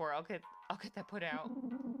 It's okay, Spore, I'll get that put out.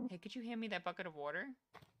 Hey, could you hand me that bucket of water?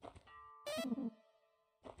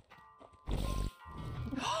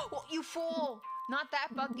 Oh, you fool! Not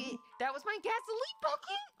that bucket! That was my gasoline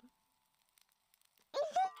bucket!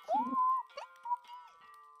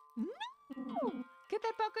 No! Get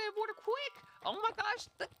that bucket of water quick! Oh my gosh!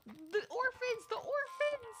 The orphans! The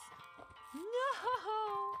orphans! No!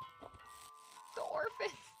 The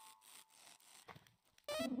orphans!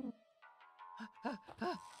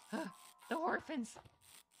 The orphans!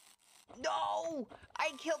 No!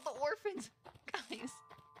 I killed the orphans! Guys!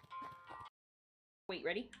 Wait,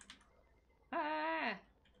 ready? Ah!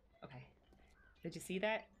 Okay. Did you see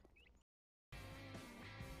that?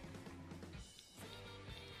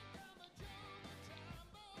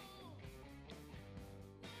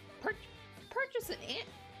 Purchase an ant?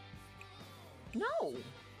 No!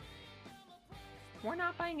 We're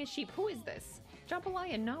not buying a sheep. Who is this?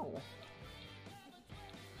 Jambalaya, no.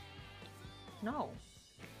 No.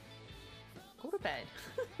 Go to bed.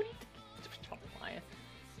 What do you think? Jambalaya.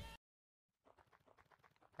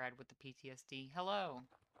 Brad with the PTSD. Hello.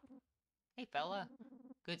 Hey, fella.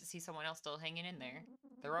 Good to see someone else still hanging in there.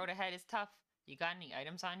 The road ahead is tough. You got any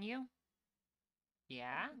items on you?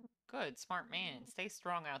 Yeah? Good, smart man. Stay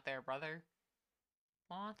strong out there, brother.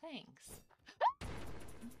 Aw, thanks.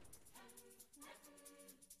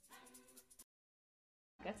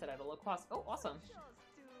 Gets it at a low cost. Oh, awesome.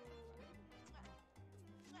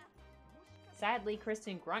 Sadly,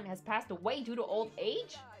 Kristen Grunt has passed away due to old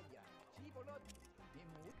age?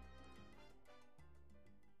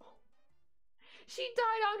 She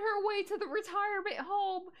died on her way to the retirement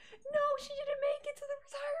home. No, she didn't make it to the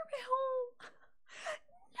retirement home.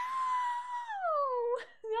 No!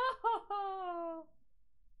 No!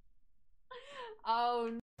 Oh,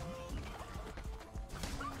 no.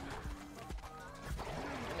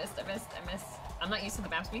 I missed. I'm not used to the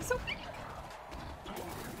maps being so big.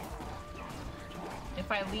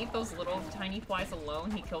 If I leave those little tiny flies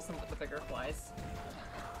alone, he kills them with the bigger flies.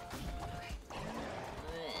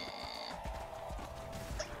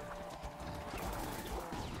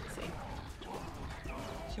 See?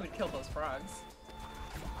 She would kill those frogs.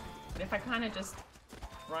 But if I kind of just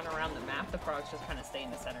run around the map, the frogs just kind of stay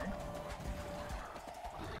in the center.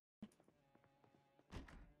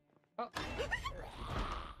 Oh.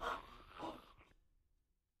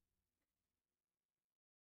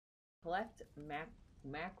 Collect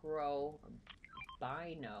macro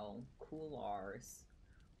binoculars.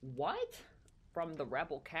 What? From the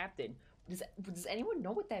rebel captain. Does anyone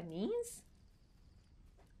know what that means?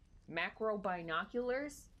 Macro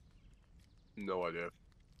binoculars? No idea.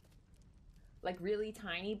 Like really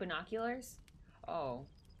tiny binoculars? Oh.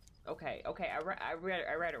 Okay, I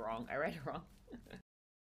read it wrong.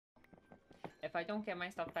 If I don't get my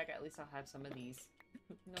stuff back, at least I'll have some of these.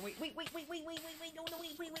 No, wait, no, please.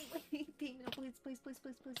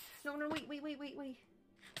 No, wait.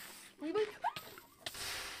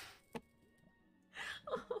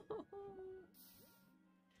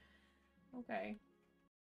 Okay.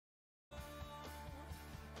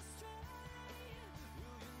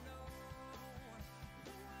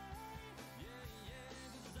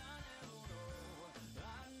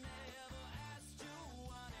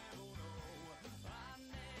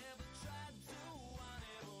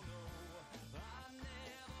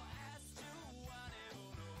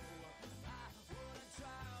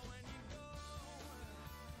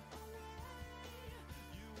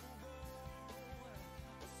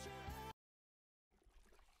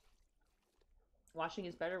 Washing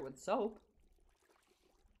is better with soap.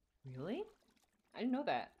 Really? I didn't know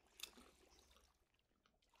that.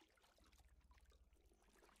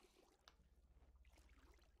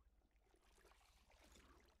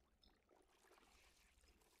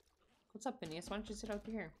 What's up, Phineas? Why don't you sit over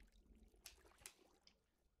here?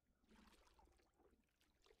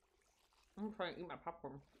 I'm trying to eat my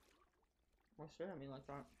popcorn. Well, shit, I mean, like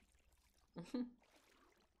that.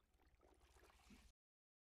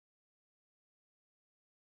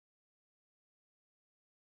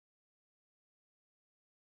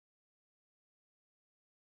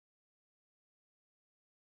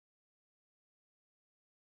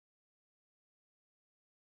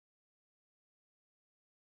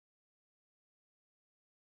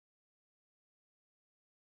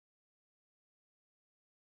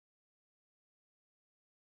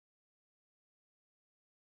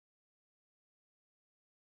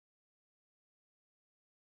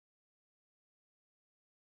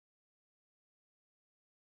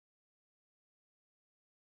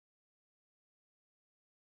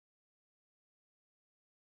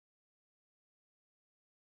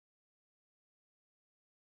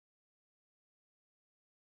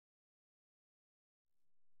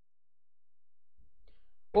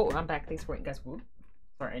 Whoa, I'm back. Thanks for waiting, guys. Whoop.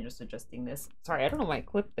 Sorry, I'm just adjusting this. Sorry, I don't know why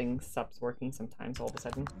clip thing stops working sometimes all of a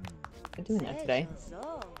sudden. I've been doing that today.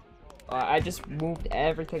 I just moved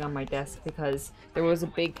everything on my desk because there was a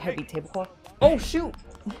big heavy tablecloth. Oh shoot!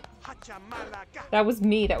 That was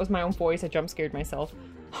me. That was my own voice. I jump scared myself.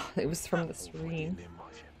 It was from the stream.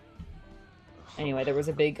 Anyway, there was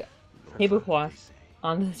a big tablecloth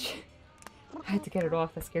on the... I had to get it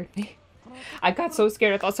off. That scared me. I got so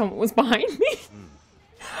scared I thought someone was behind me.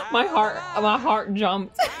 My heart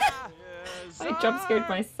jumped. I jump scared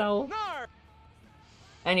myself.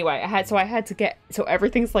 Anyway, I had to get, so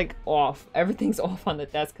everything's like off. Everything's off on the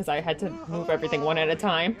desk because I had to move everything one at a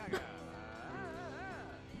time.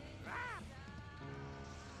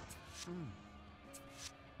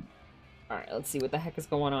 Alright, let's see what the heck is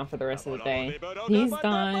going on for the rest of the day. He's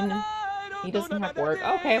done. He doesn't have work.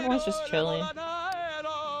 Okay, everyone's just chilling.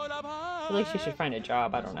 I feel like she should find a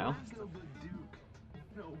job. I don't know.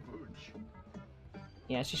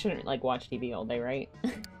 Yeah, she shouldn't, like, watch TV all day, right?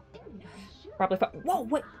 Probably whoa,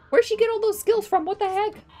 what? Where'd she get all those skills from? What the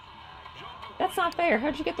heck? That's not fair.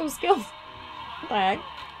 How'd you get those skills? What the heck?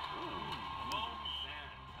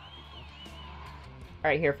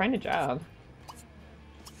 Alright, here, find a job.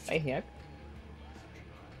 Hey, heck.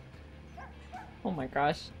 Oh my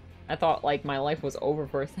gosh. I thought, like, my life was over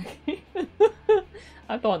for a second.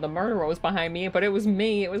 I thought the murderer was behind me, but it was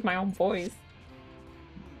me. It was my own voice.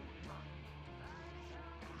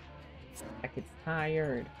 Like, it's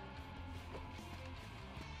tired.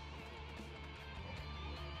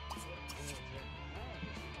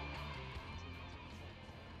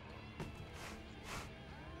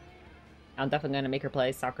 I'm definitely going to make her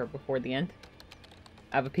play soccer before the end.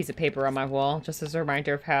 I have a piece of paper on my wall, just as a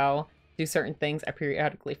reminder of how do certain things I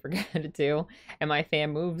periodically forget to do, and my fan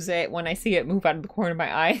moves it when I see it move out of the corner of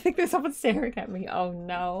my eye. I think there's someone staring at me. Oh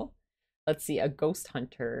no. Let's see, a ghost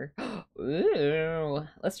hunter. Ooh,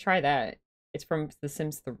 let's try that. It's from The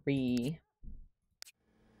Sims 3.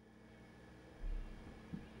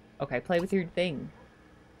 Okay, play with your thing.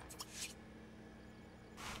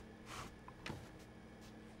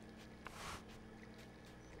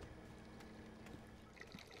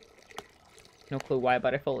 No clue why,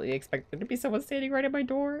 but I fully expected there to be someone standing right at my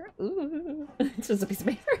door. Ooh. It's just a piece of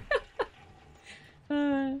paper.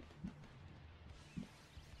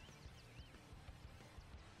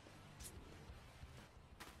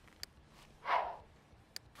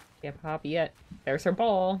 Can't hop yet. There's her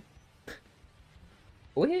ball.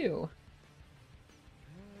 Woohoo!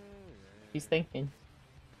 She's thinking.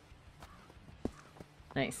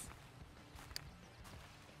 Nice.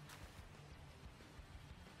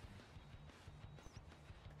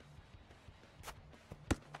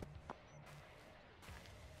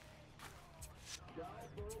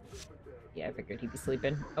 Yeah, I figured he'd be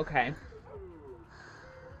sleeping. Okay.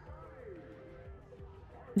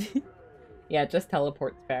 Yeah, it just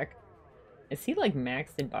teleports back. Is he, like,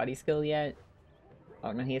 maxed in body skill yet?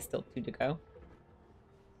 Oh, no, he has still 2 to go.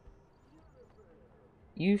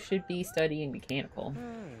 You should be studying mechanical.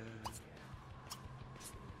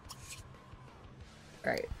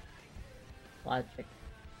 Alright. Logic.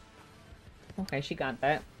 Okay, she got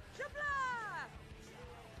that.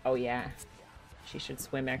 Oh, yeah. She should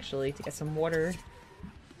swim, actually, to get some water.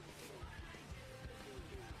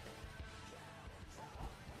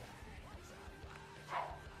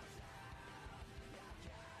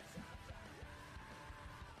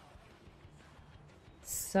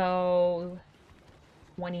 So...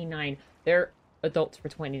 29. They're adults for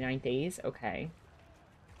 29 days? Okay.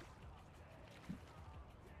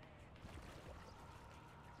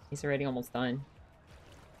 He's already almost done.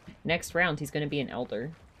 Next round, he's gonna be an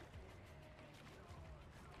elder.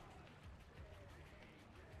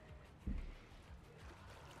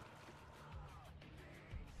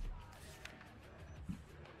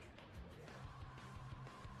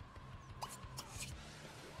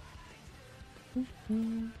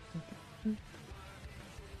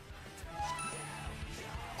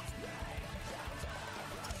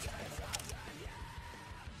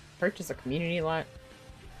 Purchase a community lot.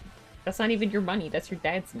 That's not even your money. That's your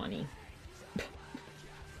dad's money.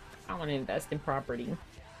 I want to invest in property.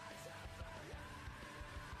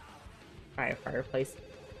 Buy a fireplace.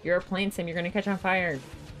 You're a plant sim. You're gonna catch on fire.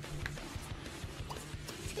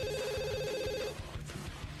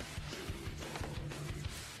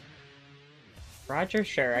 Roger,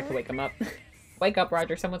 sure, I can wake him up. Wake up,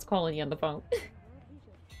 Roger. Someone's calling you on the phone.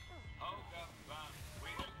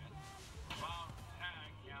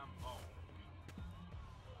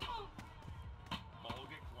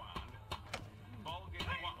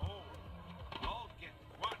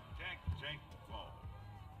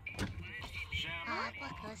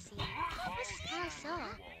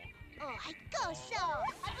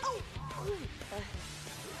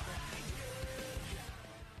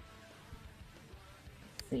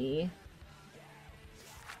 See.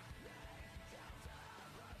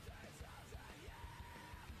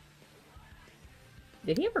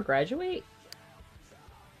 Did he ever graduate?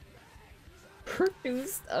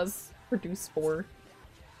 Produce 4.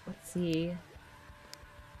 Let's see.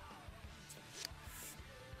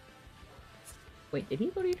 Wait, did he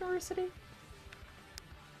go to university?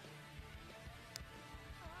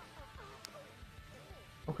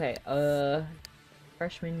 Okay,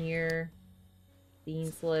 freshman year,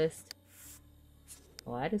 Dean's List.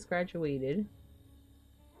 Glad is graduated.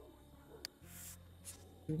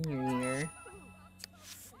 Junior year.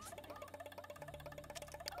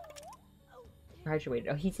 Graduated.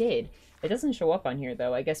 Oh, he did. It doesn't show up on here,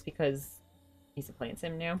 though. I guess because he's a plant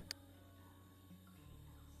sim now.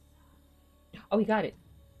 Oh, he got it.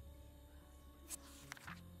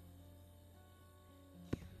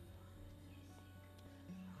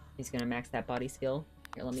 He's gonna max that body skill.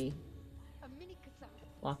 Here, let me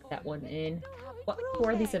lock that one in. What? Who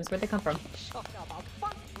are these Sims? Where'd they come from?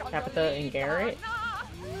 Tabitha and Garrett? Is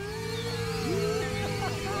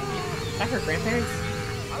that her grandparents?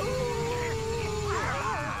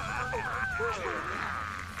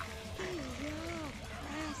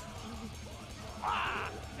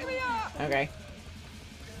 Okay.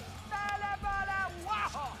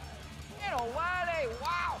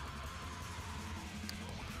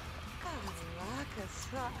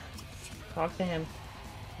 Talk to him.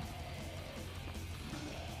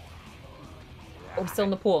 Oh, still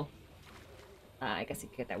in the pool. I guess he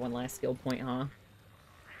could get that one last skill point, huh? What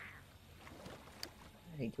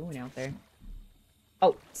are they doing out there?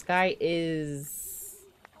 Oh, Sky is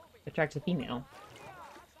attracted to female.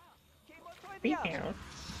 Female.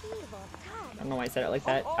 I don't know why I said it like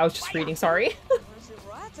that. I was just reading, sorry.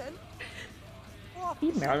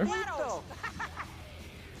 Female.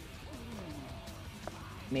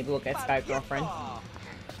 Maybe we'll get Sky girlfriend.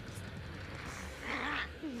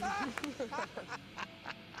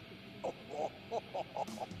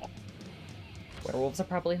 Werewolves are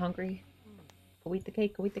probably hungry. Go eat the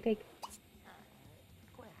cake, go eat the cake.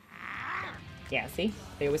 Yeah, see?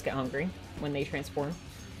 They always get hungry when they transform.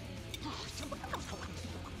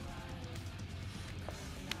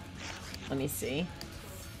 Let me see.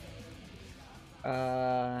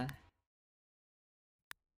 Oh.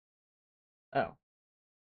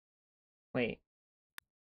 Wait.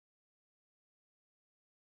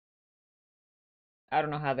 I don't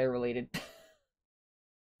know how they're related.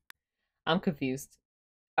 I'm confused.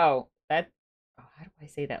 Oh, that... Oh, how do I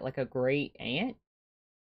say that? Like a great aunt?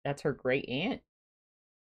 That's her great aunt?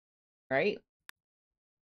 Right?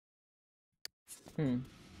 Hmm.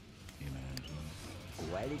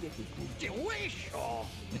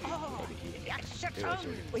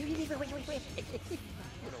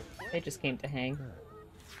 They just came to hang.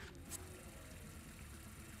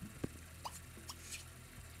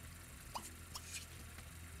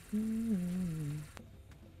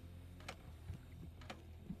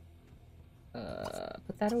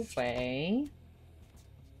 Put that away.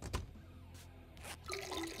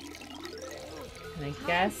 And I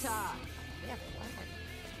guess...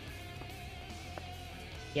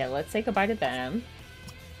 Yeah, let's say goodbye to them.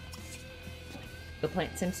 The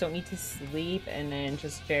plant sims don't need to sleep, and then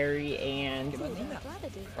just Jerry and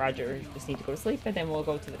Roger just need to go to sleep, and then we'll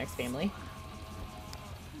go to the next family.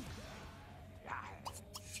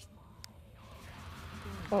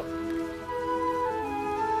 Oh.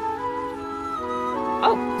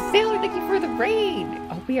 Oh, Sailor, thank you for the raid!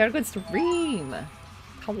 I hope you had a good stream!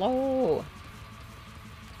 Hello!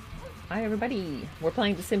 Hi, everybody! We're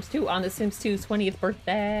playing The Sims 2 on The Sims 2's 20th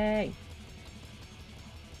birthday!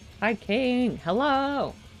 Hi, King!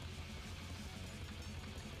 Hello!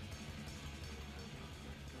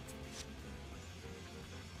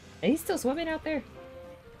 And he's still swimming out there.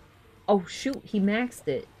 Oh shoot, he maxed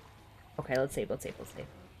it. Okay, let's save, let's save, let's save.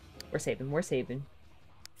 We're saving, we're saving.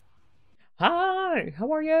 Hi,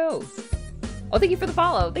 how are you? Oh, thank you for the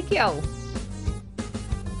follow. Thank you.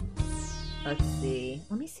 Let's see.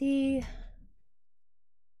 Let me see.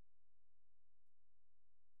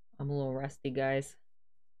 I'm a little rusty, guys.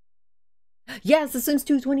 Yes, the Sims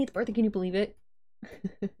 2 20th birthday. Can you believe it?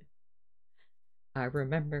 I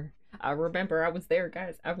remember. I remember. I was there,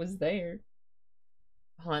 guys. I was there.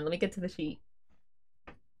 Hold on. Let me get to the sheet.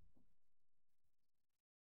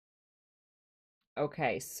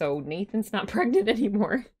 Okay, so Nathan's not pregnant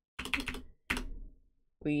anymore.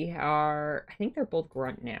 We are... I think they're both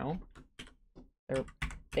Grunt now.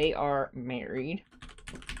 They are married.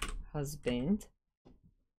 Husband.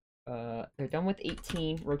 They're done with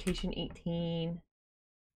 18. Rotation 18.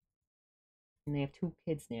 And they have 2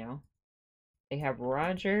 kids now. They have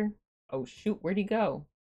Roger. Oh shoot, where'd he go?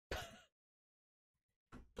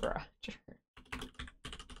 Roger.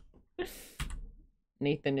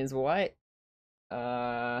 Nathan is what?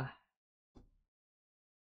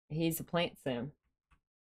 He's a plant sim.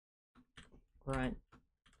 Grunt.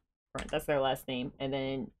 That's their last name. And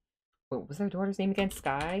then, what was their daughter's name again?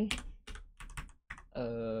 Sky?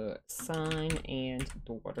 Son and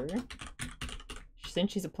daughter.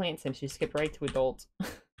 Since she's a plant sim, she skipped right to adult.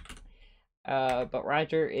 But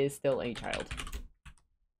Roger is still a child.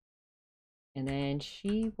 And then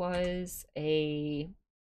she was a...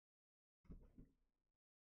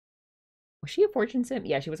 Was she a fortune sim?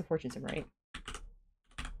 Yeah, she was a fortune sim, right?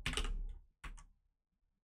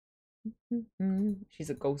 She's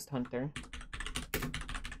a ghost hunter.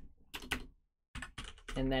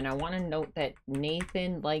 And then I want to note that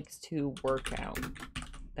Nathan likes to work out.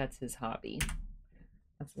 That's his hobby.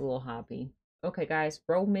 That's a little hobby. Okay, guys.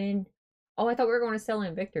 Roman. Oh, I thought we were going to Stella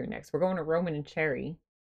and Victor next. We're going to Roman and Cherry.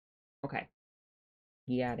 Okay.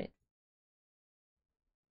 You got it.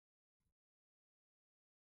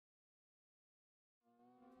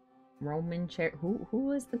 Roman, Cherry.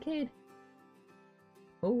 Who is the kid?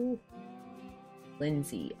 Oh.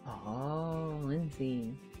 Lindsay. Oh,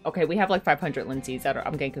 Lindsay. Okay, we have like 500 Lindsays.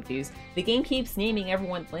 I'm getting confused. The game keeps naming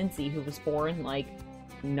everyone Lindsay who was born, like,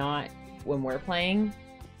 not when we're playing.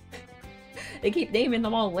 They keep naming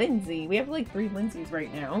them all Lindsay. We have like 3 Lindsays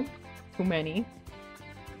right now. Too many.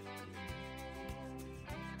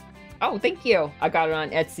 Oh, thank you. I got it on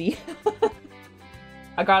Etsy.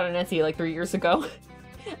 I got it on Etsy like 3 years ago.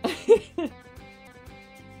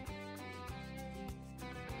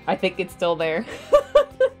 I think it's still there.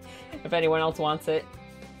 If anyone else wants it.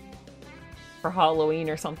 For Halloween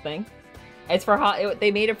or something. It's for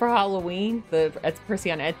they made it for Halloween, the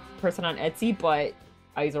person on Etsy, but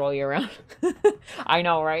I use it all year round. I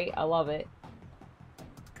know, right? I love it.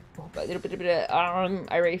 I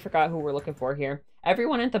already forgot who we're looking for here.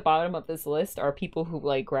 Everyone at the bottom of this list are people who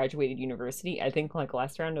like graduated university. I think like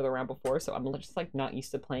last round or the round before, so I'm just like not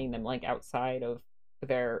used to playing them like outside of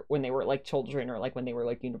when they were like children or like when they were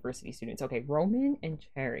like university students. Okay, Roman and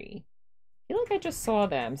Cherry. I feel like I just saw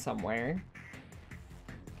them somewhere.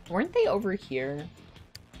 Weren't they over here?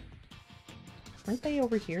 Weren't they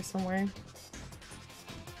over here somewhere?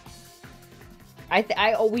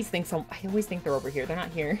 I always think they're over here. They're not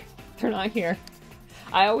here. They're not here.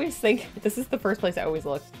 I always think this is the first place I always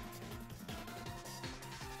look.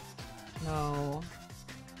 No.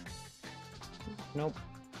 Nope.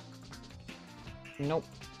 Nope.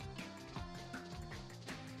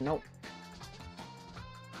 Nope.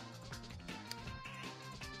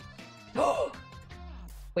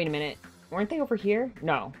 Wait a minute. Weren't they over here?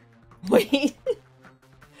 No. Wait.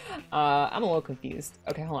 I'm a little confused.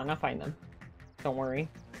 Okay, hold on. I'll find them. Don't worry.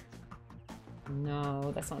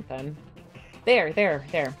 No, that's not them. There.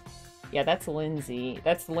 Yeah, that's Lindsay.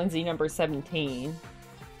 That's Lindsay number 17.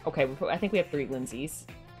 Okay, I think we have 3 Lindsays.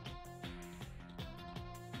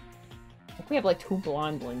 I think we have like 2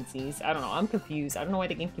 blonde Lindsays. I don't know. I'm confused. I don't know why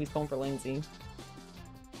the game keeps going for Lindsay.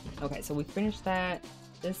 Okay, so we finished that.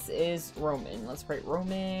 This is Roman. Let's write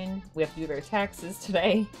Roman. We have to do their taxes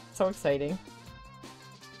today. So exciting.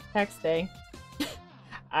 Tax day.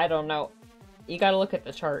 I don't know. You gotta look at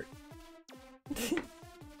the chart.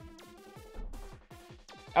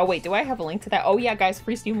 Oh wait, do I have a link to that? Oh yeah, guys,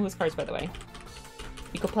 free stimulus cards, by the way.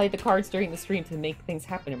 You can play the cards during the stream to make things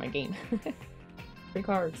happen in my game. Free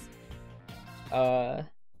cards. Do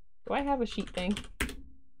I have a sheet thing?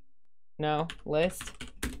 No. List?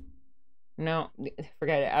 No.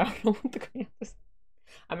 Forget it. I don't know what the grant is.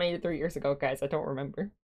 I made it 3 years ago, guys. I don't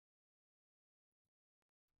remember.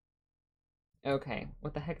 Okay.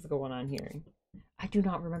 What the heck is going on here? I do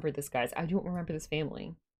not remember this, guys. I don't remember this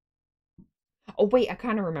family. Oh, wait, I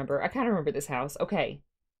kind of remember. I kind of remember this house. Okay.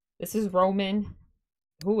 This is Roman.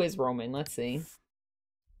 Who is Roman? Let's see.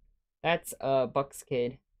 That's Buck's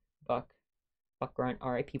kid. Buck. Buck Grunt.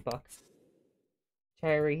 R.I.P. Buck.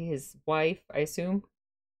 Cherry, his wife, I assume.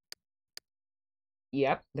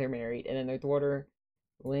 Yep, they're married. And then their daughter,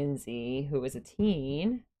 Lindsay, who is a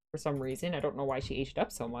teen for some reason. I don't know why she aged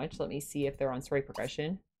up so much. Let me see if they're on story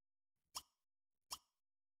progression.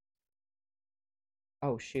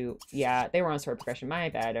 Oh, shoot. Yeah, they were on story progression. My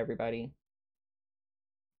bad, everybody.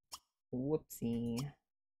 Whoopsie.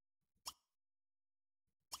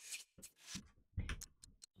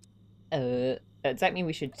 Does that mean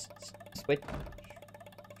we should switch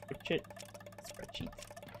it? Spreadsheet.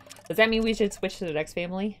 Does that mean we should switch to the next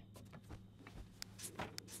family?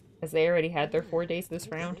 Because they already had their 4 days this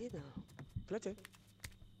round.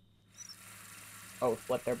 Oh,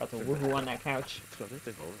 flip, they're about to woohoo on that couch.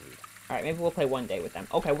 Alright, maybe we'll play 1 day with them.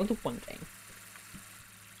 Okay, we'll do 1 day.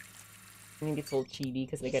 I think it's a little cheaty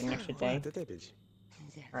because they get an extra day.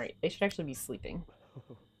 Alright, they should actually be sleeping.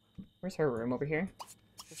 Where's her room? Over here?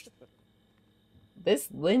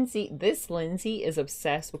 This Lindsay is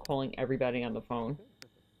obsessed with calling everybody on the phone.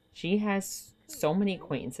 She has so many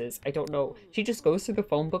acquaintances. I don't know. She just goes through the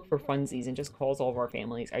phone book for funsies and just calls all of our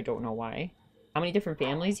families. I don't know why. How many different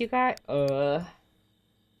families you got? Too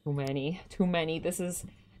many. Too many. This is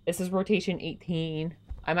rotation 18.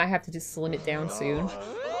 I might have to just slim it down soon.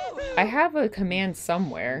 I have a command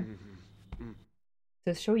somewhere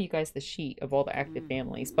to show you guys the sheet of all the active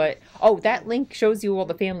families, but oh, that link shows you all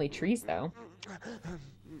the family trees though.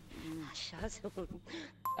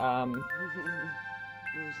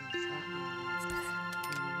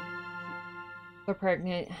 They're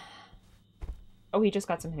pregnant. Oh, he just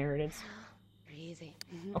got some inheritance.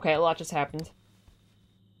 Okay, a lot just happened.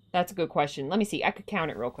 That's a good question. Let me see. I could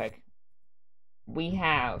count it real quick. We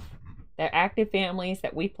have the active families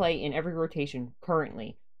that we play in every rotation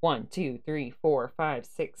currently. 1, 2, 3, 4, 5,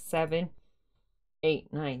 6, 7,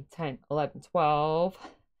 8, 9, 10, 11, 12,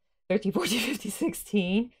 13, 14, 15,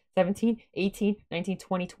 16, 17, 18, 19,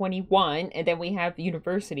 20, 21. And then we have the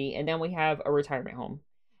university, and then we have a retirement home.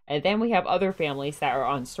 And then we have other families that are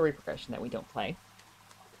on story progression that we don't play.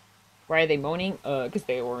 Why are they moaning? Because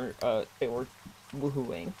they were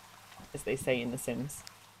woohooing, as they say in The Sims.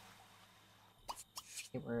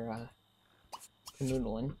 They were,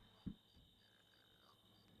 canoodling.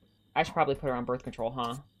 I should probably put her on birth control,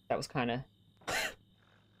 huh? That was kind of...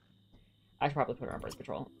 I should probably put her on birth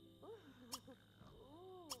control.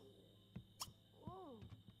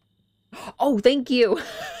 Oh, thank you!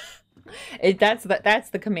 That's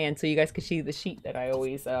the command, so you guys can see the sheet that I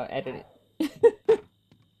always edit.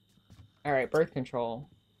 Alright, birth control.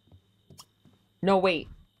 No, wait.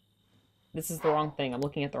 This is the wrong thing. I'm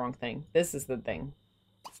looking at the wrong thing. This is the thing.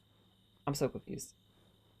 I'm so confused.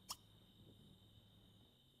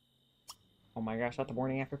 Oh my gosh, not the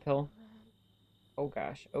morning after pill. Oh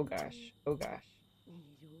gosh, oh gosh, oh gosh.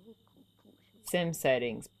 Sim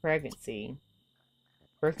settings, pregnancy.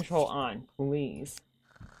 Birth control on, please.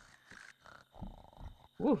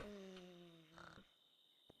 Woo.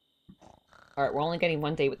 Alright, we're only getting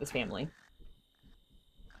 1 day with this family.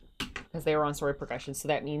 Because they were on story progression, so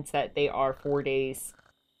that means that they are 4 days.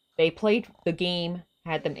 They played the game,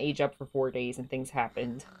 had them age up for 4 days, and things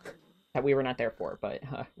happened that we were not there for, but,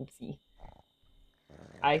 oopsie.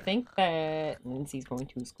 I think that Lindsay's going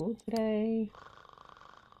to school today.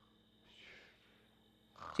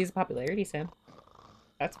 She's a popularity sim.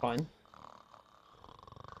 That's fun.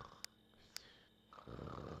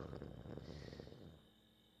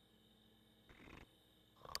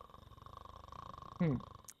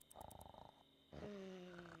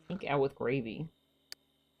 Think out with gravy.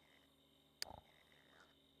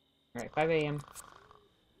 Alright, 5 a.m.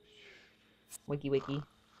 Wiki wiki.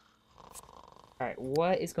 Alright,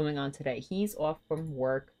 what is going on today? He's off from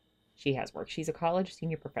work. She has work. She's a college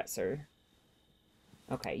senior professor.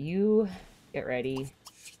 Okay, you get ready.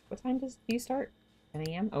 What time do you start? 10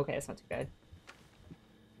 a.m.? Okay, that's not too bad.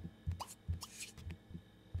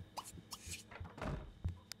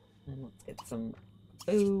 And let's get some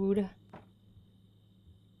food.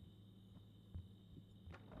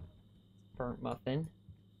 Burnt muffin.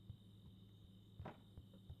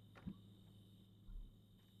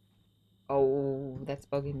 Oh, that's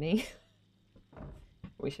bugging me.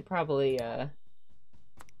 We should probably,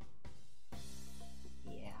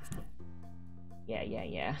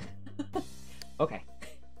 Yeah. Okay.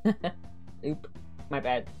 Oop. My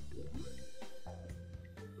bad.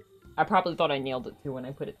 I probably thought I nailed it too when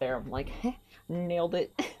I put it there. I'm like, nailed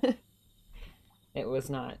it. It was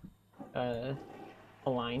not,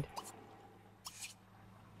 aligned.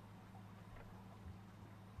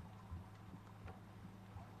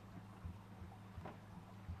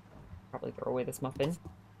 probably throw away this muffin.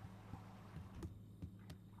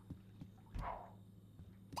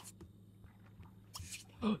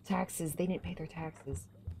 Oh, taxes. They didn't pay their taxes.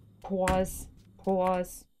 Pause.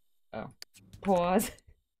 Pause. Oh. Pause.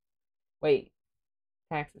 Wait.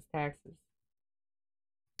 Taxes, taxes.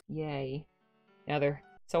 Yay. Now they're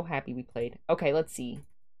so happy we played. Okay, let's see.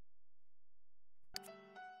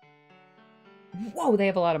 Whoa, they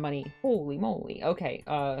have a lot of money. Holy moly. Okay,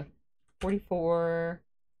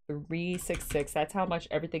 44,366. That's how much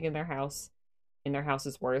everything in their house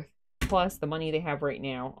is worth. Plus the money they have right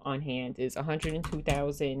now on hand is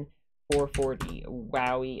 102,440.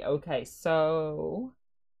 Wowie. Okay, so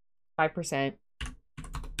 5%.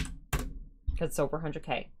 That's over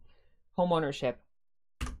 100K. Home ownership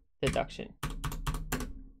deduction.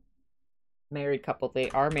 Married couple. They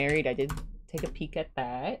are married. I did take a peek at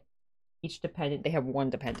that. Each dependent, they have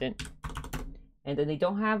one dependent. And then they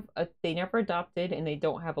don't have they never adopted, and they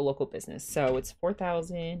don't have a local business. So it's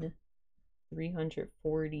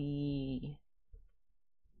 4,340.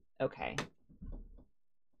 Okay.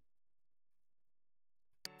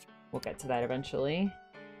 We'll get to that eventually.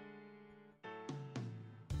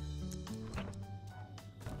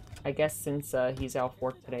 I guess since he's off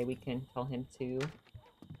work today, we can tell him to... He's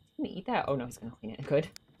gonna eat that? Oh no, he's gonna clean it. Good.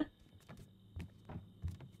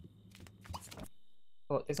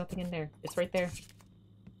 Oh, there's nothing in there. It's right there.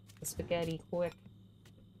 The spaghetti, quick.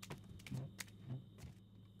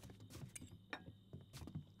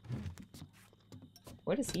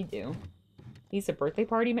 What does he do? He's a birthday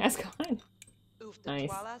party mascot?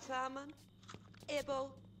 Nice.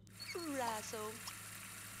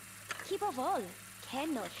 Keep a vol.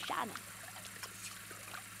 Ken no shana.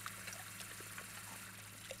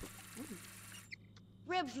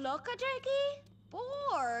 Ribs loka jerky?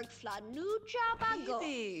 Borg flanucha bago.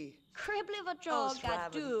 Cribli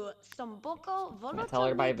vajoga do some boko I'll tell her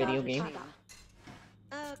to buy a video game.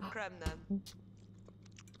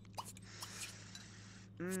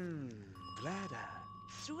 Glada.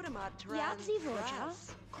 Yatsi voja.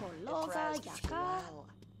 Kologa yaka.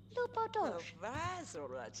 Lupo dosh.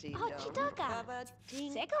 Ochitoga.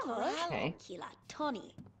 Sekavoj. Okay. Kila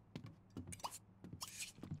Tony.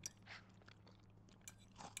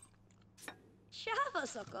 Shava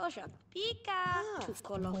sokosha pika.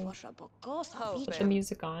 Tukolo fosha bokosa. Put the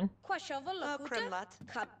music on. Kwashova lokuta.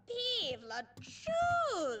 Kapivla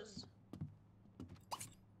choose.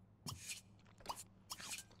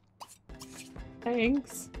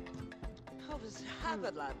 Thanks.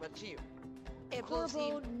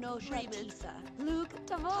 Corbo no shatisa. Luke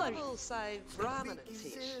Tavoj.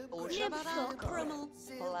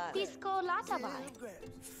 Pisco latavai.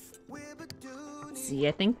 See,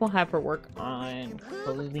 I think we'll have her work on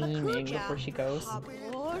cleaning before she goes.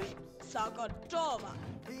 Sagadova.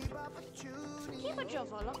 Kiba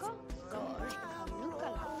Jovoloko. Gorge. Luka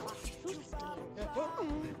la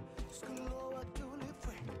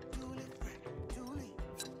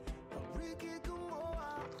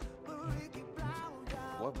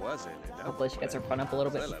What was it? Hopefully she gets her fun up a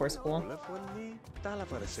little bit before school.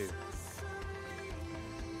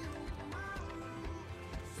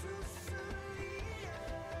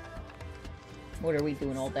 What are we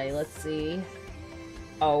doing all day? Let's see.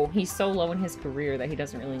 Oh, he's so low in his career that he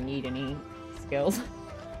doesn't really need any skills.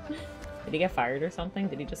 Did he get fired or something?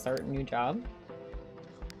 Did he just start a new job?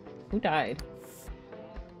 Who died?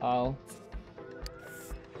 Oh.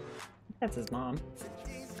 That's his mom.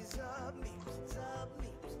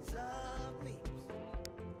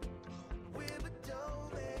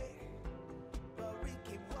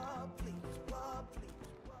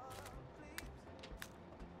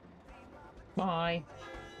 Bye.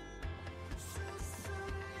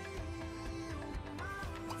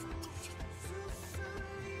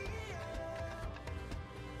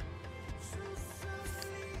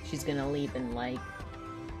 She's gonna leave in like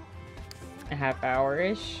a half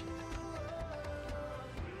hour-ish.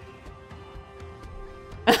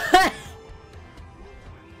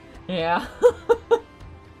 Yeah.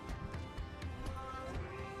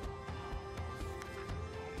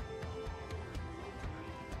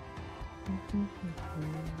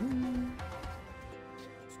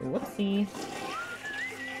 Whoopsie.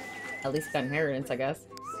 At least got inheritance, I guess.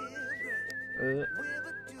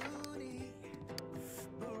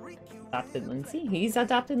 Adopted Lindsay? He's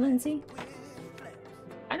adopted Lindsay?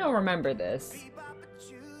 I don't remember this.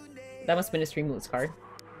 That must have been a stream loose card.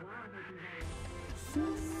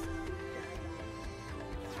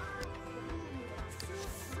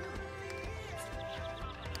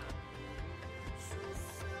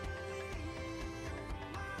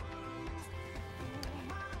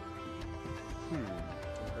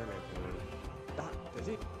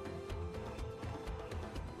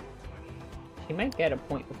 She might get a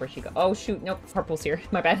point before she go. Oh shoot, nope, purple's here.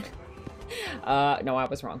 My bad. No, I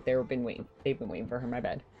was wrong. They've been waiting for her, my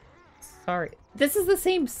bad. Sorry. This is the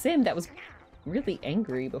same Sim that was really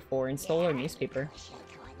angry before and stole our newspaper.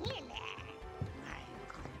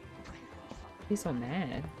 He's so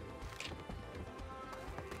mad.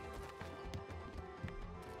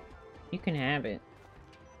 You can have it.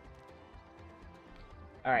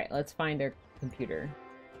 Alright, let's find their computer.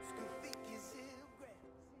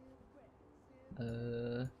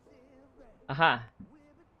 Aha!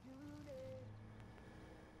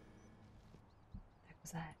 What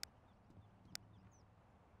was that?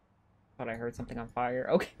 Thought I heard something on fire.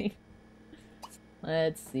 Okay.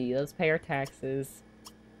 Let's see. Let's pay our taxes.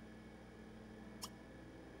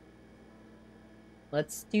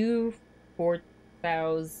 Let's do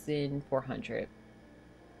 4,400.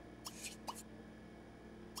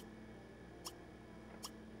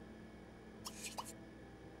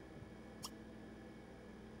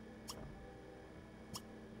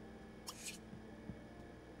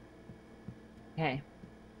 Okay.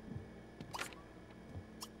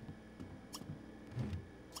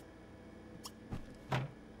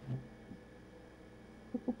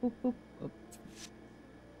 Boop, boop, boop, boop, boop.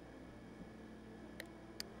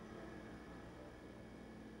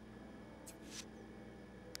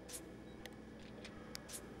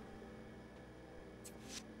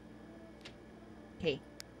 Okay.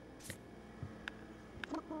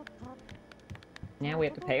 Now we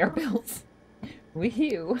have to pay our bills.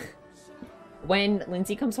 Woohoo! When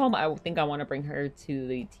Lindsay comes home, I think I want to bring her to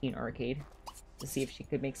the teen arcade to see if she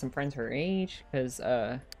could make some friends her age, because she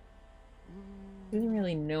doesn't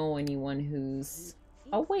really know anyone who's...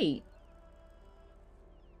 Oh, wait.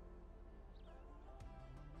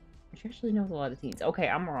 She actually knows a lot of teens. Okay,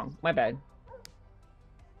 I'm wrong. My bad.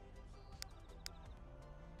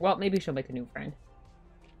 Well, maybe she'll make a new friend.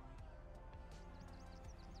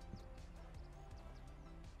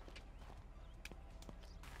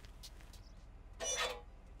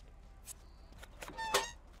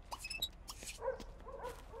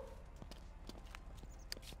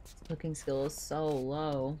 Cooking skill is so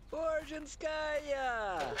low.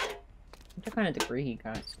 Orjanskaya! What kind of degree he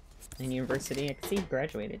got in university? I can see he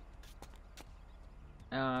graduated.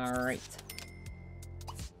 Alright.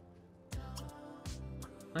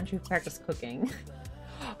 Why don't you practice cooking?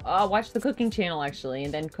 Watch the cooking channel, actually,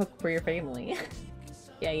 and then cook for your family.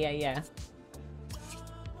 Yeah.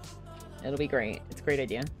 It'll be great. It's a great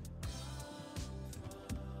idea.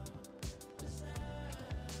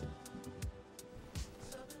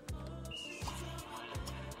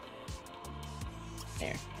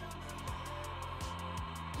 There.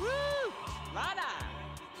 Woo! Lada!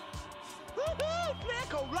 Woohoo!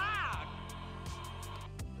 Nico rock!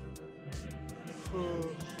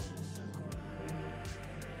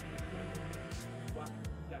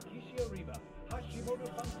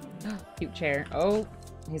 Cute chair. Oh,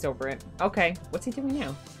 he's over it. Okay, what's he doing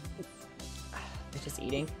now? He's just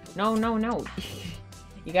eating. No.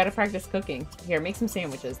 You gotta practice cooking. Here, make some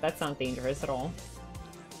sandwiches. That's not dangerous at all.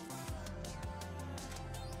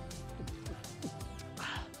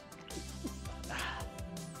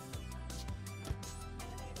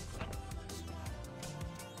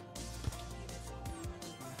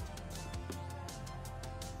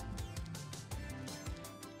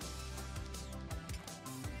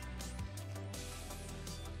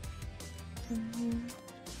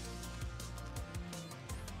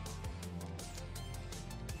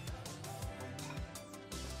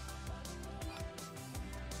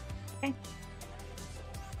 Okay.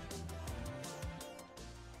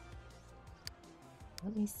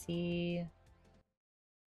 Let me see.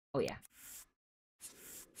 Oh yeah.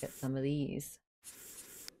 Get some of these.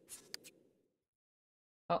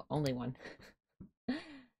 Oh, only one.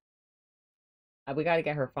 We gotta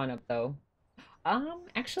get her fun up though.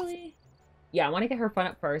 Actually, yeah, I want to get her fun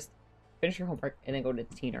up first, finish her homework, and then go to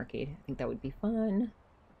the teen arcade. I think that would be fun.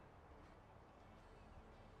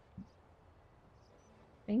 I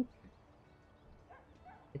think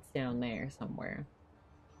it's down there somewhere.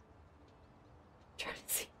 Trying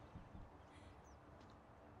to see.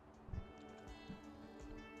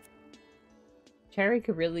 Cherry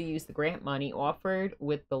could really use the grant money offered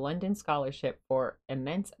with the London Scholarship for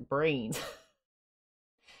immense brains.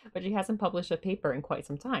 But she hasn't published a paper in quite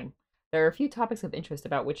some time. There are a few topics of interest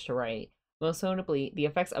about which to write, most notably the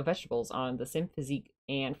effects of vegetables on the sim physique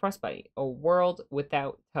and frostbite, a world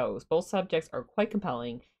without toes. Both subjects are quite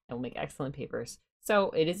compelling and will make excellent papers. So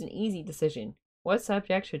it is an easy decision. What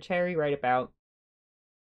subject should Cherry write about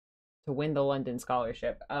to win the London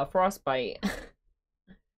Scholarship? Frostbite.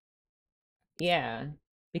 Yeah.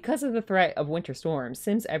 Because of the threat of winter storms,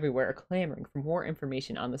 Sims everywhere are clamoring for more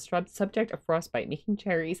information on the subject of frostbite, making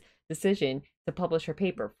Cherry's decision to publish her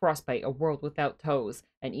paper, Frostbite, A World Without Toes,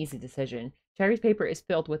 an easy decision. Cherry's paper is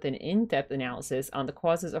filled with an in-depth analysis on the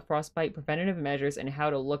causes of frostbite, preventative measures, and how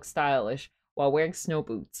to look stylish while wearing snow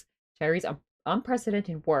boots. Cherry's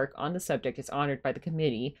unprecedented work on the subject is honored by the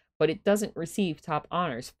committee, but it doesn't receive top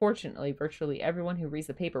honors. Fortunately, virtually everyone who reads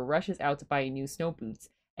the paper rushes out to buy new snow boots,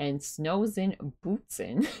 and Snowzin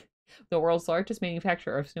Bootsin, the world's largest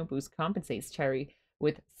manufacturer of snow boots, compensates Cherry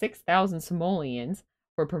with 6,000 simoleons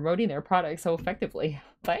for promoting their product so effectively.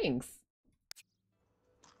 Thanks.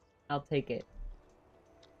 I'll take it.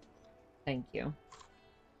 Thank you.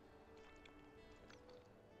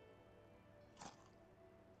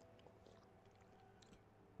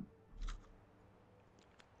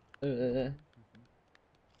 There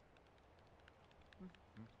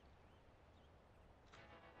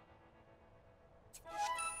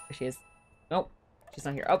she is. Nope, she's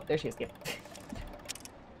not here. Oh, there she is. Yep.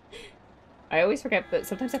 I always forget, but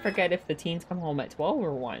sometimes I forget if the teens come home at 12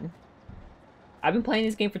 or 1. I've been playing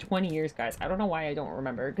this game for 20 years, guys. I don't know why I don't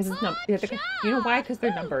remember. Because it's you know why? Because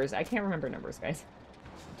they're numbers. I can't remember numbers, guys.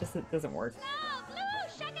 It doesn't work.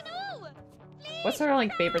 What's our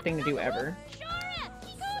like favorite thing to do ever?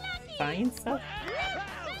 Science stuff?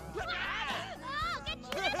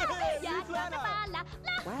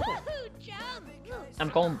 I'm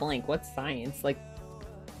going blank. What's science? Like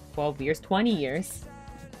 12 years? 20 years?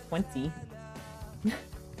 20.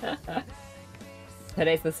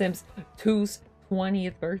 Today's The Sims 2's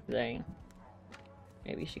 20th birthday.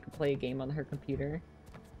 Maybe she could play a game on her computer.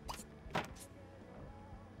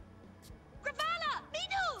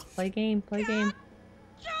 Play game, play game.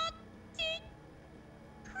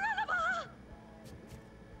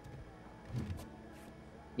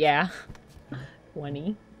 Yeah.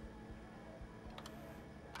 20.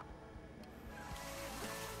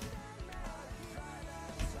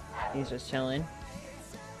 He's just chilling.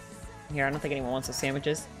 Here, I don't think anyone wants those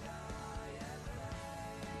sandwiches.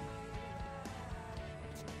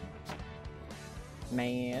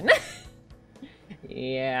 Man.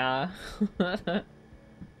 Yeah.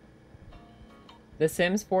 The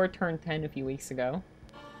Sims 4 turned 10 a few weeks ago.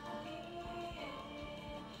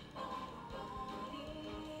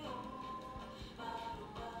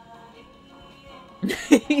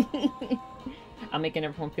 I'm making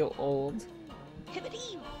everyone feel old.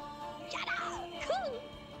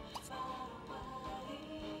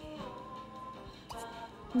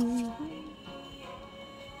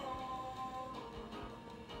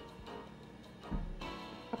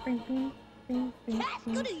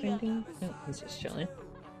 He's just chilling.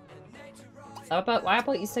 How about, why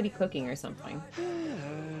about you study cooking or something?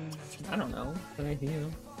 I don't know. Good idea.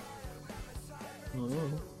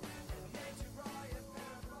 Oh.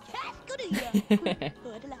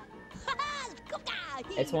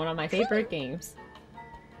 It's one of my favorite games.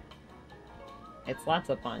 It's lots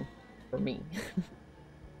of fun for me.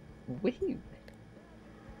 Woohoo!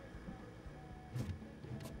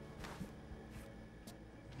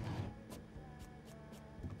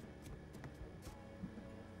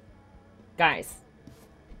 Guys,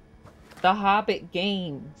 the Hobbit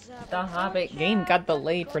game. The Hobbit game got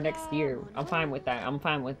delayed for next year. I'm fine with that. I'm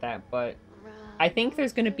fine with that, but I think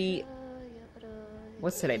there's gonna be,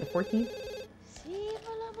 what's today, the 14th?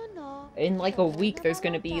 In like a week, there's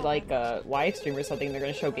gonna be like a live stream or something. They're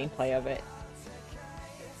gonna show gameplay of it.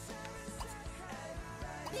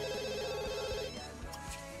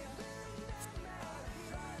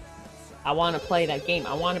 I want to play that game.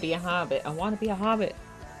 I want to be a Hobbit. I want to be a Hobbit.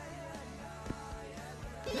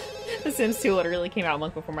 The Sims 2 literally came out a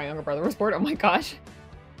month before my younger brother was born. Oh my gosh.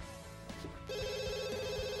 I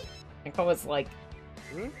think I was like...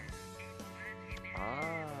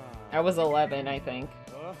 I was 11, I think.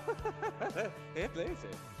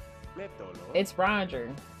 It's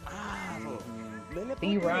Roger.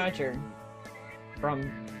 The Roger.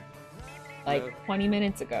 From like 20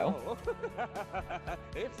 minutes ago.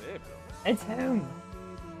 It's him.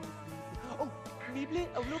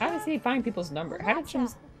 How does he find people's number? How did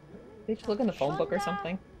Sims... Did you look in the phone book or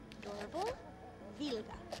something?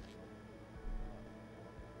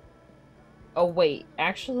 Oh wait,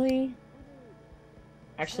 actually...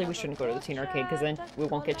 Actually, we shouldn't go to the teen arcade because then we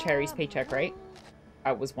won't get Cherry's paycheck, right?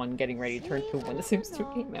 I was one getting ready to turn 2 when The Sims 2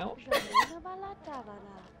 came out.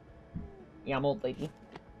 Yeah, I'm old lady.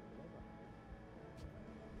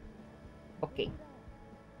 Okay.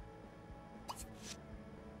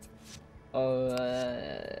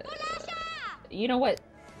 You know what?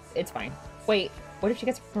 It's fine. Wait, what if she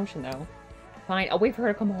gets a promotion though? Fine, I'll wait for her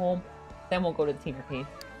to come home, then we'll go to the teen arcade.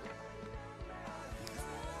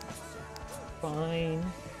 fine.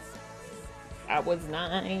 That was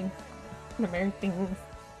 9. American.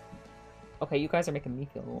 Okay, you guys are making me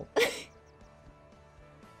feel old.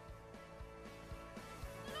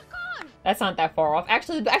 That's not that far off.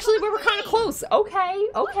 Actually, we were kind of close. Okay,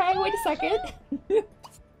 wait a second.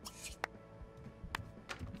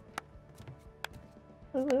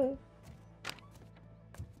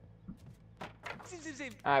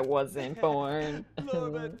 I wasn't born.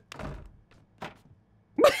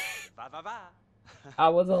 I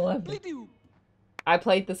was 11. I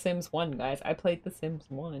played The Sims 1, guys. I played The Sims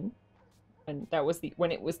 1. And that was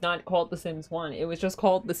when it was not called The Sims 1. It was just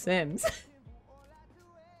called The Sims.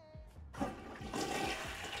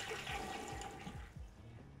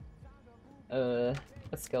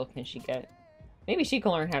 What skill can she get? Maybe she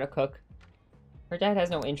can learn how to cook. Her dad has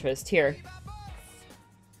no interest. Here.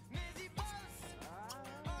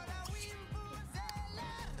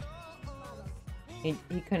 He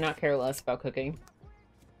could not care less about cooking.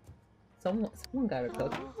 Someone gotta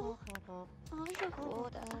cook.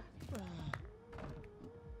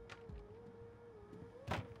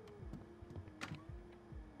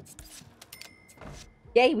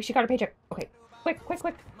 Yay, she got a paycheck. Okay, quick.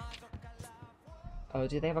 Oh,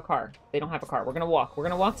 do they have a car? They don't have a car. We're gonna walk. We're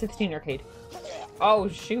gonna walk to the teen arcade. Oh,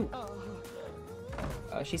 shoot.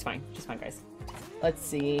 She's fine. She's fine, guys. Let's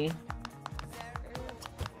see.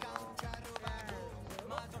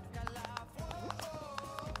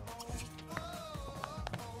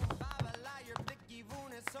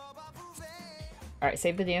 Alright,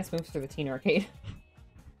 save the dance moves for the teen arcade.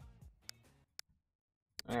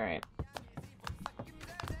 Alright.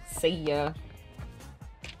 See ya.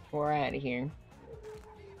 We're out of here.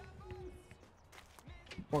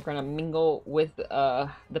 We're gonna mingle with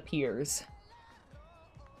the peers.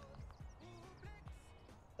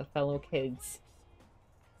 The fellow kids.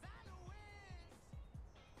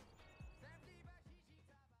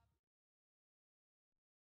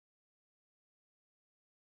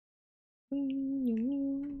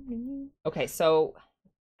 Okay, so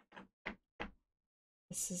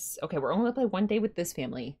this is okay. We're only gonna play one day with this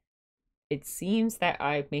family. It seems that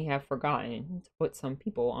I may have forgotten to put some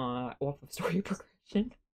people off of story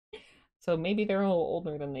progression. So maybe they're a little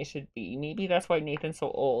older than they should be. Maybe that's why Nathan's so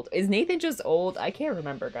old. Is Nathan just old? I can't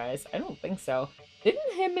remember, guys. I don't think so.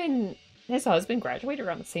 Didn't him and his husband graduate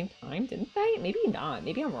around the same time? Didn't they? Maybe not.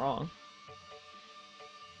 Maybe I'm wrong.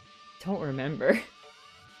 Don't remember.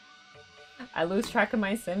 I lose track of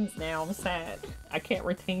my Sims now. I'm sad. I can't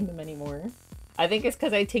retain them anymore. I think it's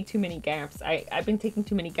because I take too many gaps. I've been taking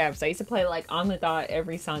too many gaps. I used to play like on the dot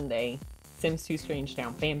every Sunday. Sims 2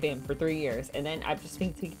 Strangetown. Bam bam for 3 years. And then I've just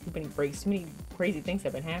been taking too many breaks. Too many crazy things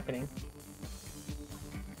have been happening.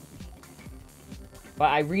 But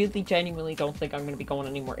I really genuinely don't think I'm going to be going on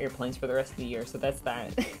any more airplanes for the rest of the year. So that's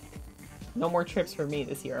that. No more trips for me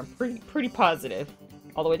this year. I'm pretty positive.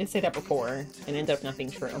 Although I did say that before and ended up not being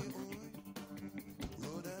true.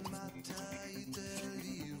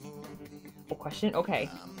 Question? Okay.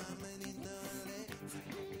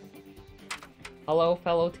 Hello,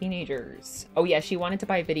 fellow teenagers. Oh yeah, she wanted to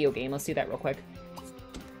buy a video game. Let's do that real quick.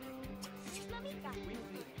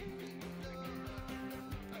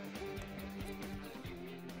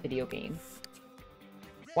 Video game.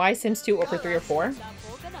 Why Sims 2 over 3 or 4?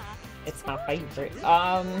 It's my favorite.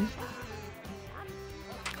 How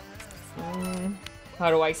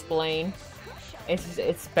do I explain?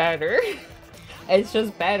 It's better. It's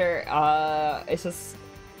just better. It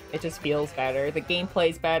just feels better. The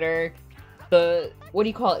gameplay's better. The, what do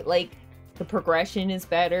you call it? Like, the progression is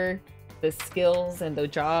better. The skills and the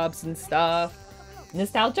jobs and stuff.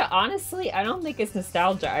 Nostalgia, honestly, I don't think it's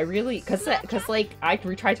nostalgia. I really, cause like, I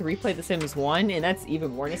tried to replay The Sims 1, and that's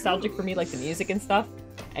even more nostalgic for me, like the music and stuff.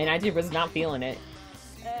 And I was not feeling it.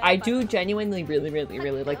 I do genuinely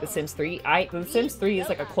really like The Sims 3. The Sims 3 is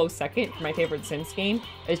like a close second for my favorite Sims game.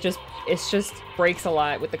 It's just breaks a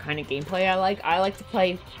lot with the kind of gameplay I like. I like to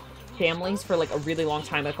play families for like a really long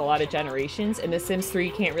time, like a lot of generations, and The Sims 3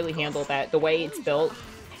 can't really handle that. The way it's built,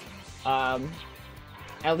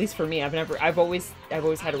 at least for me, I've always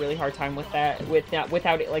had a really hard time with that,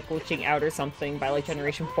 without it like glitching out or something by like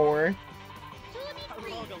generation 4.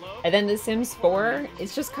 And then The Sims 4,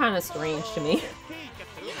 it's just kind of strange to me.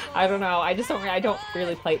 I don't know. I don't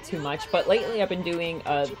really play it too much. But lately, I've been doing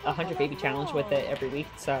a 100 baby challenge with it every week.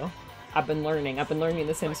 So I've been learning.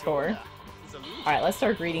 The Sims 4. All right, let's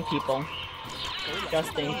start greeting people.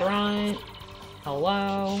 Justin Grunt.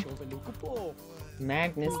 Hello.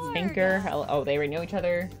 Magnus Tinker. Hello. Oh, they already know each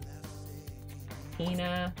other.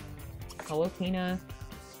 Tina. Hello, Tina.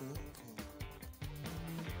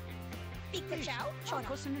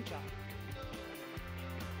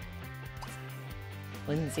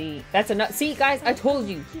 Lindsay. That's another. See, guys, I told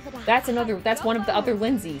you. That's another. That's one of the other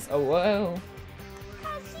Lindsays. Oh, whoa.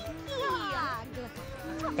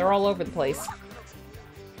 They're all over the place.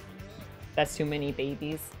 That's too many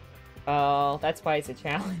babies. Oh, that's why it's a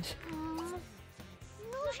challenge.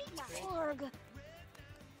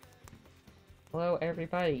 Hello,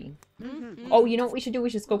 everybody. Oh, you know what we should do? We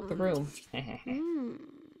should scope the room.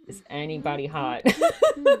 Is anybody hot?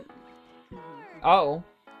 Oh,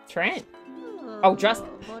 Trent. Oh, Justin.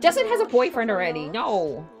 Justin has a boyfriend already.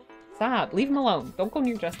 No. Stop. Leave him alone. Don't go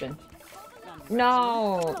near Justin.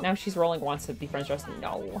 No. Now she's rolling, wants to be friends with Justin.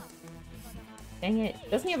 No. Dang it.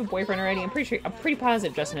 Doesn't he have a boyfriend already? I'm pretty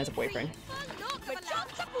positive Justin has a boyfriend.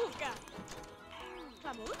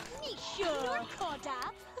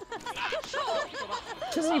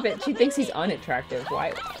 She thinks he's unattractive.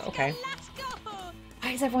 Why? Okay.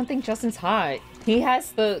 Why does everyone think Justin's hot? He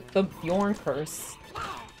has the Bjorn curse.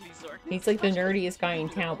 He's like the nerdiest guy in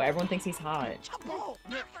town, but everyone thinks he's hot.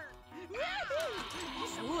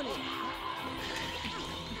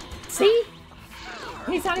 See?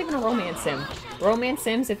 He's not even a romance sim. Romance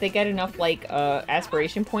sims, if they get enough, like,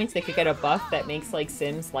 aspiration points, they could get a buff that makes, like,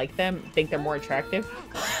 sims like them think they're more attractive.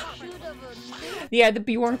 Yeah, the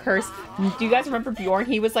Bjorn curse. Do you guys remember Bjorn?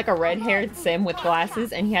 He was, like, a red-haired sim with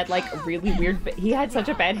glasses, and he had, like, a really weird... He had such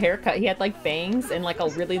a bad haircut. He had, like, bangs and, like, a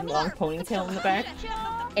really long ponytail in the back.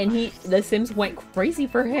 And the sims went crazy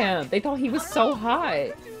for him. They thought he was so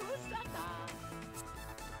hot.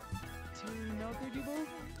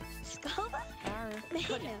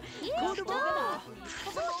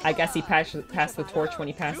 I guess he passed the torch when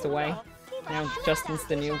he passed away. Now Justin's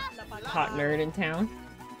the new hot nerd in town.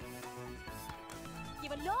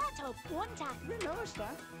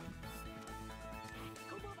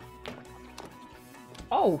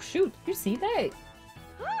 Oh shoot, you see that?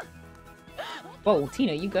 Whoa,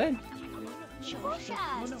 Tina, you good?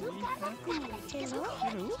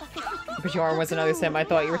 Bjorn was another sim. I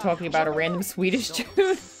thought you were talking about a random Swedish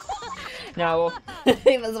dude. No,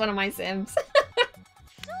 he was one of my sims.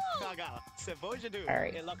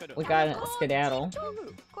 Alright, we gotta skedaddle.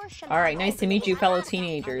 Alright, nice to meet you, fellow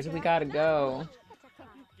teenagers. We gotta go.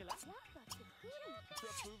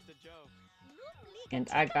 And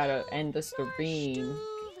I gotta end the stream.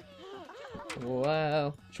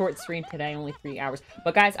 Whoa. Short stream today, only 3 hours.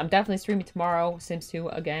 But guys, I'm definitely streaming tomorrow, Sims 2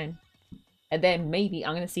 again. And then maybe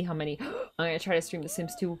I'm gonna see how many... I'm gonna try to stream the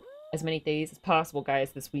Sims 2 as many days as possible,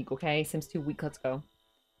 guys, this week, okay? Sims 2 week, let's go.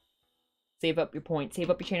 Save up your points. Save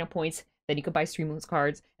up your channel points. Then you could buy Streamloots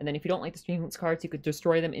cards. And then if you don't like the Streamloots cards, you could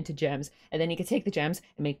destroy them into gems. And then you could take the gems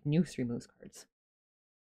and make new Streamloots cards.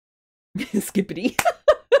 Skippity.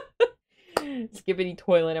 Skippity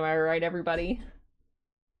toilet, am I right, everybody?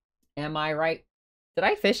 Am I right? Did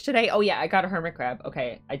I fish today? Oh yeah, I got a hermit crab.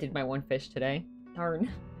 Okay, I did my one fish today. Darn.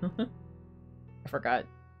 I forgot.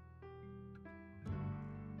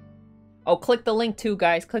 Oh, click the link too,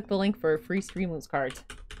 guys. Click the link for free Streamloots cards.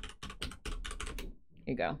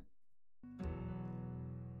 Here you go.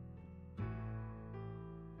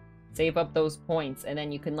 Save up those points, and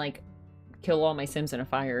then you can, like, kill all my Sims in a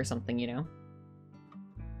fire or something, you know?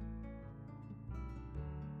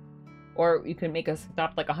 Or you can make us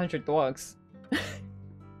adopt, like, 100 dogs.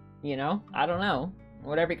 You know? I don't know.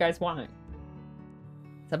 Whatever you guys want.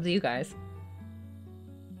 It's up to you guys.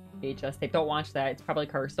 VHS tape. Don't watch that. It's probably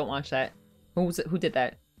cursed. Don't watch that. Who did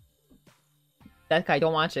that? That guy,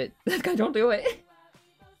 don't watch it. That guy, don't do it.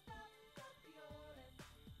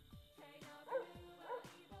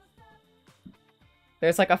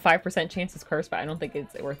 There's like a 5% chance it's cursed, but I don't think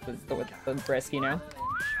it's worth the risk, you know?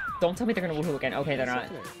 Don't tell me they're gonna woohoo again. Okay, they're not.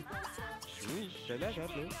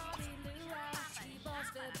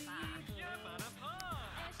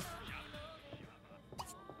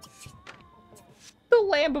 The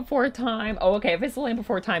Land Before Time. Oh, okay. If it's The Land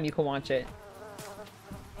Before Time, you can watch it.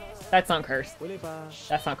 That's not cursed.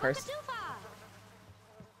 That's not cursed.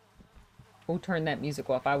 Who turned that music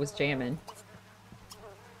off? I was jamming.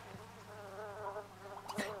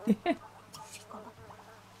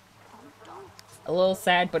 A little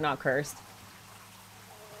sad, but not cursed.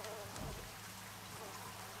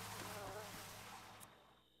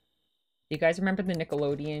 You guys remember the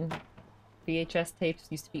Nickelodeon VHS tapes?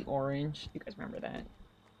 Used to be orange. You guys remember that?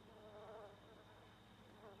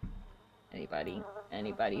 Anybody?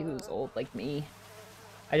 Anybody who's old like me?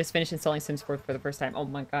 I just finished installing Sims 4 for the first time. Oh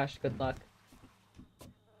my gosh, good luck.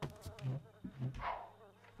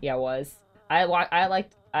 Yeah, it was. I like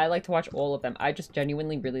to watch all of them. I just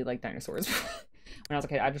genuinely really like dinosaurs. When I was a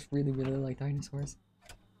kid, I just really like dinosaurs.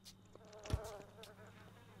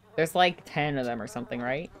 There's like 10 of them or something,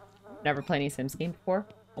 right? Never played any Sims game before?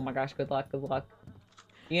 Oh my gosh, good luck, good luck.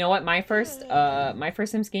 You know what? My first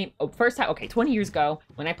Sims game. Oh, first time. Okay, 20 years ago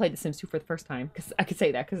when I played The Sims 2 for the first time, because I could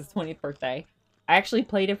say that because it's 20th birthday. I actually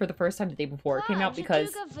played it for the first time the day before it came out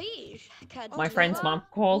because my friend's mom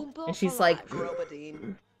called and she's like,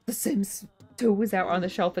 The Sims 2 was out on the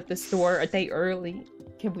shelf at the store a day early.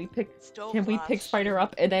 Can we pick Spider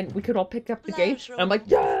up and then we could all pick up the game? And I'm like,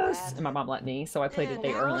 yes! And my mom let me, so I played it a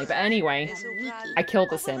day early. But anyway, I killed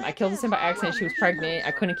the Sim. I killed the Sim by accident. She was pregnant.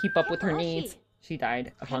 I couldn't keep up with her needs. She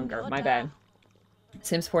died of hunger. My bad.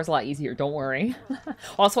 Sims 4 is a lot easier, don't worry.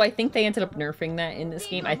 Also, I think they ended up nerfing that in this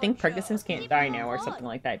game. I think pregnant Sims can't die now or something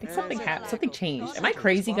like that. I think something changed. Am I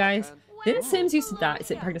crazy, guys? Didn't Sims used to die?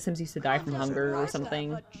 Pregnant Sims used to die from hunger or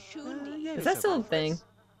something? Is that still a thing?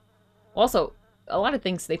 Also, a lot of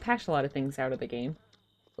things, they patched a lot of things out of the game.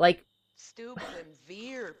 Like,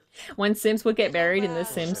 when Sims would get married in The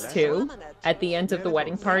Sims 2, at the end of the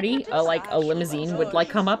wedding party, like a limousine would like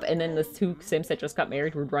come up, and then the two Sims that just got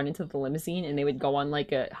married would run into the limousine, and they would go on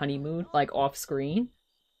like a honeymoon, like off screen.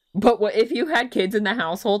 But what if you had kids in the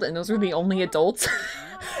household and those were the only adults?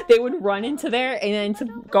 They would run into there and then to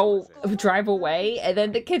go drive away, and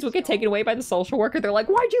then the kids would get taken away by the social worker. They're like,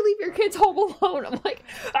 "Why'd you leave your kids home alone?" I'm like,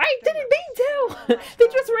 "I didn't mean to. They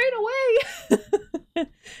just ran away."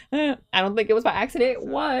 I don't think it was by accident. It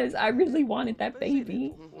was. I really wanted that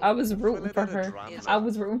baby. I was rooting for her. I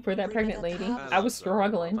was rooting for that pregnant lady. I was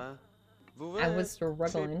struggling. I was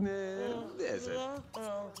struggling.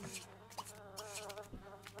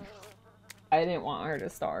 I didn't want her to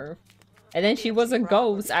starve. And then she was a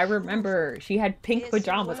ghost. I remember. She had pink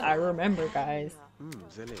pajamas. I remember, guys.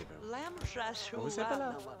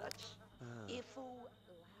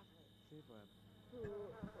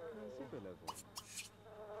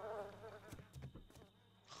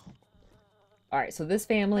 Alright, so this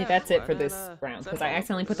family, that's it for this round. Because I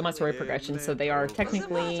accidentally put them on story progression, so they are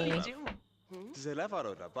technically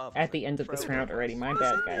at the end of this round already. My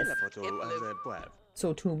bad, guys.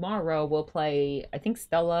 So tomorrow we'll play, I think,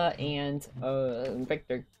 Stella and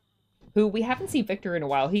Victor. Who, we haven't seen Victor in a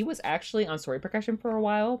while. He was actually on story progression for a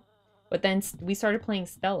while. But then we started playing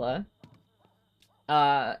Stella.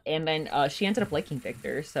 And then she ended up liking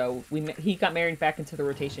Victor. So he got married back into the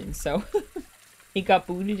rotation. So he got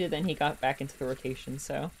booted and then he got back into the rotation.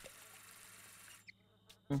 So.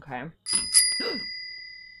 Okay.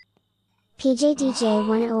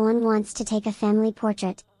 PJDJ101 wants to take a family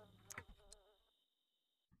portrait.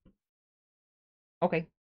 Okay.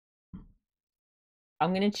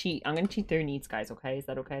 I'm gonna cheat. I'm gonna cheat their needs, guys, okay? Is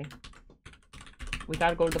that okay? We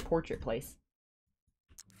gotta go to the portrait place.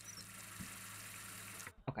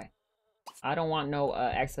 Okay. I don't want no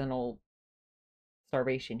accidental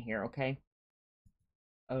starvation here, okay?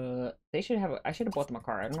 They should have I should have bought them a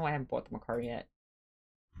car. I don't know why I haven't bought them a car yet.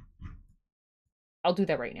 I'll do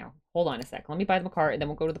that right now. Hold on a sec. Let me buy them a car, and then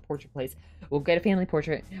we'll go to the portrait place. We'll get a family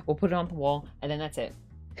portrait. We'll put it on the wall, and then that's it.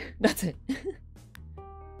 That's it.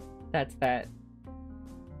 That's that.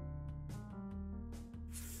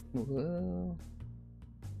 Whoa.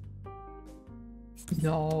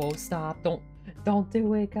 No, stop. Don't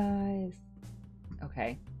do it, guys.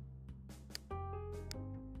 Okay. Let's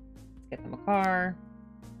get them a car.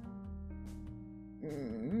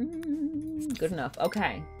 Good enough.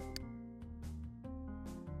 Okay.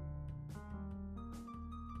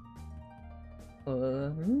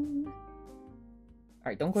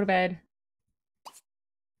 Alright, don't go to bed.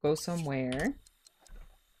 Go somewhere.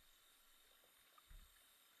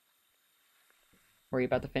 Were you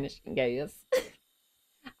about to finish? Yes.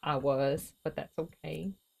 I was, but that's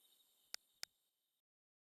okay.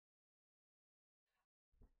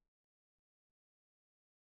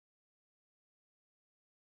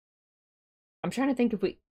 I'm trying to think if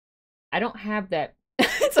I don't have that.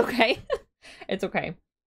 It's okay. It's okay.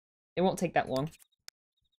 It won't take that long.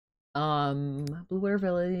 Bluewater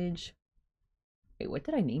Village. Wait, what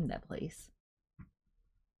did I name that place?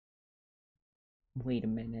 Wait a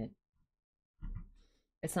minute.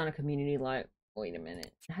 It's not a community lot. Wait a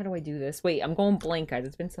minute. How do I do this? Wait, I'm going blank, guys.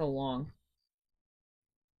 It's been so long.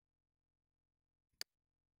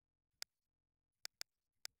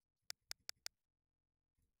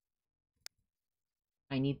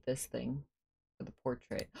 I need this thing for the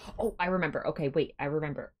portrait. Oh, I remember. Okay, wait. I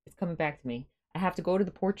remember. It's coming back to me. I have to go to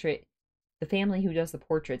the portrait. The family who does the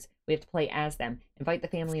portraits. We have to play as them. Invite the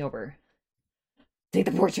family over. Take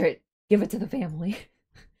the portrait. Give it to the family.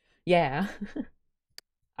 Yeah.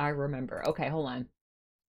 I remember. Okay, hold on.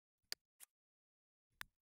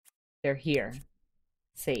 They're here.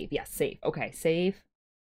 Save. Yeah, save. Okay, save.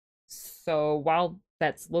 So while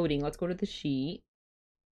that's loading, let's go to the sheet.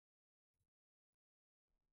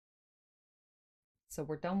 So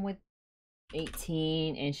we're done with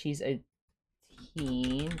 18 and she's a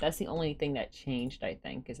teen. That's the only thing that changed, I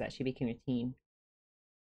think, is that she became a teen.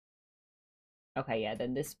 Okay, yeah,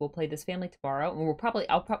 then we'll play this family tomorrow,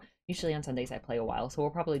 and usually on Sundays I play a while, so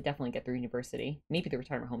we'll probably definitely get through university. Maybe the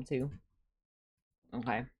retirement home too.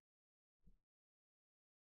 Okay.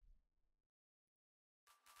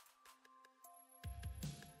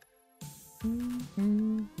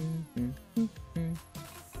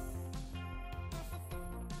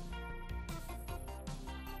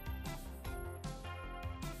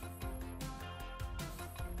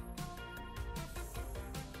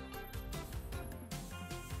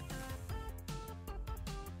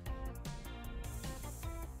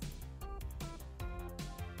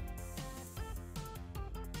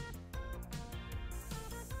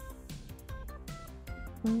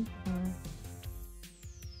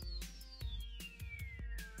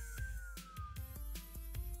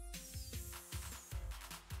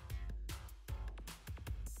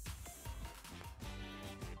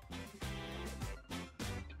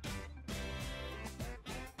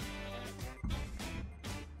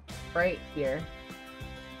 Right here.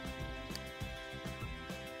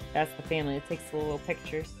 That's the family. It takes the little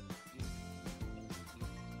pictures.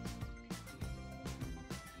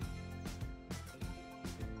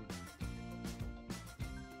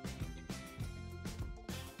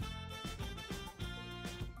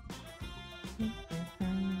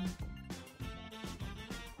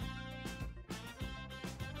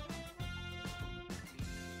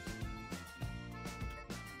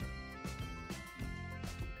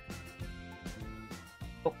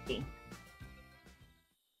 Okay.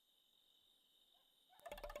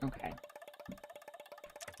 Okay.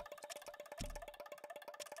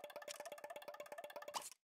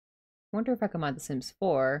 I wonder if I can mod The Sims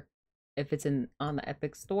 4 if it's on the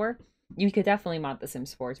Epic Store. You could definitely mod The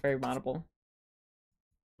Sims 4. It's very moddable.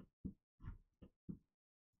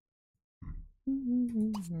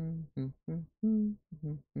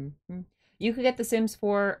 You could get The Sims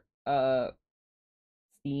 4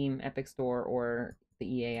 Steam, Epic Store, or the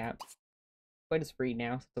EA app. But it's free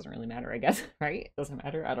now, so it doesn't really matter, I guess, right? It doesn't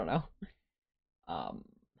matter. I don't know.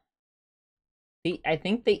 I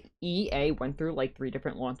think the EA went through like 3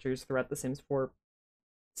 different launchers throughout the Sims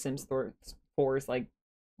 4's like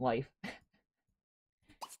life.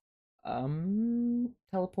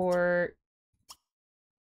 Teleport.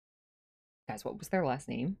 Guys, what was their last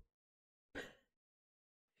name?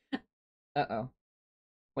 Uh-oh.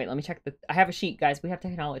 Wait, let me check I have a sheet, guys. We have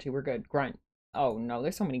technology. We're good. Grunt. Oh no,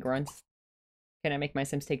 there's so many grunts. Can I make my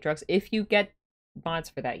Sims take drugs? If you get mods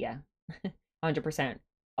for that, yeah. 100%.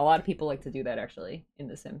 A lot of people like to do that, actually, in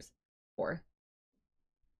The Sims 4.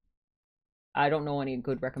 I don't know any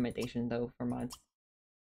good recommendation, though, for mods.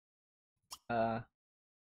 But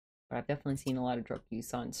I've definitely seen a lot of drug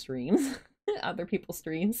use on streams. Other people's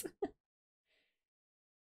streams.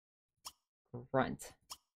 Grunt.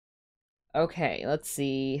 Okay, let's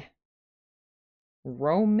see.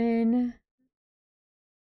 Roman.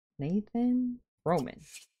 Nathan? Roman.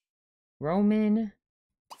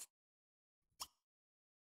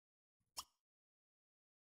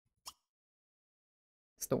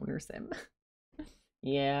 Stoner Sim.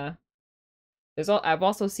 Yeah. I've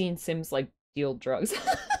also seen Sims like deal drugs.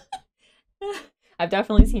 I've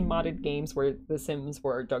definitely seen modded games where the Sims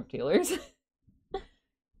were drug dealers.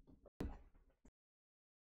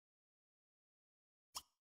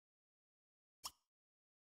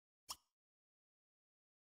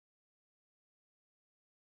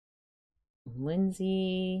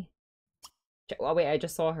 Lindsay. Oh wait, I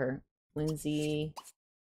just saw her. Lindsay.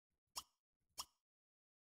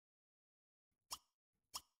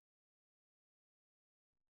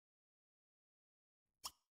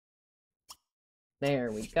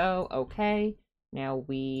 There we go. Okay. Now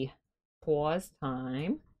we pause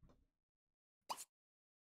time.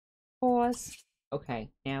 Pause.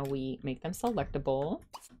 Okay, now we make them selectable.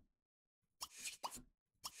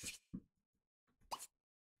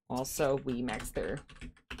 Also, we max their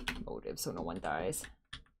motive so no one dies.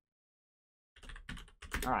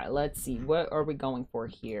 Alright, let's see. What are we going for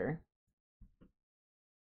here?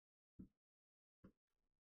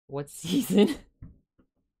 What season?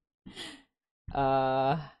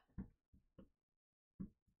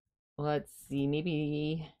 Let's see.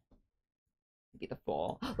 Maybe the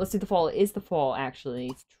fall. Let's do the fall. It is the fall,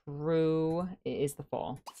 actually. True. It is the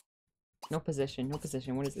fall. No position. No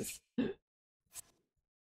position. What is this?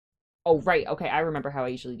 Oh, right. Okay, I remember how I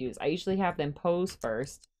usually do this. I usually have them pose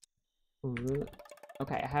first. Ooh.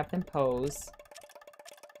 Okay, I have them pose.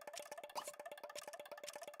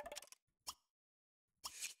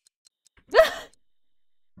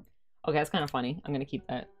 Okay, that's kind of funny. I'm gonna keep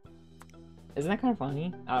that. Isn't that kind of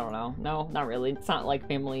funny? I don't know. No, not really. It's not like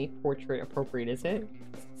family portrait appropriate, is it?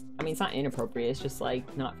 I mean, it's not inappropriate. It's just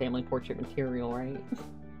like not family portrait material, right?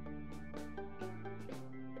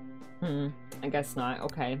 I guess not.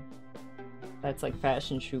 Okay. That's like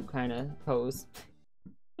fashion shoot kind of pose.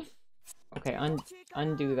 Okay,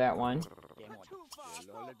 undo that one.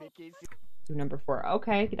 Do number 4.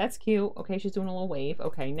 Okay, that's cute. Okay, she's doing a little wave.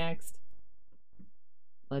 Okay, next.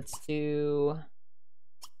 Let's do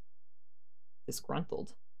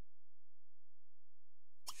disgruntled.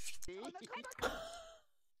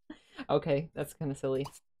 Okay, that's kind of silly.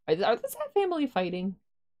 Are this that family fighting?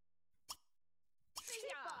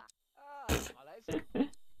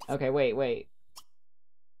 Okay, wait.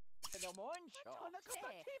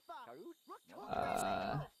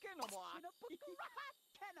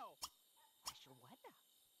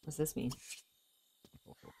 What's this mean?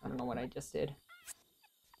 I don't know what I just did.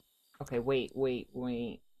 Okay, wait.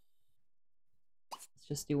 Let's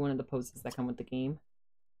just do one of the poses that come with the game.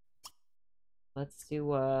 Let's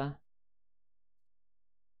do,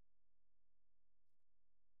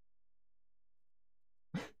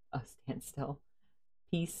 stand still.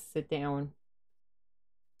 Peace, sit down.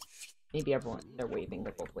 Maybe everyone, they're waving,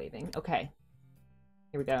 they're both waving. Okay.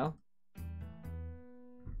 Here we go.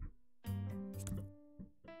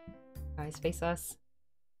 Guys, face us.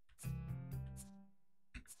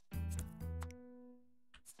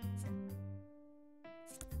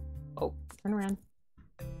 Oh, turn around.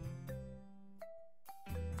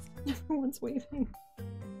 Everyone's waving.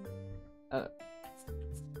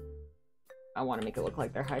 I want to make it look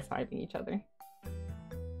like they're high-fiving each other.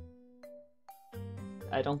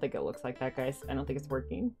 I don't think it looks like that, guys. I don't think it's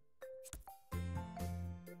working.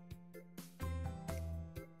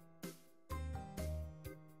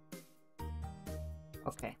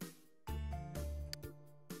 Okay.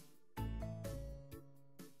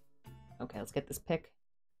 Okay, let's get this pic.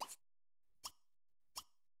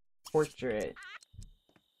 Portrait.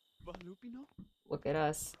 Look at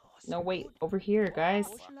us. No, wait. Over here, guys.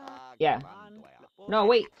 Yeah. No,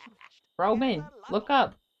 wait. Roman, look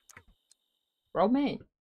up. Roman.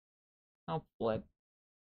 Oh, flip.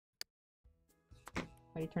 Why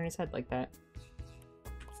do you turn his head like that?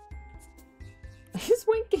 He's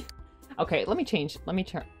winking. Okay, let me change. Let me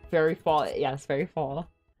turn. Very fall. Yes, very fall.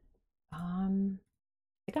 I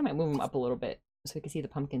think I might move him up a little bit so we can see the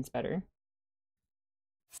pumpkins better.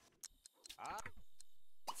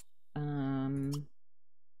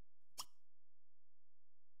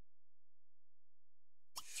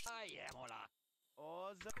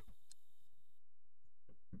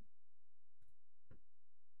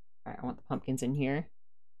 Alright, I want the pumpkins in here.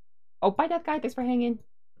 Oh, bye, that guy. Thanks for hanging.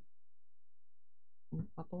 Move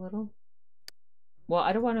up a little. Well,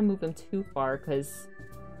 I don't want to move them too far because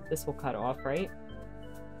this will cut off, right?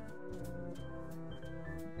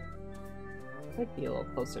 Could be a little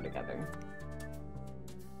closer together.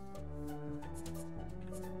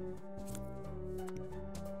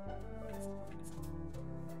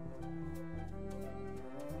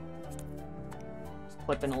 Just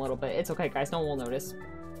clipping a little bit. It's okay, guys. No one will notice.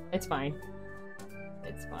 It's fine.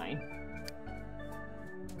 It's fine.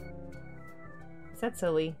 Is that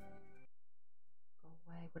silly? Go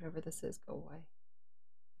away. Whatever this is, go away.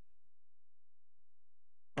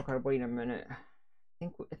 Okay, wait a minute. I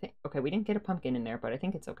think okay, we didn't get a pumpkin in there, but I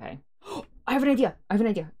think it's okay. I have an idea! Guys,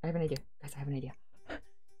 I have an idea.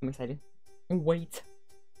 I'm excited. Wait.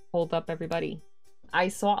 Hold up, everybody. I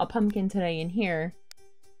saw a pumpkin today in here.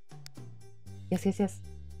 Yes.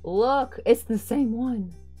 Look! It's the same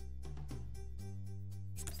one!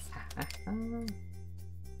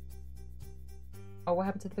 Oh, what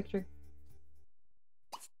happened to the picture?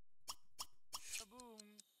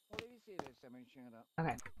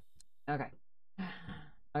 Okay.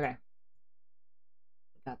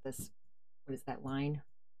 Got this. What is that line?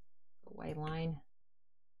 The white line.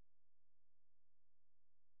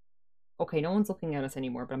 Okay, no one's looking at us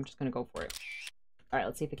anymore, but I'm just gonna go for it. Alright,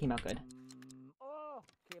 let's see if it came out good.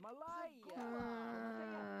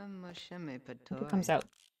 I think it comes out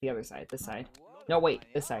the other side, this side. No, wait,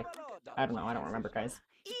 this side. I don't know, I don't remember, guys.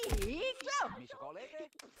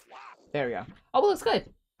 There we go. Oh, it looks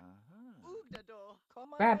good!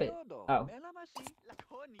 Grab it. Oh.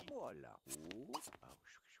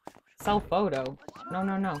 Self photo.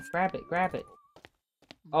 No. Grab it.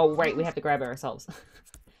 Oh, right, we have to grab it ourselves.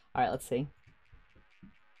 Alright, let's see.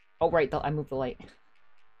 Oh, right, I moved the light.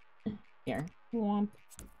 Here. Womp.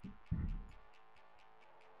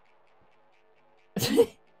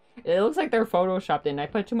 It looks like they're photoshopped in. I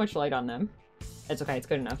put too much light on them. It's okay, it's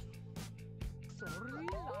good enough.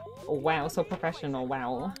 Oh, wow, so professional,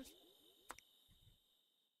 wow.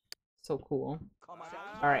 so cool.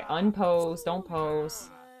 Alright, unpose, don't pose.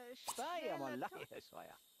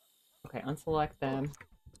 Okay, unselect them.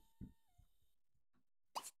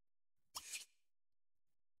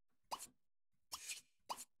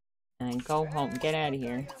 And go home. Get out of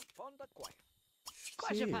here.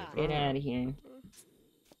 Get out of here.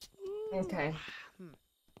 Okay.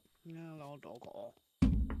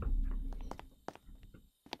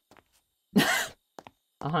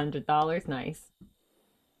 $100, nice.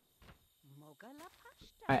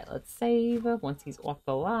 Alright, let's save once he's off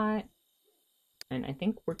the lot. And I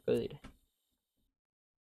think we're good.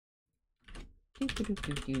 I think, should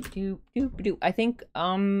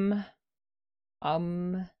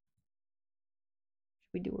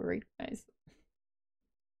we do a raid, guys?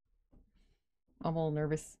 I'm a little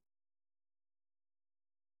nervous.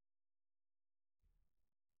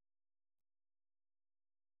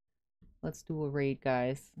 Let's do a raid,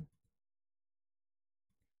 guys.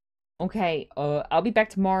 Okay, I'll be back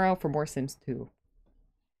tomorrow for more Sims 2.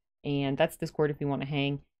 And that's Discord if you want to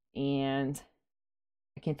hang. And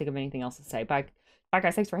I can't think of anything else to say. Bye. Bye,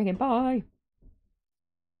 guys. Thanks for hanging. Bye.